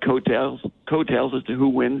ride coattails as to who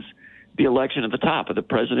wins the election at the top of the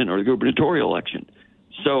president or the gubernatorial election.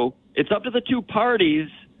 So it's up to the two parties,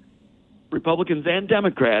 Republicans and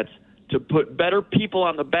Democrats, to put better people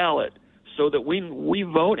on the ballot so that we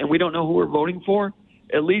vote and we don't know who we're voting for.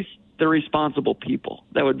 At least they're responsible people.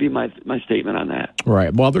 That would be my statement on that.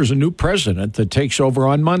 Right. Well, there's a new president that takes over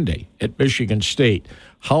on Monday at Michigan State.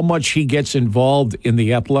 How much he gets involved in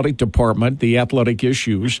the athletic department, the athletic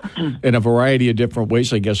issues, in a variety of different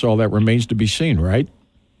ways, I guess all that remains to be seen, right?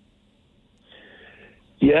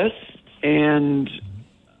 Yes, and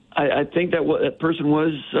I think that person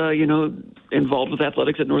was, involved with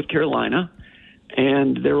athletics at North Carolina,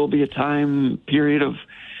 and there will be a time period of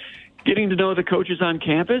getting to know the coaches on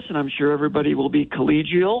campus, and I'm sure everybody will be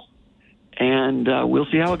collegial, and we'll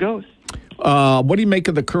see how it goes. What do you make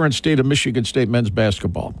of the current state of Michigan State men's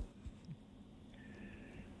basketball?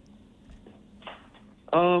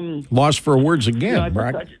 Lost for words again,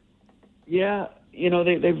 Brock. Yeah,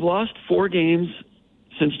 they've lost 4 games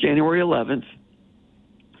since January 11th,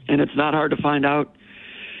 and it's not hard to find out,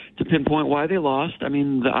 to pinpoint why they lost. I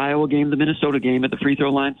mean, the Iowa game, the Minnesota game at the free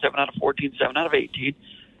throw line, 7 out of 14, 7 out of 18.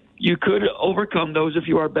 You could overcome those if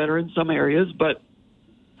you are better in some areas, but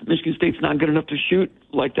Michigan State's not good enough to shoot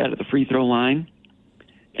like that at the free throw line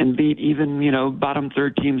and beat even, bottom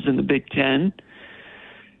third teams in the Big Ten.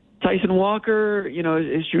 Tyson Walker,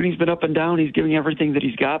 his shooting's been up and down. He's giving everything that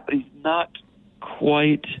he's got, but he's not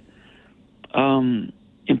quite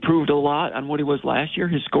improved a lot on what he was last year.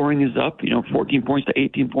 His scoring is up, 14 points to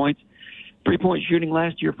 18 points. 3-point shooting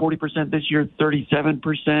last year, 40%. This year,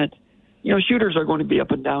 37%. Shooters are going to be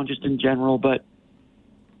up and down just in general, but,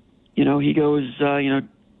 he goes,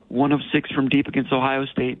 1 of 6 from deep against Ohio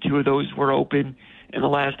State. 2 of those were open in the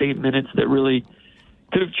last 8 minutes that really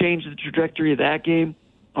could have changed the trajectory of that game.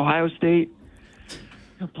 Ohio State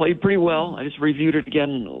played pretty well. I just reviewed it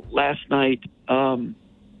again last night.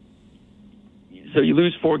 So you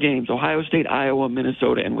lose 4 games: Ohio State, Iowa,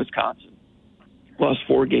 Minnesota, and Wisconsin. Lost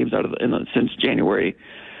 4 games since January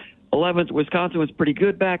 11th. Wisconsin was pretty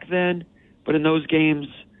good back then, but in those games,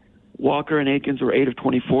 Walker and Akins were 8 of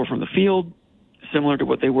 24 from the field, similar to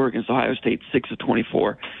what they were against Ohio State, 6 of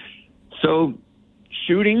 24. So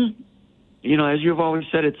shooting, as you've always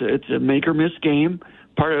said, it's a make or miss game.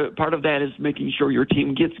 Part of that is making sure your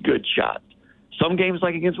team gets good shots. Some games,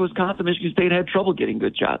 like against Wisconsin, Michigan State had trouble getting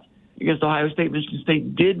good shots. Against Ohio State, Michigan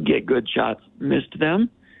State did get good shots, missed them,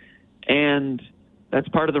 and that's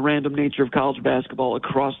part of the random nature of college basketball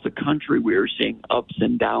across the country. We are seeing ups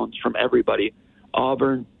and downs from everybody.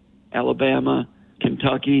 Auburn, Alabama,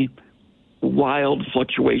 Kentucky, wild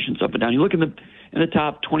fluctuations up and down. You look in the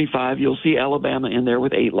top 25, you'll see Alabama in there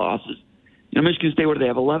with 8 losses. Michigan State, what do they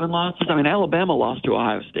have, 11 losses? I mean, Alabama lost to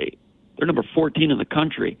Ohio State. They're number 14 in the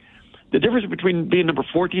country. The difference between being number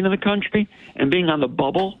 14 in the country and being on the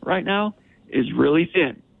bubble right now is really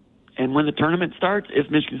thin. And when the tournament starts,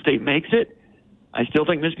 if Michigan State makes it, I still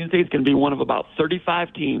think Michigan State's going to be one of about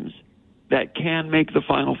 35 teams that can make the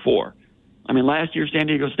Final Four. I mean, last year San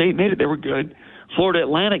Diego State made it. They were good. Florida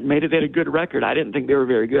Atlantic made it. They had a good record. I didn't think they were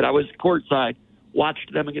very good. I was courtside,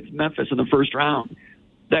 watched them against Memphis in the first round.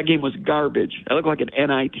 That game was garbage. It looked like an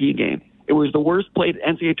NIT game. It was the worst played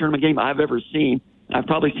NCAA tournament game I've ever seen. I've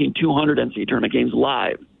probably seen 200 NCAA tournament games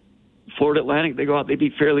live. Florida Atlantic, they go out, they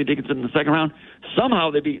beat Fairleigh Dickinson in the second round.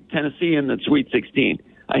 Somehow they beat Tennessee in the Sweet 16.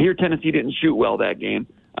 I hear Tennessee didn't shoot well that game.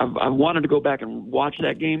 I've wanted to go back and watch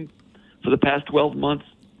that game for the past 12 months.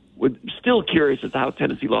 We're still curious as to how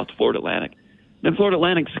Tennessee lost to Florida Atlantic. Then Florida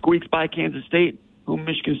Atlantic squeaks by Kansas State, whom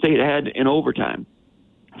Michigan State had in overtime.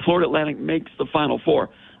 Florida Atlantic makes the Final Four.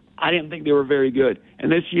 I didn't think they were very good.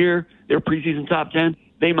 And this year, their preseason top 10,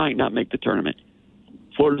 they might not make the tournament.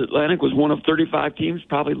 Florida Atlantic was one of 35 teams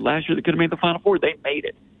probably last year that could have made the Final Four. They made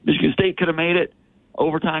it. Michigan State could have made it.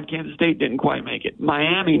 Overtime, Kansas State didn't quite make it.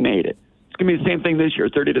 Miami made it. It's going to be the same thing this year,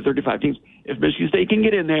 30 to 35 teams. If Michigan State can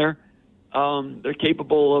get in there, they're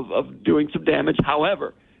capable of doing some damage.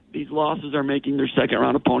 However, these losses are making their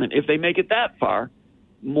second-round opponent, if they make it that far,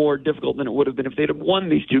 more difficult than it would have been if they'd have won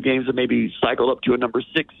these two games and maybe cycled up to a number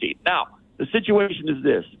 6 seed. Now, the situation is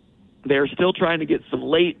this. They're still trying to get some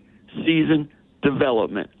late-season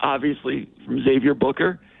development, obviously, from Xavier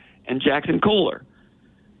Booker and Jackson Kohler.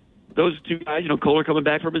 Those two guys, Kohler coming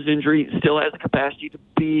back from his injury, still has the capacity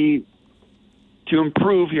to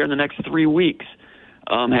improve here in the next 3 weeks.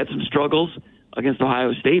 Had some struggles against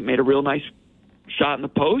Ohio State, made a real nice shot in the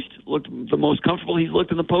post, looked the most comfortable he's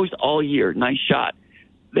looked in the post all year. Nice shot.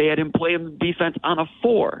 They had him playing defense on a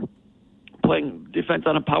 4, playing defense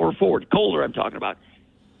on a power forward. Kohler, I'm talking about.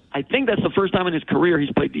 I think that's the first time in his career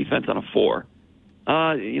he's played defense on a 4.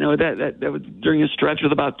 That was during a stretch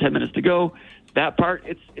with about 10 minutes to go. That part,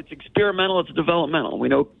 it's experimental, it's developmental. We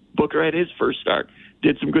know Booker had his first start,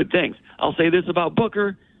 did some good things. I'll say this about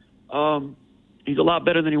Booker. He's a lot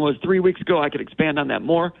better than he was 3 weeks ago. I could expand on that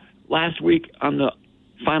more. Last week on the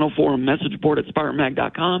Final Forum message board at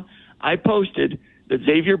SpartanMag.com, I posted that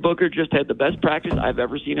Xavier Booker just had the best practice I've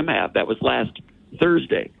ever seen him have. That was last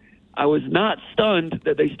Thursday. I was not stunned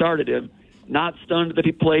that they started him, not stunned that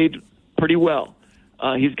he played pretty well.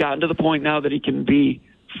 He's gotten to the point now that he can be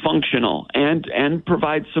functional and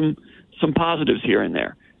provide some positives here and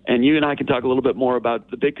there. And you and I can talk a little bit more about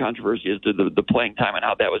the big controversy as to the playing time and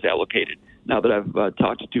how that was allocated now that I've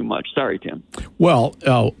talked too much. Sorry, Tim. Well,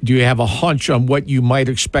 do you have a hunch on what you might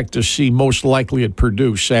expect to see most likely at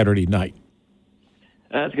Purdue Saturday night?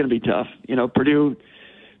 That's going to be tough. Purdue,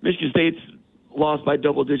 Michigan State's lost by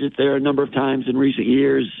double digits there a number of times in recent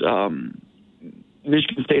years.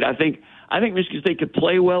 Michigan State, I think Michigan State could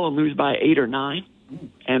play well and lose by 8 or 9,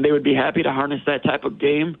 and they would be happy to harness that type of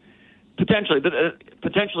game. Potentially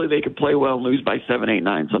they could play well and lose by 7, 8,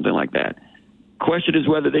 9, something like that. Question is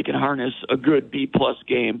whether they can harness a good B-plus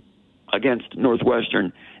game against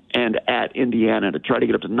Northwestern and at Indiana to try to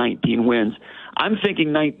get up to 19 wins. I'm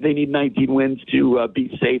thinking they need 19 wins to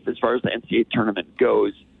be safe as far as the NCAA tournament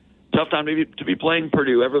goes. Tough time to be playing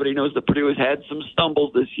Purdue. Everybody knows that Purdue has had some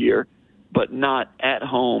stumbles this year, but not at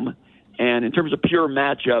home. And in terms of pure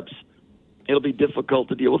matchups, it'll be difficult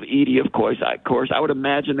to deal with Edey, of course. I would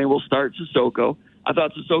imagine they will start Sissoko. I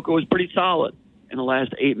thought Sissoko was pretty solid in the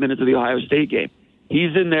last 8 minutes of the Ohio State game.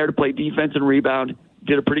 He's in there to play defense and rebound.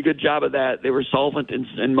 Did a pretty good job of that. They were solvent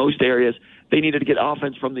in most areas. They needed to get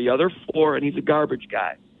offense from the other 4, and he's a garbage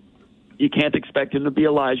guy. You can't expect him to be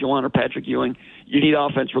Elijah Wan or Patrick Ewing. You need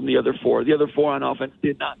offense from the other 4. The other 4 on offense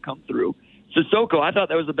did not come through. Sissoko, I thought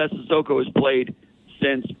that was the best Sissoko has played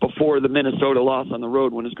since before the Minnesota loss on the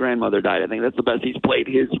road when his grandmother died. I think that's the best he's played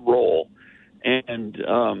his role. And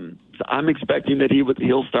so I'm expecting that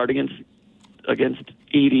he'll start against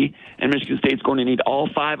Edey, and Michigan State's going to need all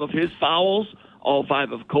 5 of his fouls, all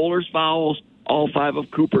 5 of Kohler's fouls, all 5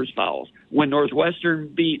 of Cooper's fouls. When Northwestern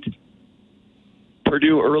beat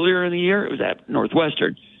Purdue earlier in the year, it was at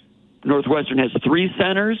Northwestern. Northwestern has 3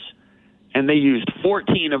 centers, and they used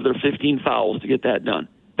 14 of their 15 fouls to get that done.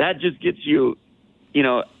 That just gets you,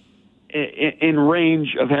 in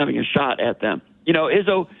range of having a shot at them.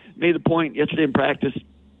 Izzo made the point yesterday in practice,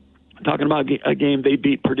 talking about a game they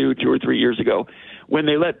beat Purdue 2 or 3 years ago, when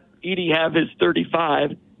they let Edey have his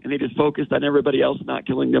 35, and they just focused on everybody else not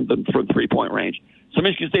killing them from 3-point range. So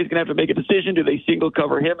Michigan State's going to have to make a decision. Do they single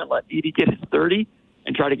cover him and let Edey get his 30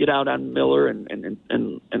 and try to get out on Miller and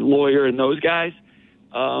Lawyer and those guys?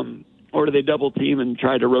 Or do they double team and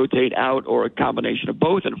try to rotate out, or a combination of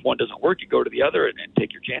both? And if one doesn't work, you go to the other and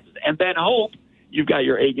take your chances. And then hope you've got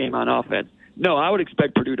your A game on offense. No, I would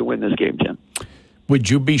expect Purdue to win this game, Tim. Would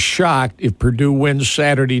you be shocked if Purdue wins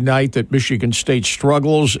Saturday night that Michigan State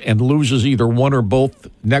struggles and loses either one or both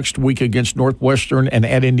next week against Northwestern and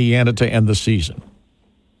at Indiana to end the season?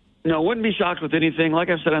 No, wouldn't be shocked with anything. Like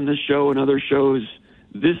I've said on this show and other shows,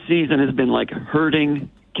 this season has been like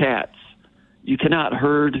herding cats. You cannot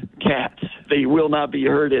herd cats. They will not be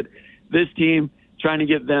herded. This team, trying to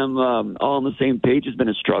get them all on the same page has been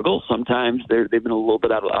a struggle. Sometimes they've been a little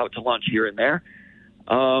bit out to lunch here and there.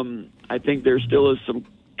 I think there still is some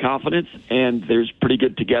confidence, and there's pretty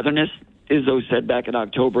good togetherness. Izzo said back in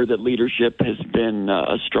October that leadership has been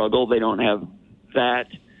a struggle. They don't have that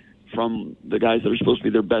from the guys that are supposed to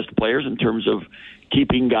be their best players in terms of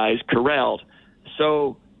keeping guys corralled.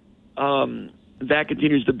 So that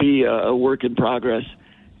continues to be a work in progress,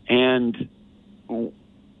 and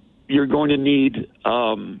you're going to need,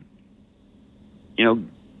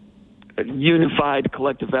 a unified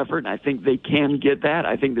collective effort, and I think they can get that.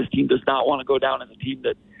 I think this team does not want to go down as a team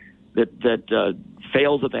that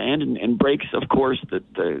fails at the end and breaks, of course,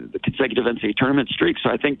 the consecutive NCAA tournament streak. So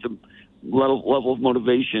I think the level of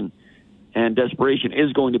motivation and desperation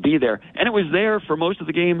is going to be there. And it was there for most of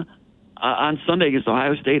the game on Sunday against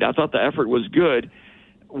Ohio State. I thought the effort was good.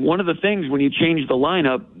 One of the things when you change the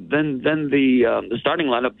lineup, then the starting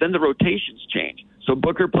lineup, then the rotations change. So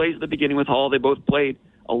Booker plays at the beginning with Hall. They both played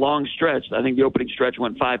a long stretch. I think the opening stretch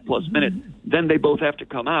went 5+ minutes. Then they both have to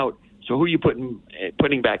come out. So who are you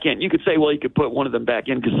putting back in? You could say, well, you could put one of them back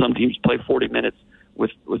in because some teams play 40 minutes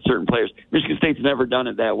with certain players. Michigan State's never done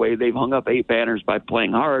it that way. They've hung up 8 banners by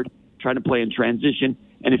playing hard, trying to play in transition.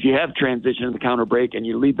 And if you have transition in the counter break and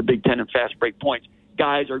you lead the Big Ten in fast break points,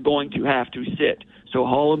 guys are going to have to sit. So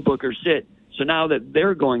Hall and Booker sit. So now that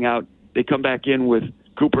they're going out, they come back in with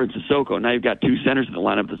Cooper and Sissoko. Now you've got 2 centers in the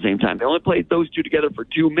lineup at the same time. They only played those 2 together for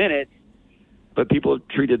 2 minutes, but people have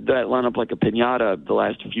treated that lineup like a piñata the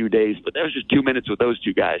last few days. But that was just 2 minutes with those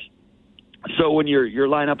 2 guys. So when your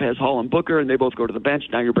lineup has Hall and Booker and they both go to the bench,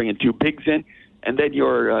 now you're bringing 2 bigs in, and then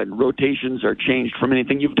your rotations are changed from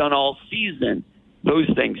anything you've done all season. Those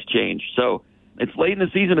things change. So it's late in the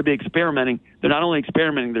season to be experimenting. They're not only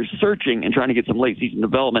experimenting, they're searching and trying to get some late season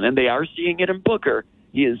development, and they are seeing it in Booker.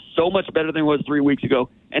 He is so much better than he was 3 weeks ago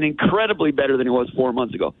and incredibly better than he was 4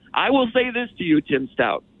 months ago. I will say this to you, Tim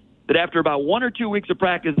Stout, that after about 1 or 2 weeks of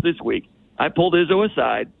practice this week, I pulled Izzo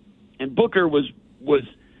aside, and Booker was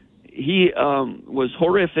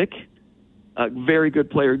horrific, a very good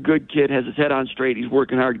player, good kid, has his head on straight, he's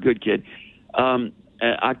working hard, good kid.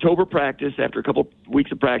 October practice, after a couple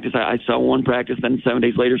weeks of practice, I saw one practice, then 7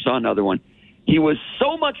 days later saw another one. He was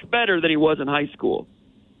so much better than he was in high school.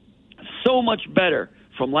 So much better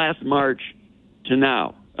from last March to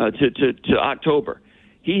now, to October.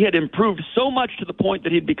 He had improved so much to the point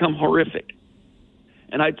that he'd become horrific.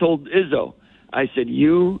 And I told Izzo, I said,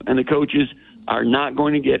 you and the coaches are not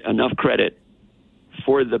going to get enough credit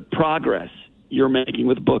for the progress you're making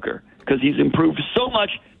with Booker because he's improved so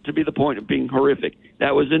much to be the point of being horrific.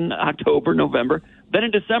 That was in October, November. Then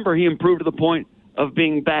in December, he improved to the point of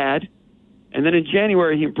being bad. And then in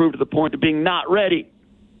January, he improved to the point of being not ready.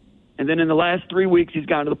 And then in the last 3 weeks, he's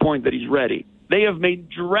gotten to the point that he's ready. They have made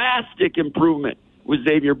drastic improvement with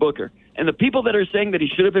Xavier Booker. And the people that are saying that he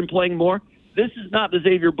should have been playing more, this is not the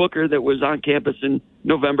Xavier Booker that was on campus in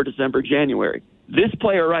November, December, January. This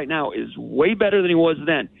player right now is way better than he was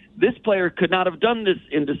then. This player could not have done this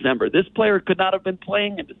in December. This player could not have been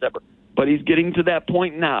playing in December. But he's getting to that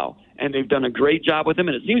point now, and they've done a great job with him.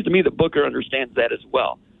 And it seems to me that Booker understands that as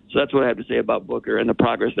well. So that's what I have to say about Booker and the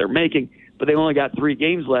progress they're making. But they've only got 3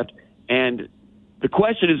 games left. And the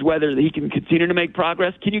question is whether he can continue to make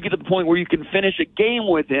progress. Can you get to the point where you can finish a game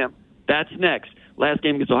with him? That's next. Last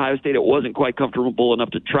game against Ohio State, it wasn't quite comfortable enough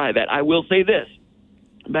to try that. I will say this.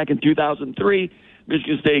 Back in 2003,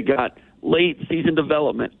 Michigan State got late season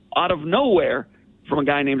development out of nowhere from a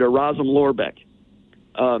guy named Erasm Lorbeck.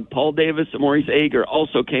 Paul Davis and Maurice Ager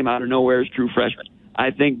also came out of nowhere as true freshmen.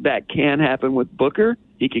 I think that can happen with Booker.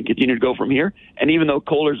 He can continue to go from here. And even though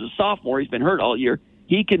Kohler's a sophomore, he's been hurt all year,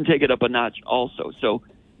 he can take it up a notch also. So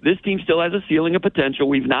this team still has a ceiling of potential.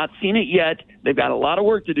 We've not seen it yet. They've got a lot of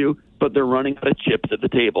work to do, but they're running out of chips at the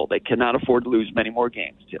table. They cannot afford to lose many more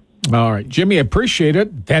games, Tim. All right, Jimmy, I appreciate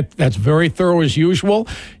it. That's very thorough as usual.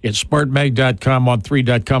 It's smartmag.com on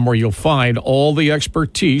 3.com where you'll find all the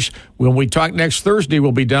expertise. When we talk next Thursday,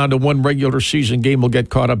 we'll be down to 1 regular season game. We'll get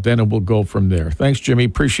caught up then, and we'll go from there. Thanks, Jimmy.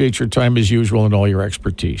 Appreciate your time as usual and all your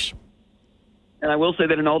expertise. And I will say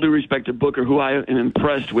that in all due respect to Booker, who I am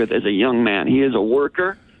impressed with as a young man, he is a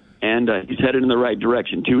worker, and he's headed in the right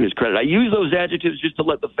direction, to his credit. I use those adjectives just to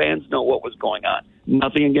let the fans know what was going on.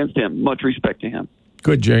 Nothing against him. Much respect to him.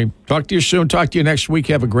 Good, Jay. Talk to you soon. Talk to you next week.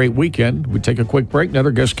 Have a great weekend. We take a quick break. Another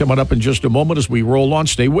guest coming up in just a moment as we roll on.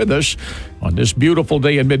 Stay with us on this beautiful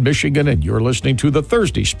day in mid-Michigan, and you're listening to the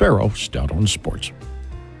Thursday Sparrow Stout on Sports.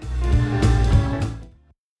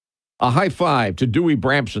 A high five to Dewey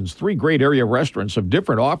Brampson's 3 great area restaurants of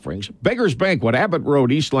different offerings. Beggar's Banquet, Abbott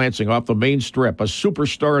Road, East Lansing, off the main strip. A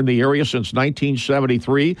superstar in the area since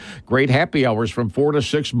 1973. Great happy hours from 4 to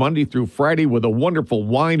 6 Monday through Friday with a wonderful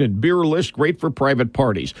wine and beer list, great for private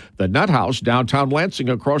parties. The Nut House, downtown Lansing,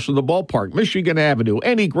 across from the ballpark. Michigan Avenue.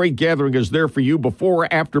 Any great gathering is there for you before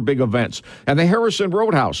or after big events. And the Harrison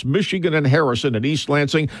Roadhouse, Michigan and Harrison in East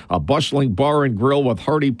Lansing. A bustling bar and grill with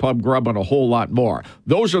hearty pub grub and a whole lot more.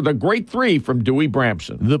 Those are the great 3 from Dewey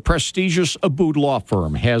Brampson. The prestigious Abood Law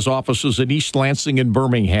Firm has offices in East Lansing and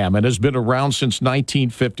Birmingham and has been around since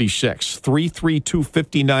 1956.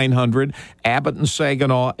 332-5900, Abbott and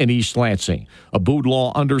Saginaw in East Lansing. Abood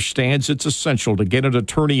Law understands it's essential to get an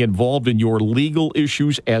attorney involved in your legal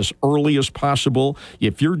issues as early as possible.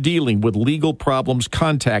 If you're dealing with legal problems,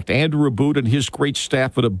 contact Andrew Abood and his great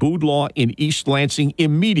staff at Abood Law in East Lansing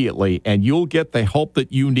immediately, and you'll get the help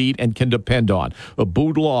that you need and can depend on.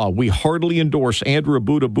 Abood Law, we heartily endorse Andrew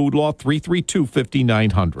Abood Law,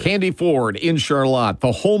 332-5900. Candy Ford in Charlotte,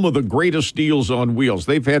 the home of the greatest deals on wheels.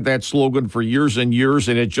 They've had that slogan for years and years,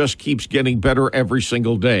 and it just keeps getting better every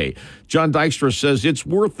single day. John Dykstra says it's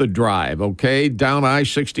worth the drive, okay? Down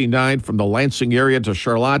I-69 from the Lansing area to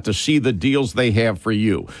Charlotte to see the deals they have for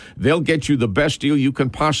you. They'll get you the best deal you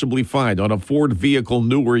can possibly find on a Ford vehicle,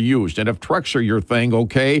 new or used. And if trucks are your thing,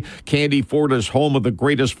 okay, Candy Ford is home of the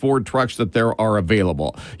greatest Ford trucks that there are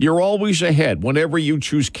available. You're always ahead whenever you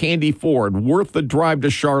choose Candy Ford. Worth the drive to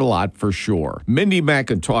Charlotte for sure. Mindy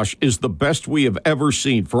McIntosh is the best we have ever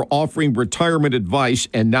seen for offering retirement advice,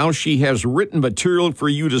 and now she has written material for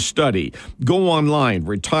you to study. Go online,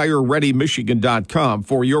 retirereadymichigan.com,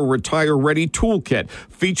 for your Retire Ready Toolkit,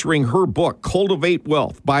 featuring her book, Cultivate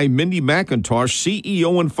Wealth, by Mindy McIntosh,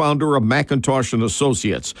 CEO and founder of McIntosh &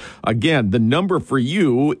 Associates. Again, the number for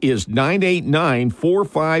you is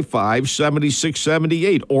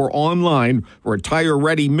 989-455-7678, or online,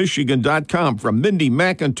 retirereadymichigan.com. From Mindy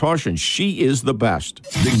McIntosh, and she is the best.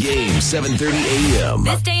 The Game, 7:30 a.m.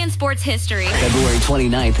 This day in sports history. February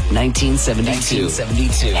 29th, 1972.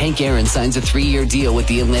 Hank Aaron signs a 3-year deal with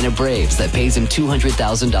the Atlanta Braves that pays him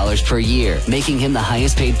 $200,000 per year, making him the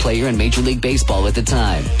highest paid player in Major League Baseball at the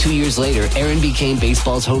time. 2 years later, Aaron became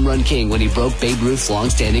baseball's home run king when he broke Babe Ruth's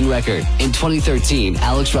long-standing record. In 2013,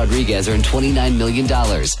 Alex Rodriguez earned $29 million,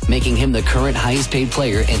 making him the current highest paid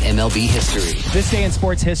player in MLB history. This day in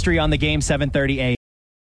sports history on the Game, 7:30 a.m.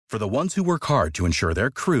 For the ones who work hard to ensure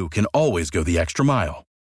their crew can always go the extra mile,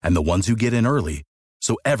 and the ones who get in early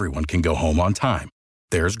so everyone can go home on time,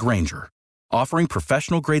 there's Grainger, offering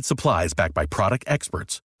professional-grade supplies backed by product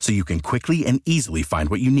experts so you can quickly and easily find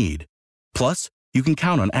what you need. Plus, you can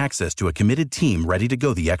count on access to a committed team ready to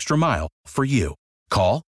go the extra mile for you.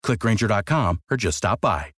 Call, click Grainger.com, or just stop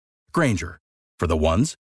by. Grainger, for the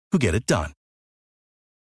ones who get it done.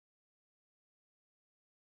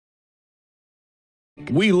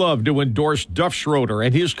 We love to endorse Duff Schroeder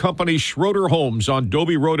and his company Schroeder Homes on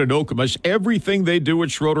Dobie Road in Okemos. Everything they do at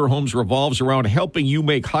Schroeder Homes revolves around helping you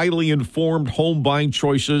make highly informed home buying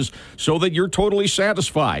choices so that you're totally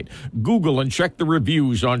satisfied. Google and check the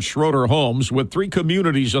reviews on Schroeder Homes, with 3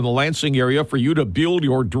 communities in the Lansing area for you to build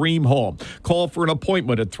your dream home. Call for an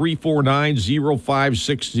appointment at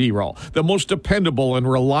 349-0560. The most dependable and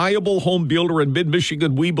reliable home builder in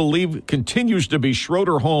mid-Michigan, we believe, continues to be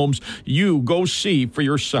Schroeder Homes. You go see for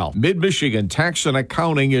yourself. Mid-Michigan Tax and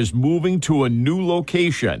Accounting is moving to a new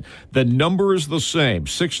location. The number is the same,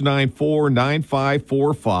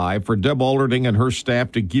 694-9545, for Deb Alderding and her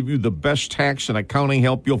staff to give you the best tax and accounting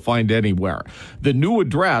help you'll find anywhere. The new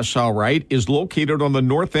address, all right, is located on the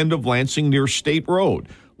north end of Lansing near State Road.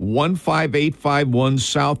 15851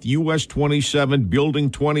 South US 27, Building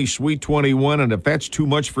 20, Suite 21. And if that's too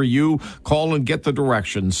much for you, call and get the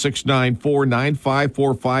directions.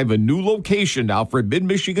 694-9545, a new location now for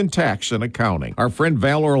Mid-Michigan Tax and Accounting. Our friend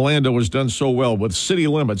Val Orlando has done so well with City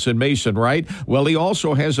Limits in Mason, right? Well, he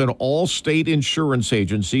also has an all-state insurance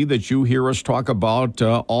agency that you hear us talk about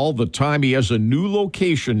all the time. He has a new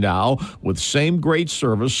location now with same great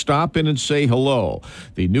service. Stop in and say hello.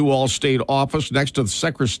 The new all-state office next to the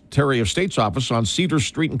Secretary of State's office on Cedar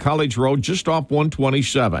Street and College Road, just off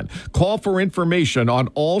 127. Call for information on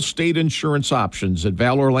all state insurance options at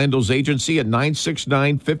Val Orlando's agency at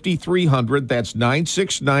 969-5300. That's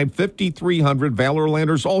 969-5300, Val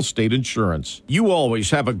Orlando's All-State Insurance. You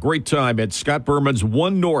always have a great time at Scott Berman's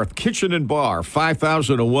One North Kitchen and Bar,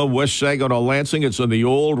 5001 West Saginaw, Lansing. It's in the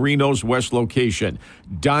old Reno's West location.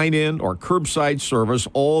 Dine-in or curbside service,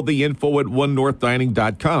 all the info at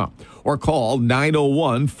onenorthdining.com. Or call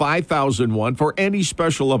 901-5001 for any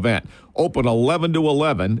special event. open 11 to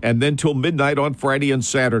 11, and then till midnight on Friday and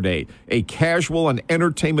Saturday. A casual and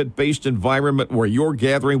entertainment-based environment where your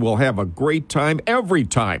gathering will have a great time every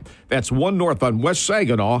time. That's 1 North on West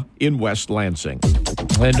Saginaw in West Lansing.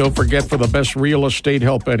 And don't forget, for the best real estate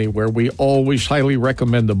help anywhere, we always highly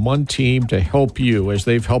recommend the Munn team to help you, as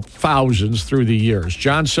they've helped thousands through the years.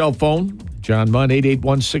 John's cell phone, John Munn,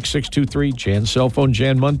 881-6623. Jan's cell phone,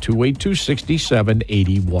 Jan Munn,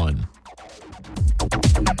 282-6781.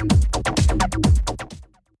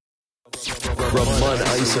 From Munn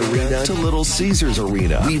Ice Arena to Little Caesars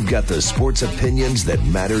Arena, we've got the sports opinions that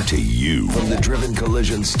matter to you. From the Driven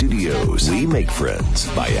Collision Studios, we make friends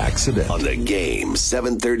by accident on the Game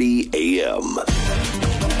 730 AM.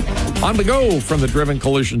 On the go from the Driven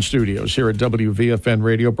Collision Studios here at WVFN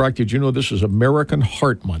Radio. Brock, did you know this is American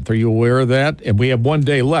Heart Month? Are you aware of that? And we have one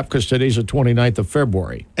day left because today's the 29th of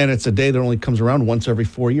February. And it's a day that only comes around once every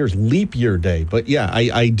 4 years, leap year day. But yeah,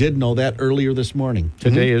 I did know that earlier this morning.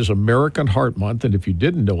 Today is American Heart Month, and if you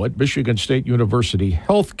didn't know it, Michigan State University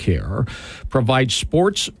Healthcare provides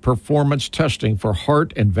sports performance testing for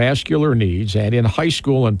heart and vascular needs, and in high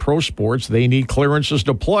school and pro sports, they need clearances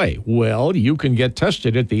to play. Well, you can get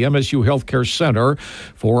tested at the MSU Healthcare Center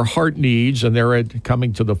for heart needs, and they're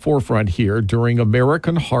coming to the forefront here during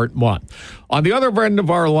American Heart Month. On the other end of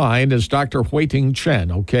our line is Dr. Hui-Ting Chen,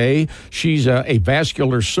 okay? She's a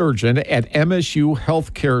vascular surgeon at MSU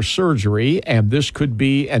Healthcare Surgery, and this could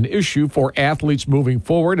be an issue for athletes moving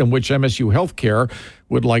forward, in which MSU Healthcare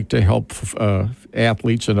would like to help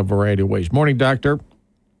athletes in a variety of ways. Morning, doctor.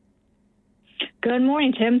 Good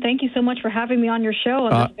morning, Tim. Thank you so much for having me on your show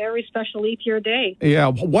on this very special leap year day. Yeah.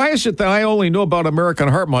 Why is it that I only know about American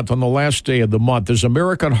Heart Month on the last day of the month? Is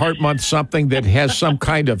American Heart Month something that has some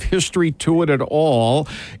kind of history to it at all?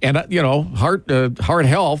 And, you know, heart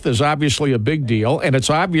health is obviously a big deal, and it's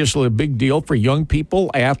obviously a big deal for young people,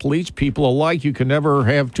 athletes, people alike. You can never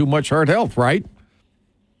have too much heart health, right?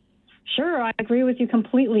 Sure, I agree with you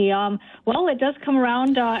completely. Well, it does come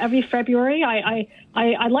around every February.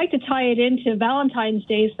 I'd like to tie it into Valentine's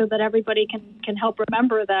Day so that everybody can help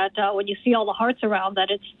remember that when you see all the hearts around, that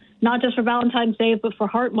it's not just for Valentine's Day, but for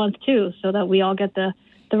Heart Month too, so that we all get the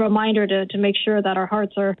reminder to make sure that our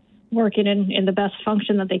hearts are working in the best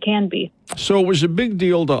function that they can be. So it was a big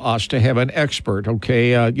deal to us to have an expert,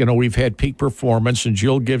 okay? We've had Peak Performance, and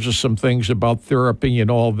Jill gives us some things about therapy and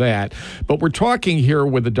all that. But we're talking here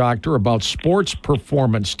with the doctor about sports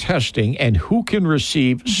performance testing and who can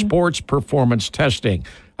receive sports performance testing.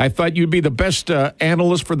 I thought you'd be the best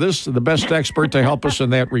analyst for this, the best expert to help us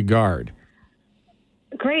in that regard.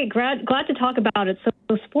 Great. Glad to talk about it. So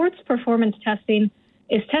sports performance testing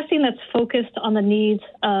is testing that's focused on the needs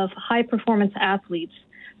of high-performance athletes.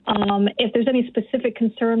 If there's any specific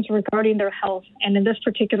concerns regarding their health, and in this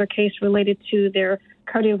particular case related to their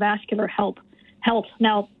cardiovascular health.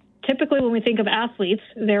 Now, typically when we think of athletes,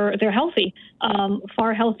 they're healthy,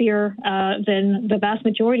 far healthier than the vast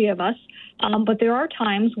majority of us. But there are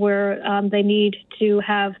times where they need to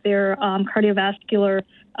have their cardiovascular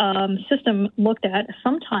system looked at.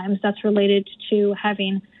 Sometimes that's related to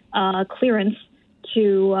having clearance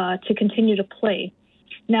to continue to play.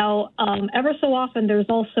 Now, ever so often, there's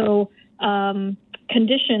also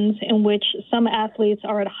conditions in which some athletes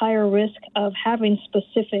are at higher risk of having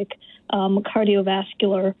specific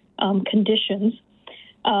cardiovascular conditions.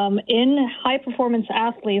 In high-performance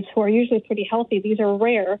athletes who are usually pretty healthy, these are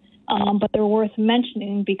rare, but they're worth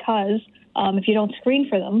mentioning because if you don't screen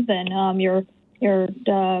for them, then you're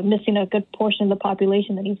missing a good portion of the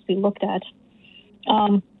population that needs to be looked at.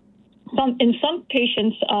 In some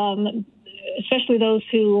patients, especially those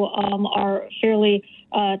who are fairly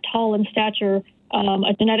tall in stature,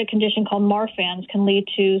 a genetic condition called Marfan's can lead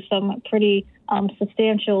to some pretty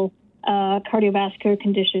substantial cardiovascular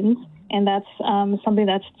conditions, and that's something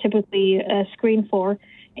that's typically screened for.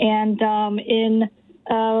 And in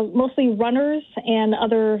mostly runners and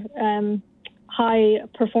other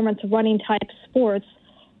high-performance running type sports,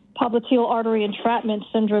 popliteal artery entrapment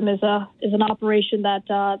syndrome is an operation that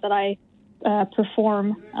I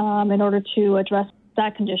perform in order to address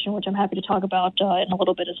that condition, which I'm happy to talk about in a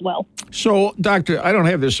little bit as well. So, doctor, I don't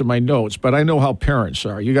have this in my notes, but I know how parents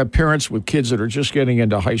are. You got parents with kids that are just getting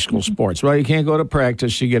into high school sports. Well, you can't go to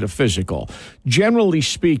practice, you get a physical. Generally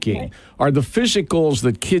speaking, are the physicals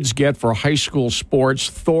that kids get for high school sports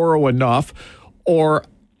thorough enough, or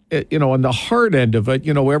on the hard end of it,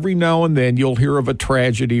 every now and then you'll hear of a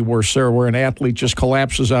tragedy where an athlete just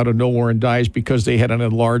collapses out of nowhere and dies because they had an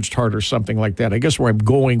enlarged heart or something like that. I guess where I'm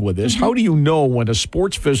going with this, how do you know when a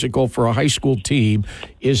sports physical for a high school team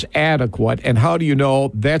is adequate, and how do you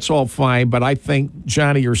know that's all fine, but I think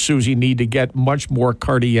Johnny or Susie need to get much more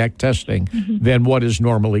cardiac testing than what is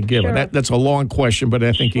normally given? Sure. That's a long question, but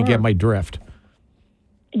I think you get my drift.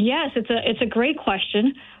 Yes, it's a great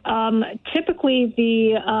question. Typically,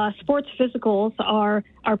 the sports physicals are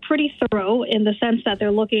pretty thorough in the sense that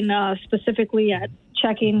they're looking specifically at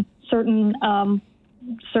checking certain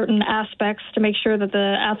aspects to make sure that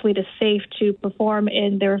the athlete is safe to perform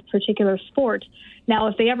in their particular sport. Now,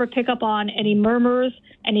 if they ever pick up on any murmurs,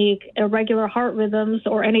 any irregular heart rhythms,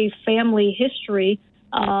 or any family history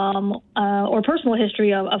or personal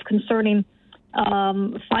history of concerning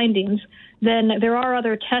findings, then there are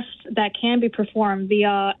other tests that can be performed.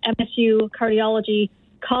 The MSU cardiology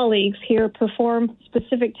colleagues here perform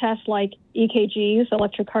specific tests like EKGs,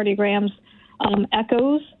 electrocardiograms,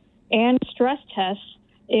 echoes, and stress tests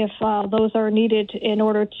if those are needed in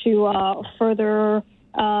order to further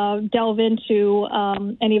delve into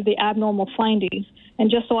any of the abnormal findings. And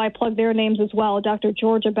just so I plug their names as well, Dr.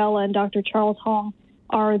 George Abella and Dr. Charles Hong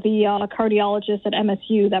are the cardiologists at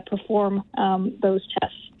MSU that perform those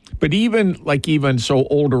tests. But even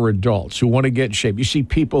older adults who want to get in shape, you see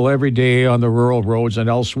people every day on the rural roads and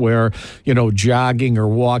elsewhere, jogging or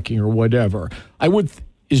walking or whatever.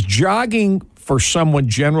 Is jogging for someone,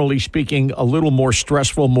 generally speaking, a little more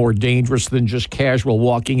stressful, more dangerous than just casual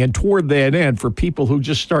walking? And toward that end, for people who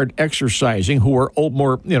just start exercising, who are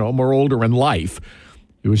more older in life,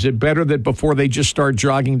 is it better that before they just start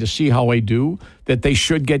jogging to see how they do, that they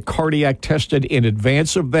should get cardiac tested in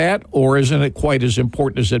advance of that? Or isn't it quite as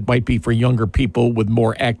important as it might be for younger people with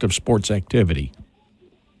more active sports activity?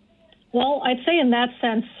 Well, I'd say in that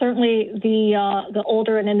sense, certainly the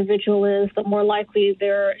older an individual is, the more likely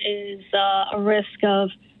there is a risk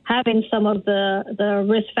of having some of the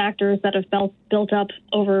risk factors that have built up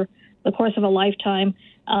over the course of a lifetime.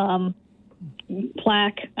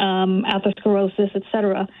 Plaque, atherosclerosis,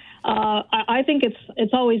 etc. I think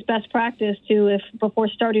it's always best practice before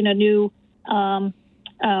starting a new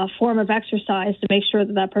form of exercise, to make sure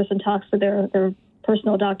that person talks to their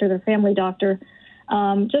personal doctor, their family doctor,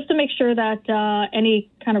 just to make sure that any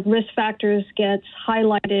kind of risk factors gets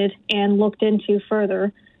highlighted and looked into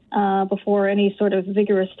further before any sort of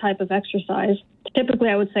vigorous type of exercise. Typically,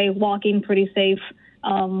 I would say walking, pretty safe.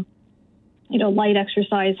 Light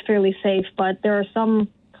exercise, fairly safe, but there are some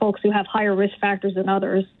folks who have higher risk factors than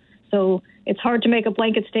others. So it's hard to make a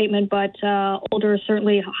blanket statement, but older is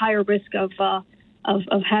certainly higher risk of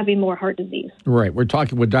having more heart disease. Right. We're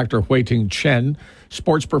talking with Dr. Hui-Ting Chen,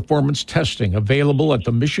 sports performance testing available at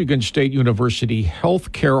the Michigan State University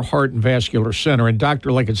Healthcare Heart and Vascular Center. And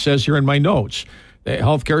doctor, like it says here in my notes, the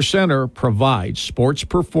Healthcare Center provides sports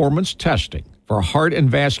performance testing for heart and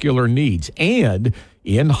vascular needs, and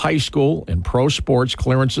in high school and pro sports,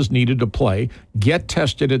 clearances needed to play, get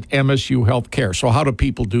tested at MSU Healthcare. So how do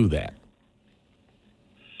people do that?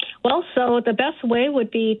 Well, so the best way would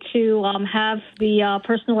be to have the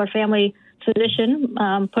personal or family physician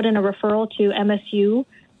put in a referral to MSU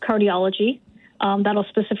Cardiology. That'll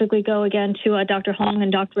specifically go, again, to Dr. Hong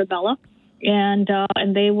and Dr. Abella, and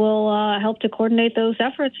they will help to coordinate those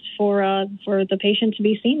efforts for the patient to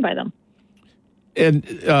be seen by them. And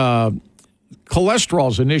cholesterol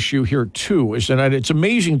is an issue here, too, isn't it? It's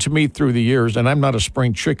amazing to me through the years, and I'm not a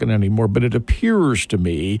spring chicken anymore, but it appears to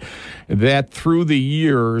me that through the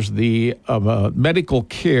years, the medical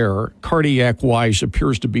care, cardiac-wise,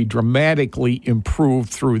 appears to be dramatically improved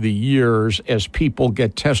through the years as people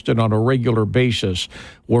get tested on a regular basis,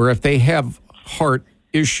 where if they have heart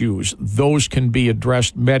issues, those can be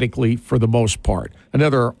addressed medically for the most part.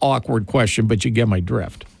 Another awkward question, but you get my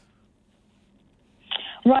drift.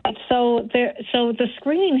 Right. So the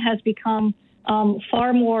screening has become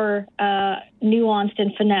far more nuanced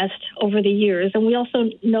and finessed over the years, and we also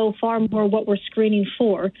know far more what we're screening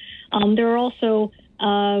for. There are also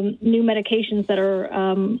new medications that are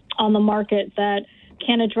on the market that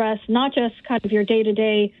can address not just kind of your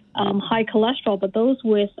day-to-day high cholesterol, but those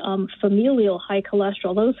with familial high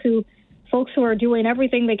cholesterol, folks who are doing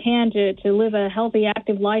everything they can to live a healthy,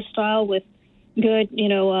 active lifestyle with good,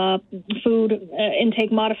 food intake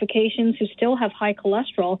modifications, who still have high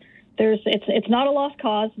cholesterol. It's not a lost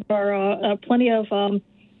cause. There are plenty of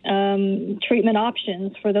treatment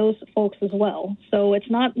options for those folks as well. So it's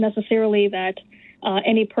not necessarily that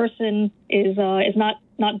any person is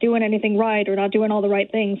not doing anything right or not doing all the right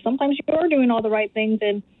things. Sometimes you are doing all the right things,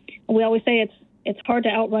 and we always say it's hard to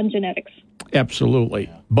outrun genetics. Absolutely.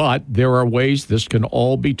 But there are ways this can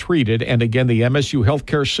all be treated. And again, the MSU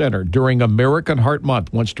Healthcare Center during American Heart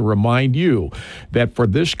Month wants to remind you that for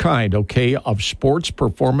this kind, of sports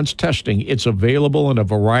performance testing, it's available in a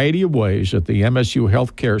variety of ways at the MSU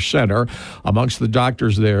Healthcare Center. Amongst the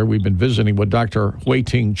doctors there, we've been visiting with Dr.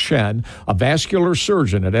 Hui-Ting Chen, a vascular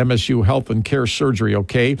surgeon at MSU Health and Care Surgery,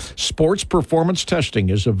 Sports performance testing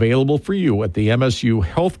is available for you at the MSU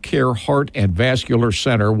Healthcare Heart and Vascular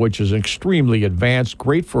Center, which is extremely advanced,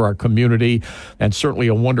 great for our community, and certainly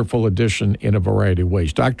a wonderful addition in a variety of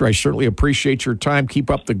ways. Doctor, I certainly appreciate your time.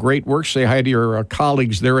 Keep up the great work. Say hi to your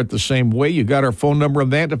colleagues there at the same way. You got our phone number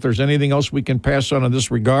on that. If there's anything else we can pass on in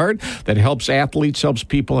this regard that helps athletes, helps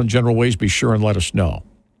people in general ways, be sure and let us know.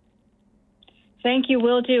 Thank you,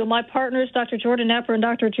 will do. My partners, Dr. Jordan Epper and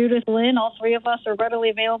Dr. Judith Lynn, all three of us are readily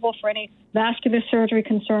available for any vascular surgery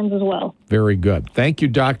concerns as well. Very good. Thank you,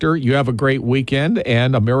 Doctor. You have a great weekend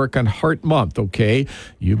and American Heart Month,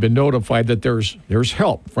 You've been notified that there's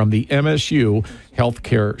help from the MSU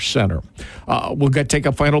Healthcare Center. We'll take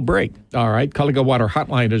a final break. All right, Culligan Water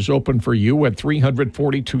Hotline is open for you at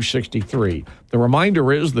 340-263. The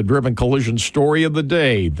reminder is the Driven Collision story of the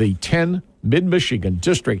day, the 10 Mid-Michigan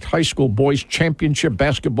District High School Boys Championship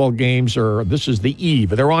basketball games this is the eve.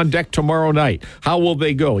 They're on deck tomorrow night. How will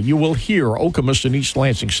they go? You will hear Okemos and East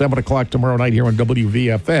Lansing, 7 o'clock tomorrow night here on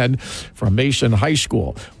WVFN from Mason High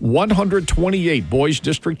School. 128 Boys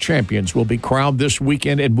District champions will be crowned this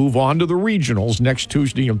weekend and move on to the regionals next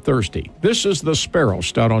Tuesday and Thursday. This is the Sparrow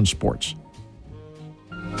Stout on Sports.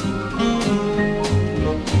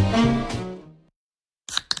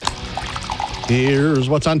 Here's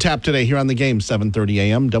what's on tap today here on the game, 7:30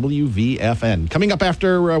 a.m. WVFN. Coming up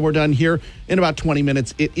after we're done here in about 20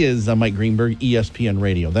 minutes, it is Mike Greenberg, ESPN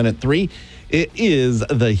Radio. Then at 3, it is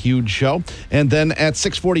The Huge Show. And then at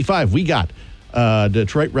 6:45, we got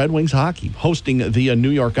Detroit Red Wings hockey hosting the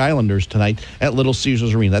New York Islanders tonight at Little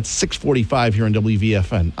Caesars Arena. That's 6:45 here on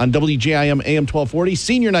WVFN. On WJIM AM 1240,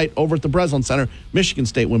 senior night over at the Breslin Center, Michigan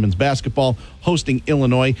State women's basketball hosting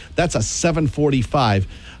Illinois. That's a 7:45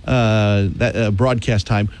 broadcast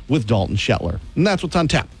time with Dalton Shetler. And that's what's on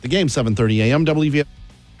tap. The game, 7:30 a.m. WVFN.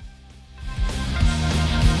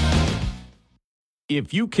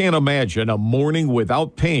 If you can't imagine a morning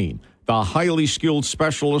without pain, the highly skilled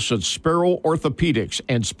specialists at Sparrow Orthopedics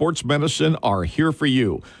and Sports Medicine are here for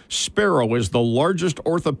you. Sparrow is the largest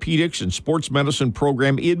orthopedics and sports medicine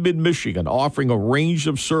program in mid-Michigan, offering a range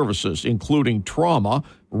of services, including trauma,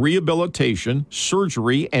 rehabilitation,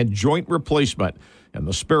 surgery, and joint replacement. And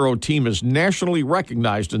the Sparrow team is nationally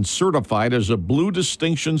recognized and certified as a Blue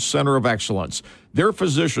Distinction Center of Excellence. Their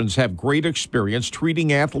physicians have great experience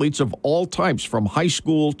treating athletes of all types from high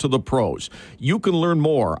school to the pros. You can learn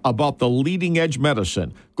more about the leading edge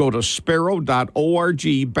medicine. Go to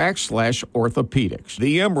sparrow.org/orthopedics.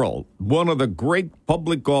 The Emerald, one of the great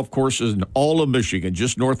public golf courses in all of Michigan,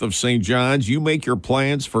 just north of St. John's. You make your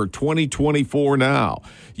plans for 2024 now.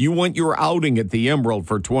 You want your outing at the Emerald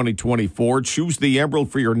for 2024. Choose the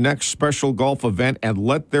Emerald for your next special golf event and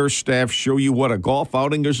let their staff show you what a golf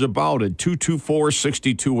outing is about at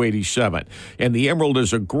 224-6287. And the Emerald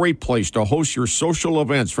is a great place to host your social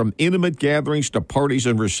events, from intimate gatherings to parties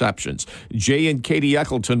and receptions. Jay and Katie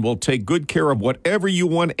Eccleton will take good care of whatever you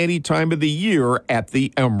want any time of the year at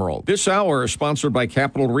the Emerald. This hour is sponsored by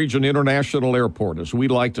Capital Region International Airport. As we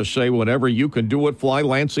like to say, whenever you can do it, fly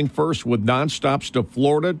Lansing first with nonstops to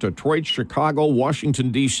Florida, Detroit, Chicago,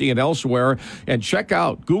 Washington, D.C., and elsewhere. And check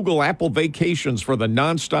out Google Apple Vacations for the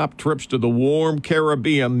nonstop trips to the warm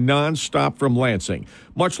Caribbean, nonstop from Lansing.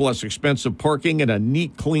 Much less expensive parking and a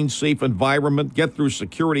neat, clean, safe environment. Get through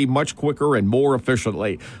security much quicker and more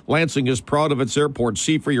efficiently. Lansing is proud of its airport.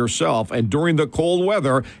 See for yourself. And during the cold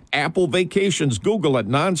weather, Apple Vacations, Google it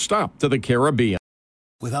nonstop to the Caribbean.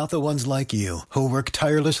 Without the ones like you, who work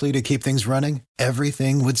tirelessly to keep things running,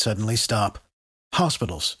 everything would suddenly stop.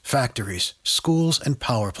 Hospitals, factories, schools, and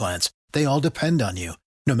power plants, they all depend on you.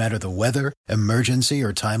 No matter the weather, emergency,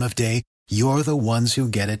 or time of day, you're the ones who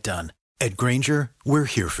get it done. At Grainger, we're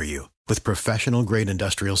here for you with professional-grade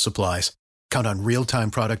industrial supplies. Count on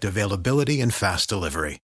real-time product availability and fast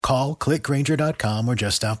delivery. Call, clickgrainger.com, or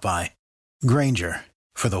just stop by. Grainger,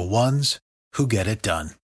 for the ones who get it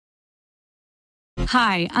done.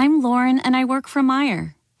 Hi, I'm Lauren, and I work for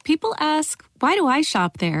Meijer. People ask, why do I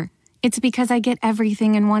shop there? It's because I get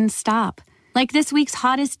everything in one stop. Like this week's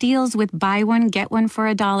hottest deals with buy one, get one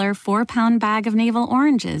for $1 4-pound bag of navel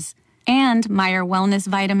oranges. And Meijer Wellness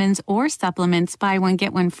vitamins or supplements, buy one,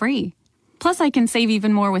 get one free. Plus, I can save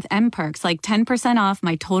even more with M-Perks, like 10% off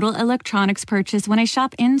my total electronics purchase when I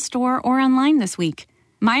shop in-store or online this week.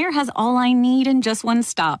 Meijer has all I need in just one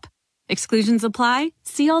stop. Exclusions apply.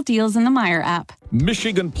 See all deals in the Meijer app.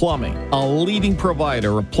 Michigan Plumbing, a leading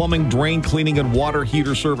provider of plumbing, drain cleaning, and water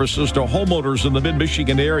heater services to homeowners in the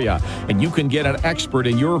mid-Michigan area. And you can get an expert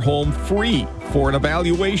in your home free for an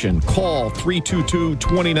evaluation. Call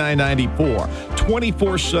 322-2994.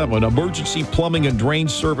 24/7 emergency plumbing and drain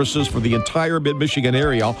services for the entire mid-Michigan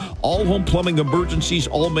area. All home plumbing emergencies,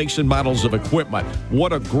 all makes and models of equipment.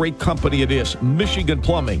 What a great company it is, Michigan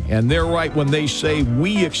Plumbing. And they're right when they say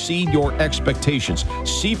we exceed your expectations.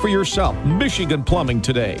 See for yourself, Michigan Plumbing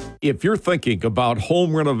today. If you're thinking about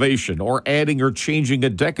home renovation or adding or changing a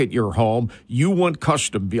deck at your home, you want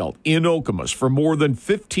Custom Built in Okemos. For more than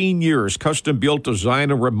 15 years, Custom Built Design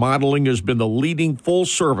and Remodeling has been the leading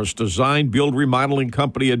full-service design, build, remodeling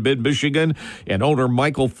company in mid-Michigan, and owner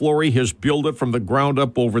Michael Flory has built it from the ground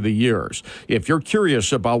up over the years. If you're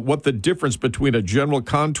curious about what the difference between a general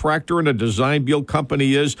contractor and a design build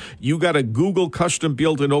company is, you got to Google Custom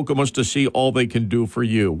Built in Okemos to see all they can do for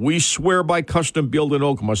you. We swear by Custom Built in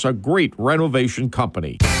Okemos, a great renovation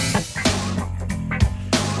company.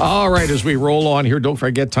 All right, as we roll on here, don't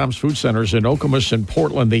forget Tom's Food Centers in Okemos and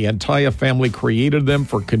Portland. The entire family created them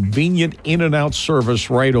for convenient in-and-out service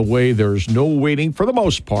right away. There's no waiting for the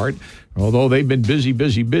most part, although they've been busy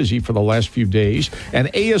for the last few days.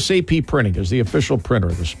 And ASAP Printing is the official printer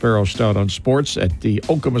of the Sparrow Stout on Sports at the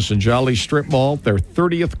Okemos and Jolly Strip Mall. Their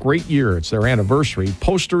 30th great year. It's their anniversary.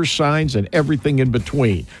 Posters, signs, and everything in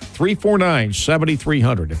between.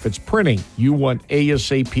 349-7300. If it's printing, you want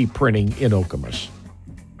ASAP Printing in Okemos.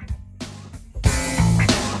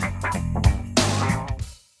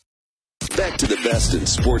 Back to the best in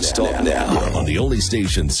sports talk now on the only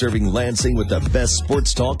station serving Lansing with the best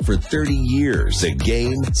sports talk for 30 years. The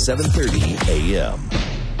Game, 7:30 a.m.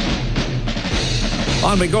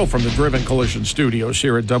 On we go from the Driven Collision Studios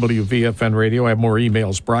here at WVFN Radio. I have more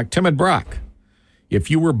emails. Brock, Tim and Brock. If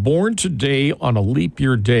you were born today on a leap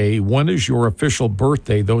year day, when is your official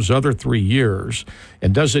birthday those other 3 years?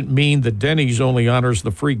 And does it mean that Denny's only honors the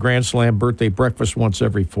free Grand Slam birthday breakfast once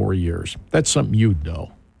every 4 years? That's something you'd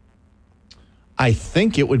know. I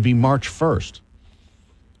think it would be March 1st.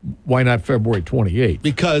 Why not February 28th?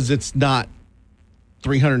 Because it's not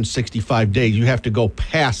 365 days. You have to go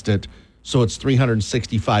past it, so it's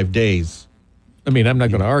 365 days. I mean, I'm not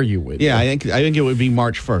going to argue with you. Yeah, I think it would be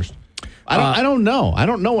March 1st. I don't know. I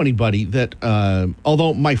don't know anybody that,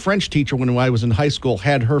 although my French teacher, when I was in high school,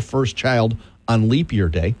 had her first child on leap year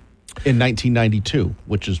day in 1992,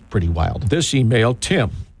 which is pretty wild. This email, Tim.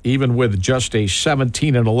 Even with just a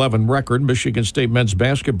 17-11 record, Michigan State men's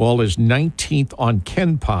basketball is 19th on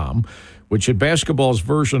KenPom, which is basketball's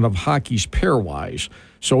version of hockey's pairwise.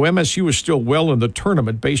 So MSU is still well in the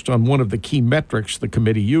tournament based on one of the key metrics the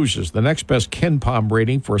committee uses. The next best KenPom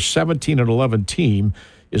rating for a 17-11 team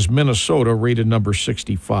is Minnesota, rated number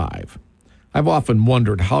 65. I've often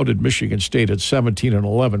wondered, how did Michigan State at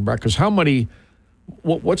 17-11, because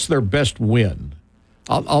what's their best win?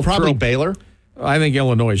 I'll probably Baylor. I think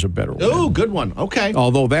Illinois is a better one. Oh, good one. Okay.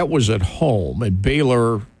 Although that was at home, and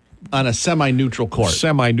Baylor on a semi-neutral court.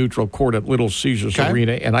 Semi-neutral court at Little Caesars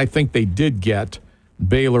Arena, and I think they did get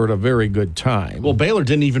Baylor at a very good time. Well, Baylor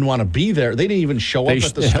didn't even want to be there. They didn't even show up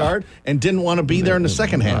at the start and didn't want to be there in the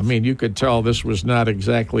second half. I mean, you could tell this was not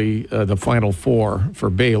exactly the Final Four for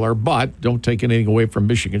Baylor, but don't take anything away from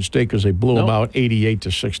Michigan State because they blew them out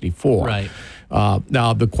 88-64. Right.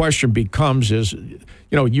 Now, the question becomes is,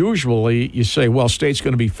 usually you say, well, State's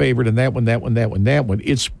going to be favored in that one.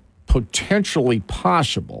 It's potentially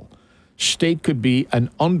possible State could be an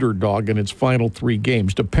underdog in its final 3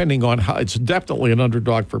 games, depending on how. It's definitely an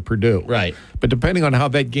underdog for Purdue. Right. But depending on how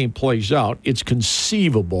that game plays out, it's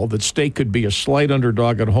conceivable that State could be a slight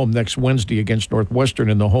underdog at home next Wednesday against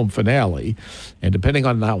Northwestern in the home finale. And depending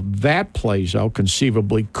on how that plays out,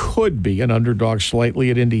 conceivably could be an underdog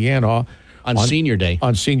slightly at Indiana on Senior Day.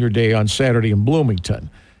 On Senior Day on Saturday in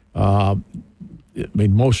Bloomington.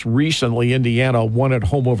 Most recently, Indiana won at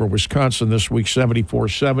home over Wisconsin this week,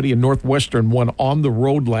 74-70, and Northwestern won on the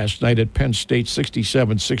road last night at Penn State,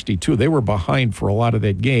 67-62. They were behind for a lot of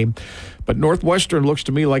that game, but Northwestern looks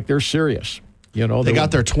to me like they're serious. They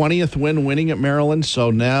got their 20th win winning at Maryland,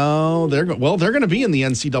 so now they're going to be in the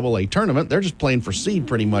NCAA tournament. They're just playing for seed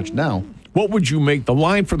pretty much now. What would you make? The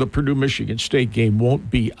line for the Purdue-Michigan State game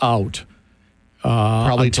won't be out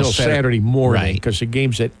probably until Saturday morning, because the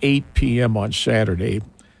game's at 8 p.m. on Saturday.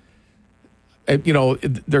 And,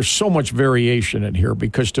 there's so much variation in here,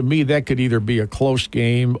 because to me that could either be a close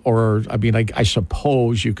game or, I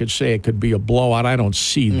suppose you could say it could be a blowout. I don't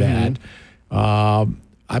see that.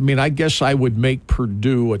 I guess I would make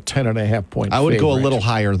Purdue a 10.5 point I would favorite. go a little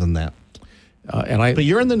higher than that. But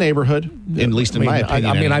you're in the neighborhood, at least in my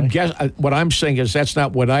opinion. Anyway. What I'm saying is that's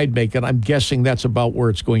not what I'd make it. I'm guessing that's about where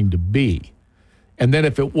it's going to be. And then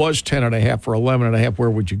if it was 10.5 or 11.5, where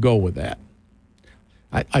would you go with that?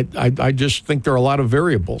 I just think there are a lot of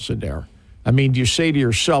variables in there. I mean, you say to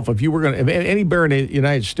yourself, if any bear in the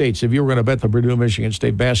United States, if you were going to bet the Purdue-Michigan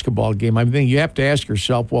State basketball game, I mean, you have to ask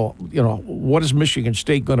yourself, well, what is Michigan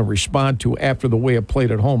State going to respond to after the way it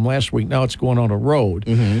played at home last week? Now it's going on the road.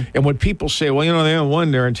 Mm-hmm. And when people say, well, they haven't won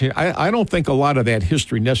there, I don't think a lot of that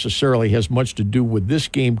history necessarily has much to do with this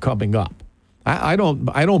game coming up. I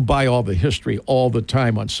don't buy all the history all the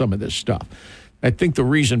time on some of this stuff. I think the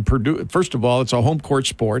reason Purdue, first of all, it's a home court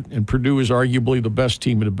sport, and Purdue is arguably the best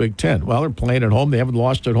team in the Big Ten. Well, they're playing at home. They haven't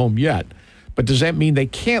lost at home yet. But does that mean they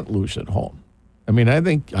can't lose at home? I mean, I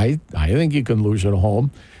think you can lose at home.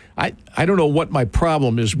 I don't know what my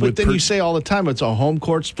problem is with. But then you say all the time it's a home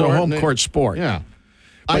court sport. It's a home court sport. Yeah.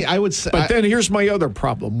 But, I would say. But then here's my other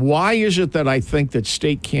problem. Why is it that I think that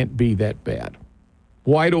State can't be that bad?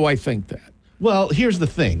 Why do I think that? Well, here's the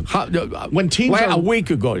thing. When teams a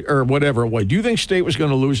week ago or whatever it was, do you think State was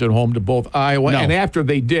going to lose at home to both Iowa? No. And after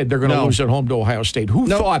they did, they're going to lose at home to Ohio State. Who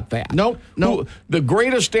thought that? No. The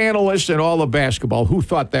greatest analyst in all of basketball, who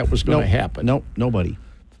thought that was going to happen? No, nobody.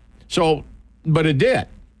 So, but it did.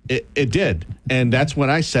 It did. And that's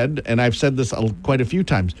when I said, and I've said this quite a few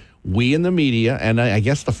times, we in the media, and I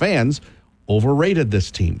guess the fans, overrated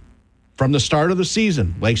this team. From the start of the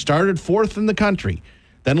season, they started 4th in the country.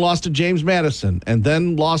 Then lost to James Madison, and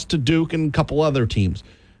then lost to Duke and a couple other teams.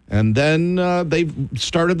 And then they've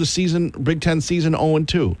started the season, Big Ten season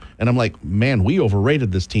 0-2. And I'm like, man, we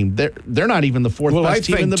overrated this team. They're not even the 4th best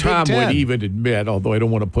team in the Big Ten. Well, I think Tom would even admit, although I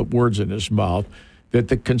don't want to put words in his mouth, that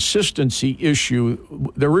the consistency issue,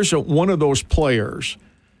 there isn't one of those players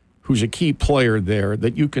who's a key player there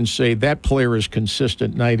that you can say that player is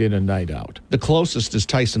consistent night in and night out. The closest is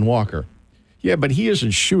Tyson Walker. Yeah, but he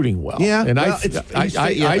isn't shooting well. Yeah, and well,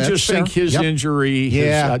 I just think his injury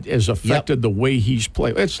has affected the way he's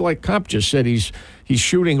played. It's like Comp just said, he's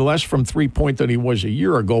shooting less from three-point than he was a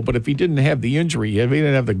year ago, but if he didn't have the injury, if he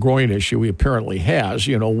didn't have the groin issue he apparently has,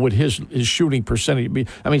 would his shooting percentage be?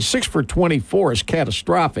 I mean, 6 for 24 is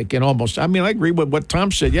catastrophic and almost, I agree with what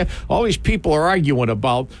Tom said. Yeah, all these people are arguing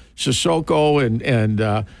about Sissoko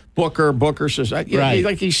and Booker says, right.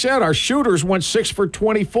 Like he said, our shooters went 6 for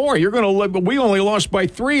 24. You're going to live, but we only lost by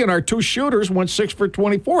 3, and our 2 shooters went 6 for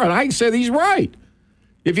 24. And I said he's right.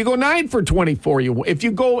 If you go 9 for 24, if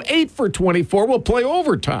you go 8 for 24, we'll play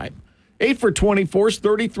overtime. 8 for 24 is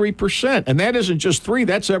 33%, and that isn't just 3;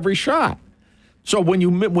 that's every shot. So when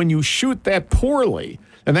you shoot that poorly.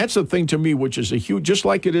 And that's the thing to me, which is a huge, just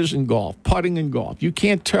like it is in golf, putting in golf. You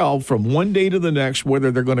can't tell from one day to the next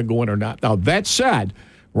whether they're going to go in or not. Now, that said,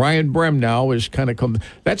 Ryan Brem now is kind of come.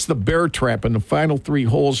 That's the bear trap in the final 3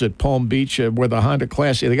 holes at Palm Beach where the Honda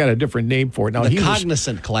Classic, they got a different name for it. Now, the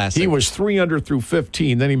Cognizant Classic. He was 3 under through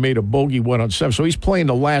 15. Then he made a bogey 1 on 7. So he's playing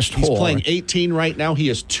the last hole. He's playing 18 right now. He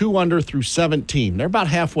is 2 under through 17. They're about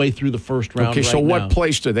halfway through the first round. Okay, so right what now.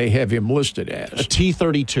 Place do they have him listed as? A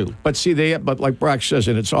T32. But see, but like Brock says,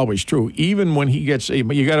 and it's always true, even when he gets,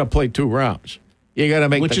 you got to play 2 rounds. You got to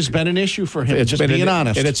make which has been an issue for him. Just being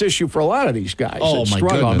honest, and it's an issue for a lot of these guys. Oh my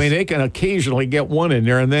goodness! I mean, goodness. they can occasionally get one in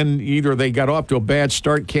there, and then either they got off to a bad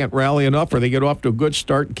start, can't rally enough, or they get off to a good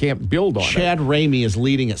start and can't build on it. Chad Ramey is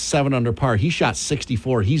leading at 7 under par. He shot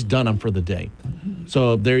 64. He's done them for the day.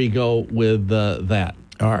 So there you go with that.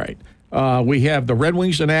 All right. We have the Red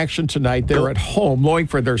Wings in action tonight. They're at home, going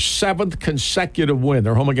for their 7th consecutive win.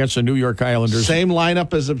 They're home against the New York Islanders. Same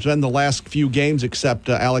lineup as it's been the last few games, except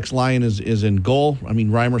Alex Lyon is in goal. I mean,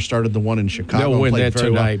 Reimer started the one in Chicago. They'll win that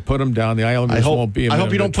tonight. Well. Put them down. The Islanders won't be in I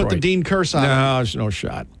hope you don't Detroit. put the Dean curse on them. No, there's no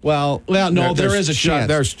shot. Well, no, there is a chance.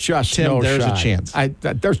 There's just Tim, no there's shot. a chance.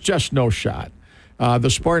 There's just no shot. The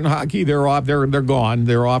Spartan hockey, they're off. They're gone.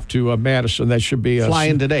 They're off to Madison. That should be a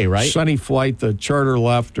flying today, right? Sunny flight. The charter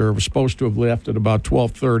left, or was supposed to have left at about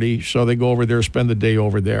 12:30. So they go over there, spend the day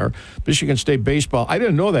over there. Michigan State baseball. I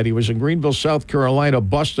didn't know that he was in Greenville, South Carolina.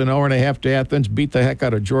 Bust an hour and a half to Athens. Beat the heck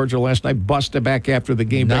out of Georgia last night. Busted back after the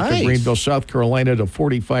game back to Greenville, South Carolina, to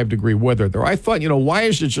 45-degree weather there. I thought, why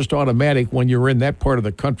is it just automatic when you're in that part of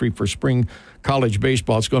the country for spring college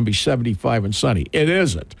baseball? It's going to be 75 and sunny. It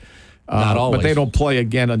isn't. Not always. But they don't play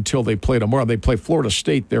again until they play tomorrow. They play Florida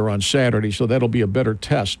State there on Saturday, so that'll be a better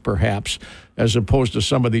test, perhaps, as opposed to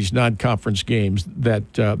some of these non-conference games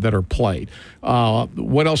that are played.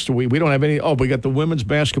 What else do we don't have any? Oh, we got the women's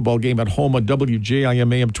basketball game at home on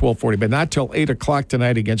WJIM AM 1240, but not till 8 o'clock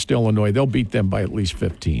tonight against Illinois. They'll beat them by at least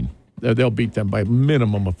 15. They'll beat them by a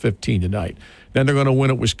minimum of 15 tonight. Then they're going to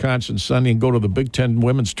win at Wisconsin Sunday and go to the Big Ten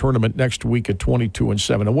women's tournament next week at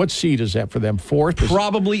 22-7. And what seed is that for them? Fourth?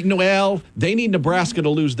 Probably. Well, they need Nebraska to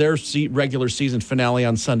lose their regular season finale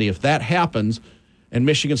on Sunday. If that happens and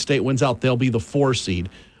Michigan State wins out, they'll be the 4 seed.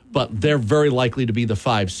 But they're very likely to be the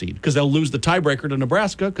 5 seed because they'll lose the tiebreaker to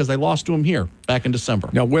Nebraska because they lost to them here back in December.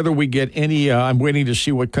 Now, whether we get any, I'm waiting to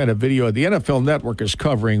see what kind of video. The NFL Network is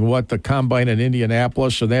covering the Combine in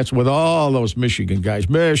Indianapolis, and that's with all those Michigan guys.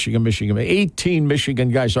 Michigan. 18 Michigan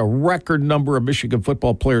guys, a record number of Michigan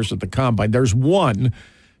football players at the Combine. There's one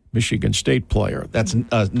Michigan State player. That's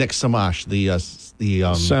Nick Samash, the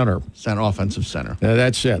center, offensive center.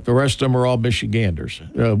 That's it. The rest of them are all Michiganders,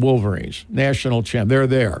 Wolverines, national champ. They're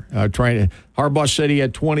there trying to. Harbaugh said he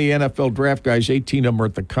had 20 NFL draft guys, 18 of them are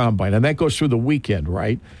at the Combine, and that goes through the weekend,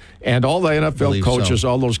 right? And all the NFL coaches,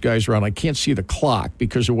 all those guys are on. I can't see the clock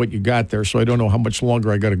because of what you got there, so I don't know how much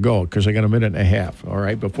longer I got to go because I got a minute and a half, all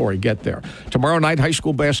right, before I get there. Tomorrow night, high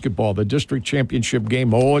school basketball, the district championship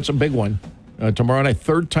game. Oh, it's a big one. Tomorrow night,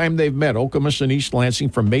 third time they've met, Okemos and East Lansing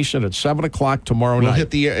from Mason at 7 o'clock tomorrow night. We'll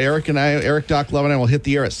hit the air. Eric Doc Levin and I will hit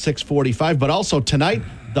the air at 6:45. But also tonight,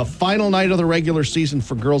 the final night of the regular season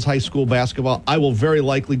for girls high school basketball, I will very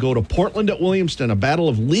likely go to Portland at Williamston, a battle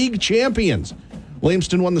of league champions.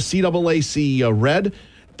 Williamston won the CAAC Red.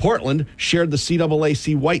 Portland shared the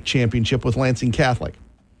CAAC White championship with Lansing Catholic.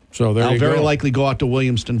 So there I'll you very go. likely go out to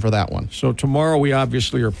Williamston for that one. So tomorrow we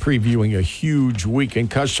obviously are previewing a huge weekend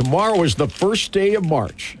because tomorrow is the first day of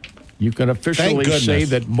March. You can officially say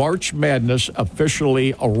that March Madness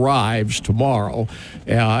officially arrives tomorrow,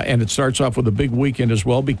 and it starts off with a big weekend as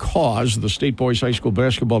well because the State Boys High School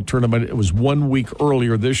Basketball Tournament, it was 1 week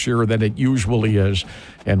earlier this year than it usually is,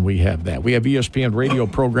 and we have that. We have ESPN radio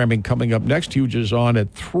programming coming up next. Huge is on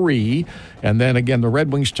at 3, and then again the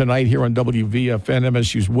Red Wings tonight here on WVFN,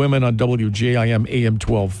 MSU's Women on WJIM AM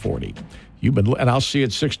 1240. And I'll see at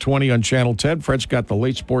 6:20 on Channel 10. Fred's got the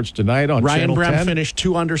late sports tonight on Channel 10. Ryan Brown finished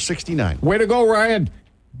 2 under 69. Way to go, Ryan.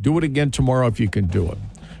 Do it again tomorrow if you can do it.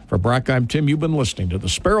 For Brock, I'm Tim. You've been listening to the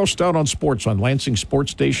Sparrow Stout on Sports on Lansing Sports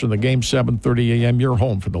Station, the game 7:30 a.m. Your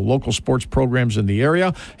home for the local sports programs in the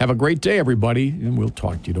area. Have a great day, everybody, and we'll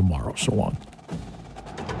talk to you tomorrow. So long.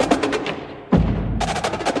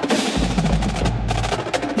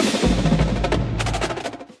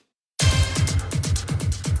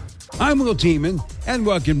 I'm Will Tiemann, and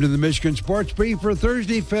welcome to the Michigan Sports Brief for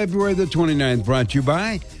Thursday, February the 29th, brought to you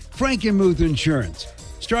by Frankenmuth Insurance.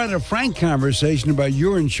 Start a frank conversation about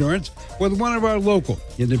your insurance with one of our local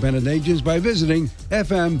independent agents by visiting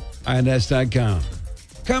fmins.com.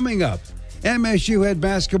 Coming up, MSU head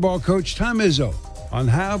basketball coach Tom Izzo on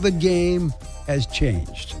how the game has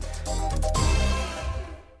changed.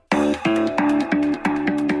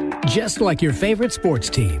 Just like your favorite sports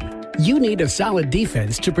team, you need a solid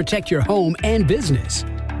defense to protect your home and business.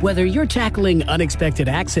 Whether you're tackling unexpected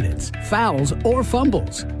accidents, fouls, or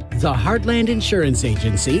fumbles, the Heartland Insurance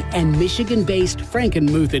Agency and Michigan-based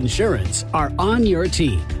Frankenmuth Insurance are on your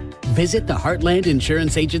team. Visit the Heartland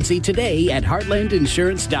Insurance Agency today at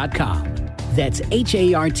heartlandinsurance.com. That's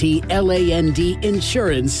HARTLAND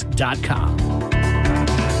insurance.com.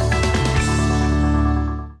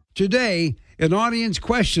 Today, an audience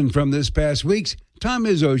question from this past week's Tom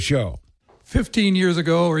Izzo Show. 15 years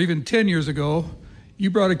ago, or even 10 years ago,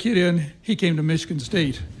 you brought a kid in, he came to Michigan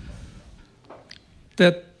State.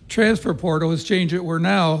 That transfer portal has changed it where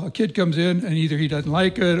now a kid comes in and either he doesn't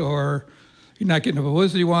like it or he's not getting the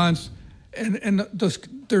publicity he wants. And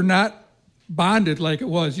they're not bonded like it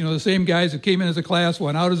was. You know, the same guys who came in as a class,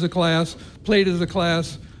 went out as a class, played as a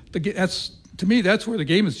class. To me, that's where the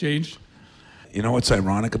game has changed. You know what's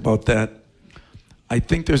ironic about that? I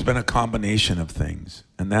think there's been a combination of things,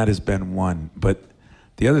 and that has been one. But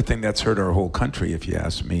the other thing that's hurt our whole country, if you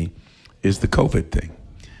ask me, is the COVID thing.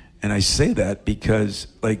 And I say that because,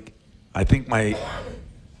 I think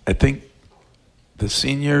the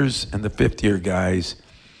seniors and the fifth-year guys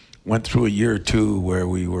went through a year or two where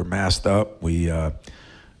we were masked up. We had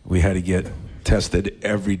to get tested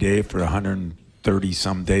every day for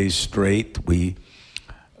 130-some days straight. We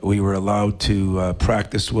were allowed to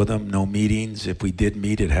practice with them, no meetings. If we did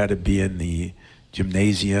meet, it had to be in the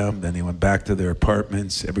gymnasium. Then they went back to their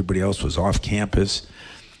apartments. Everybody else was off campus.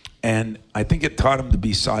 And I think it taught them to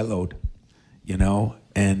be siloed, you know,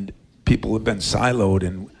 and people have been siloed,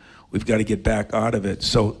 and we've got to get back out of it.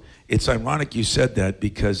 So it's ironic you said that,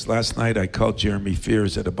 because last night I called Jeremy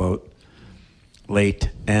Fears at about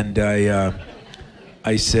late, and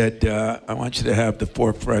I said, I want you to have the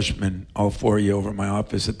 4 freshmen, all 4 of you, over my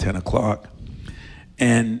office at 10 o'clock.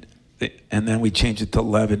 And then we changed it to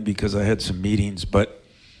 11 because I had some meetings. But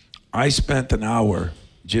I spent an hour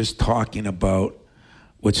just talking about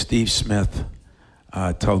what Steve Smith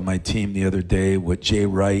told my team the other day, what Jay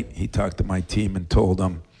Wright, he talked to my team and told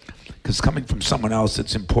them, because coming from someone else,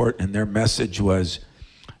 it's important, and their message was,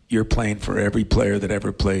 you're playing for every player that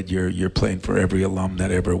ever played. You're playing for every alum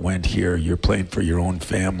that ever went here. You're playing for your own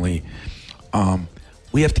family.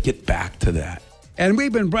 We have to get back to that. And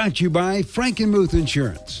we've been brought to you by Frankenmuth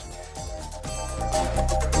Insurance.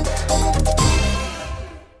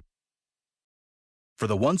 For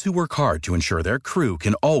the ones who work hard to ensure their crew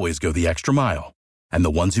can always go the extra mile, and the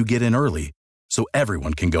ones who get in early so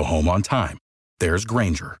everyone can go home on time, there's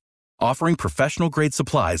Grainger, offering professional-grade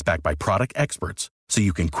supplies backed by product experts so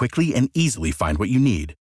you can quickly and easily find what you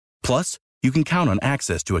need. Plus, you can count on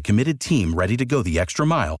access to a committed team ready to go the extra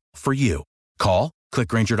mile for you. Call, click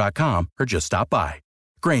Grainger.com, or just stop by.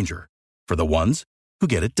 Grainger, for the ones who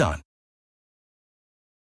get it done.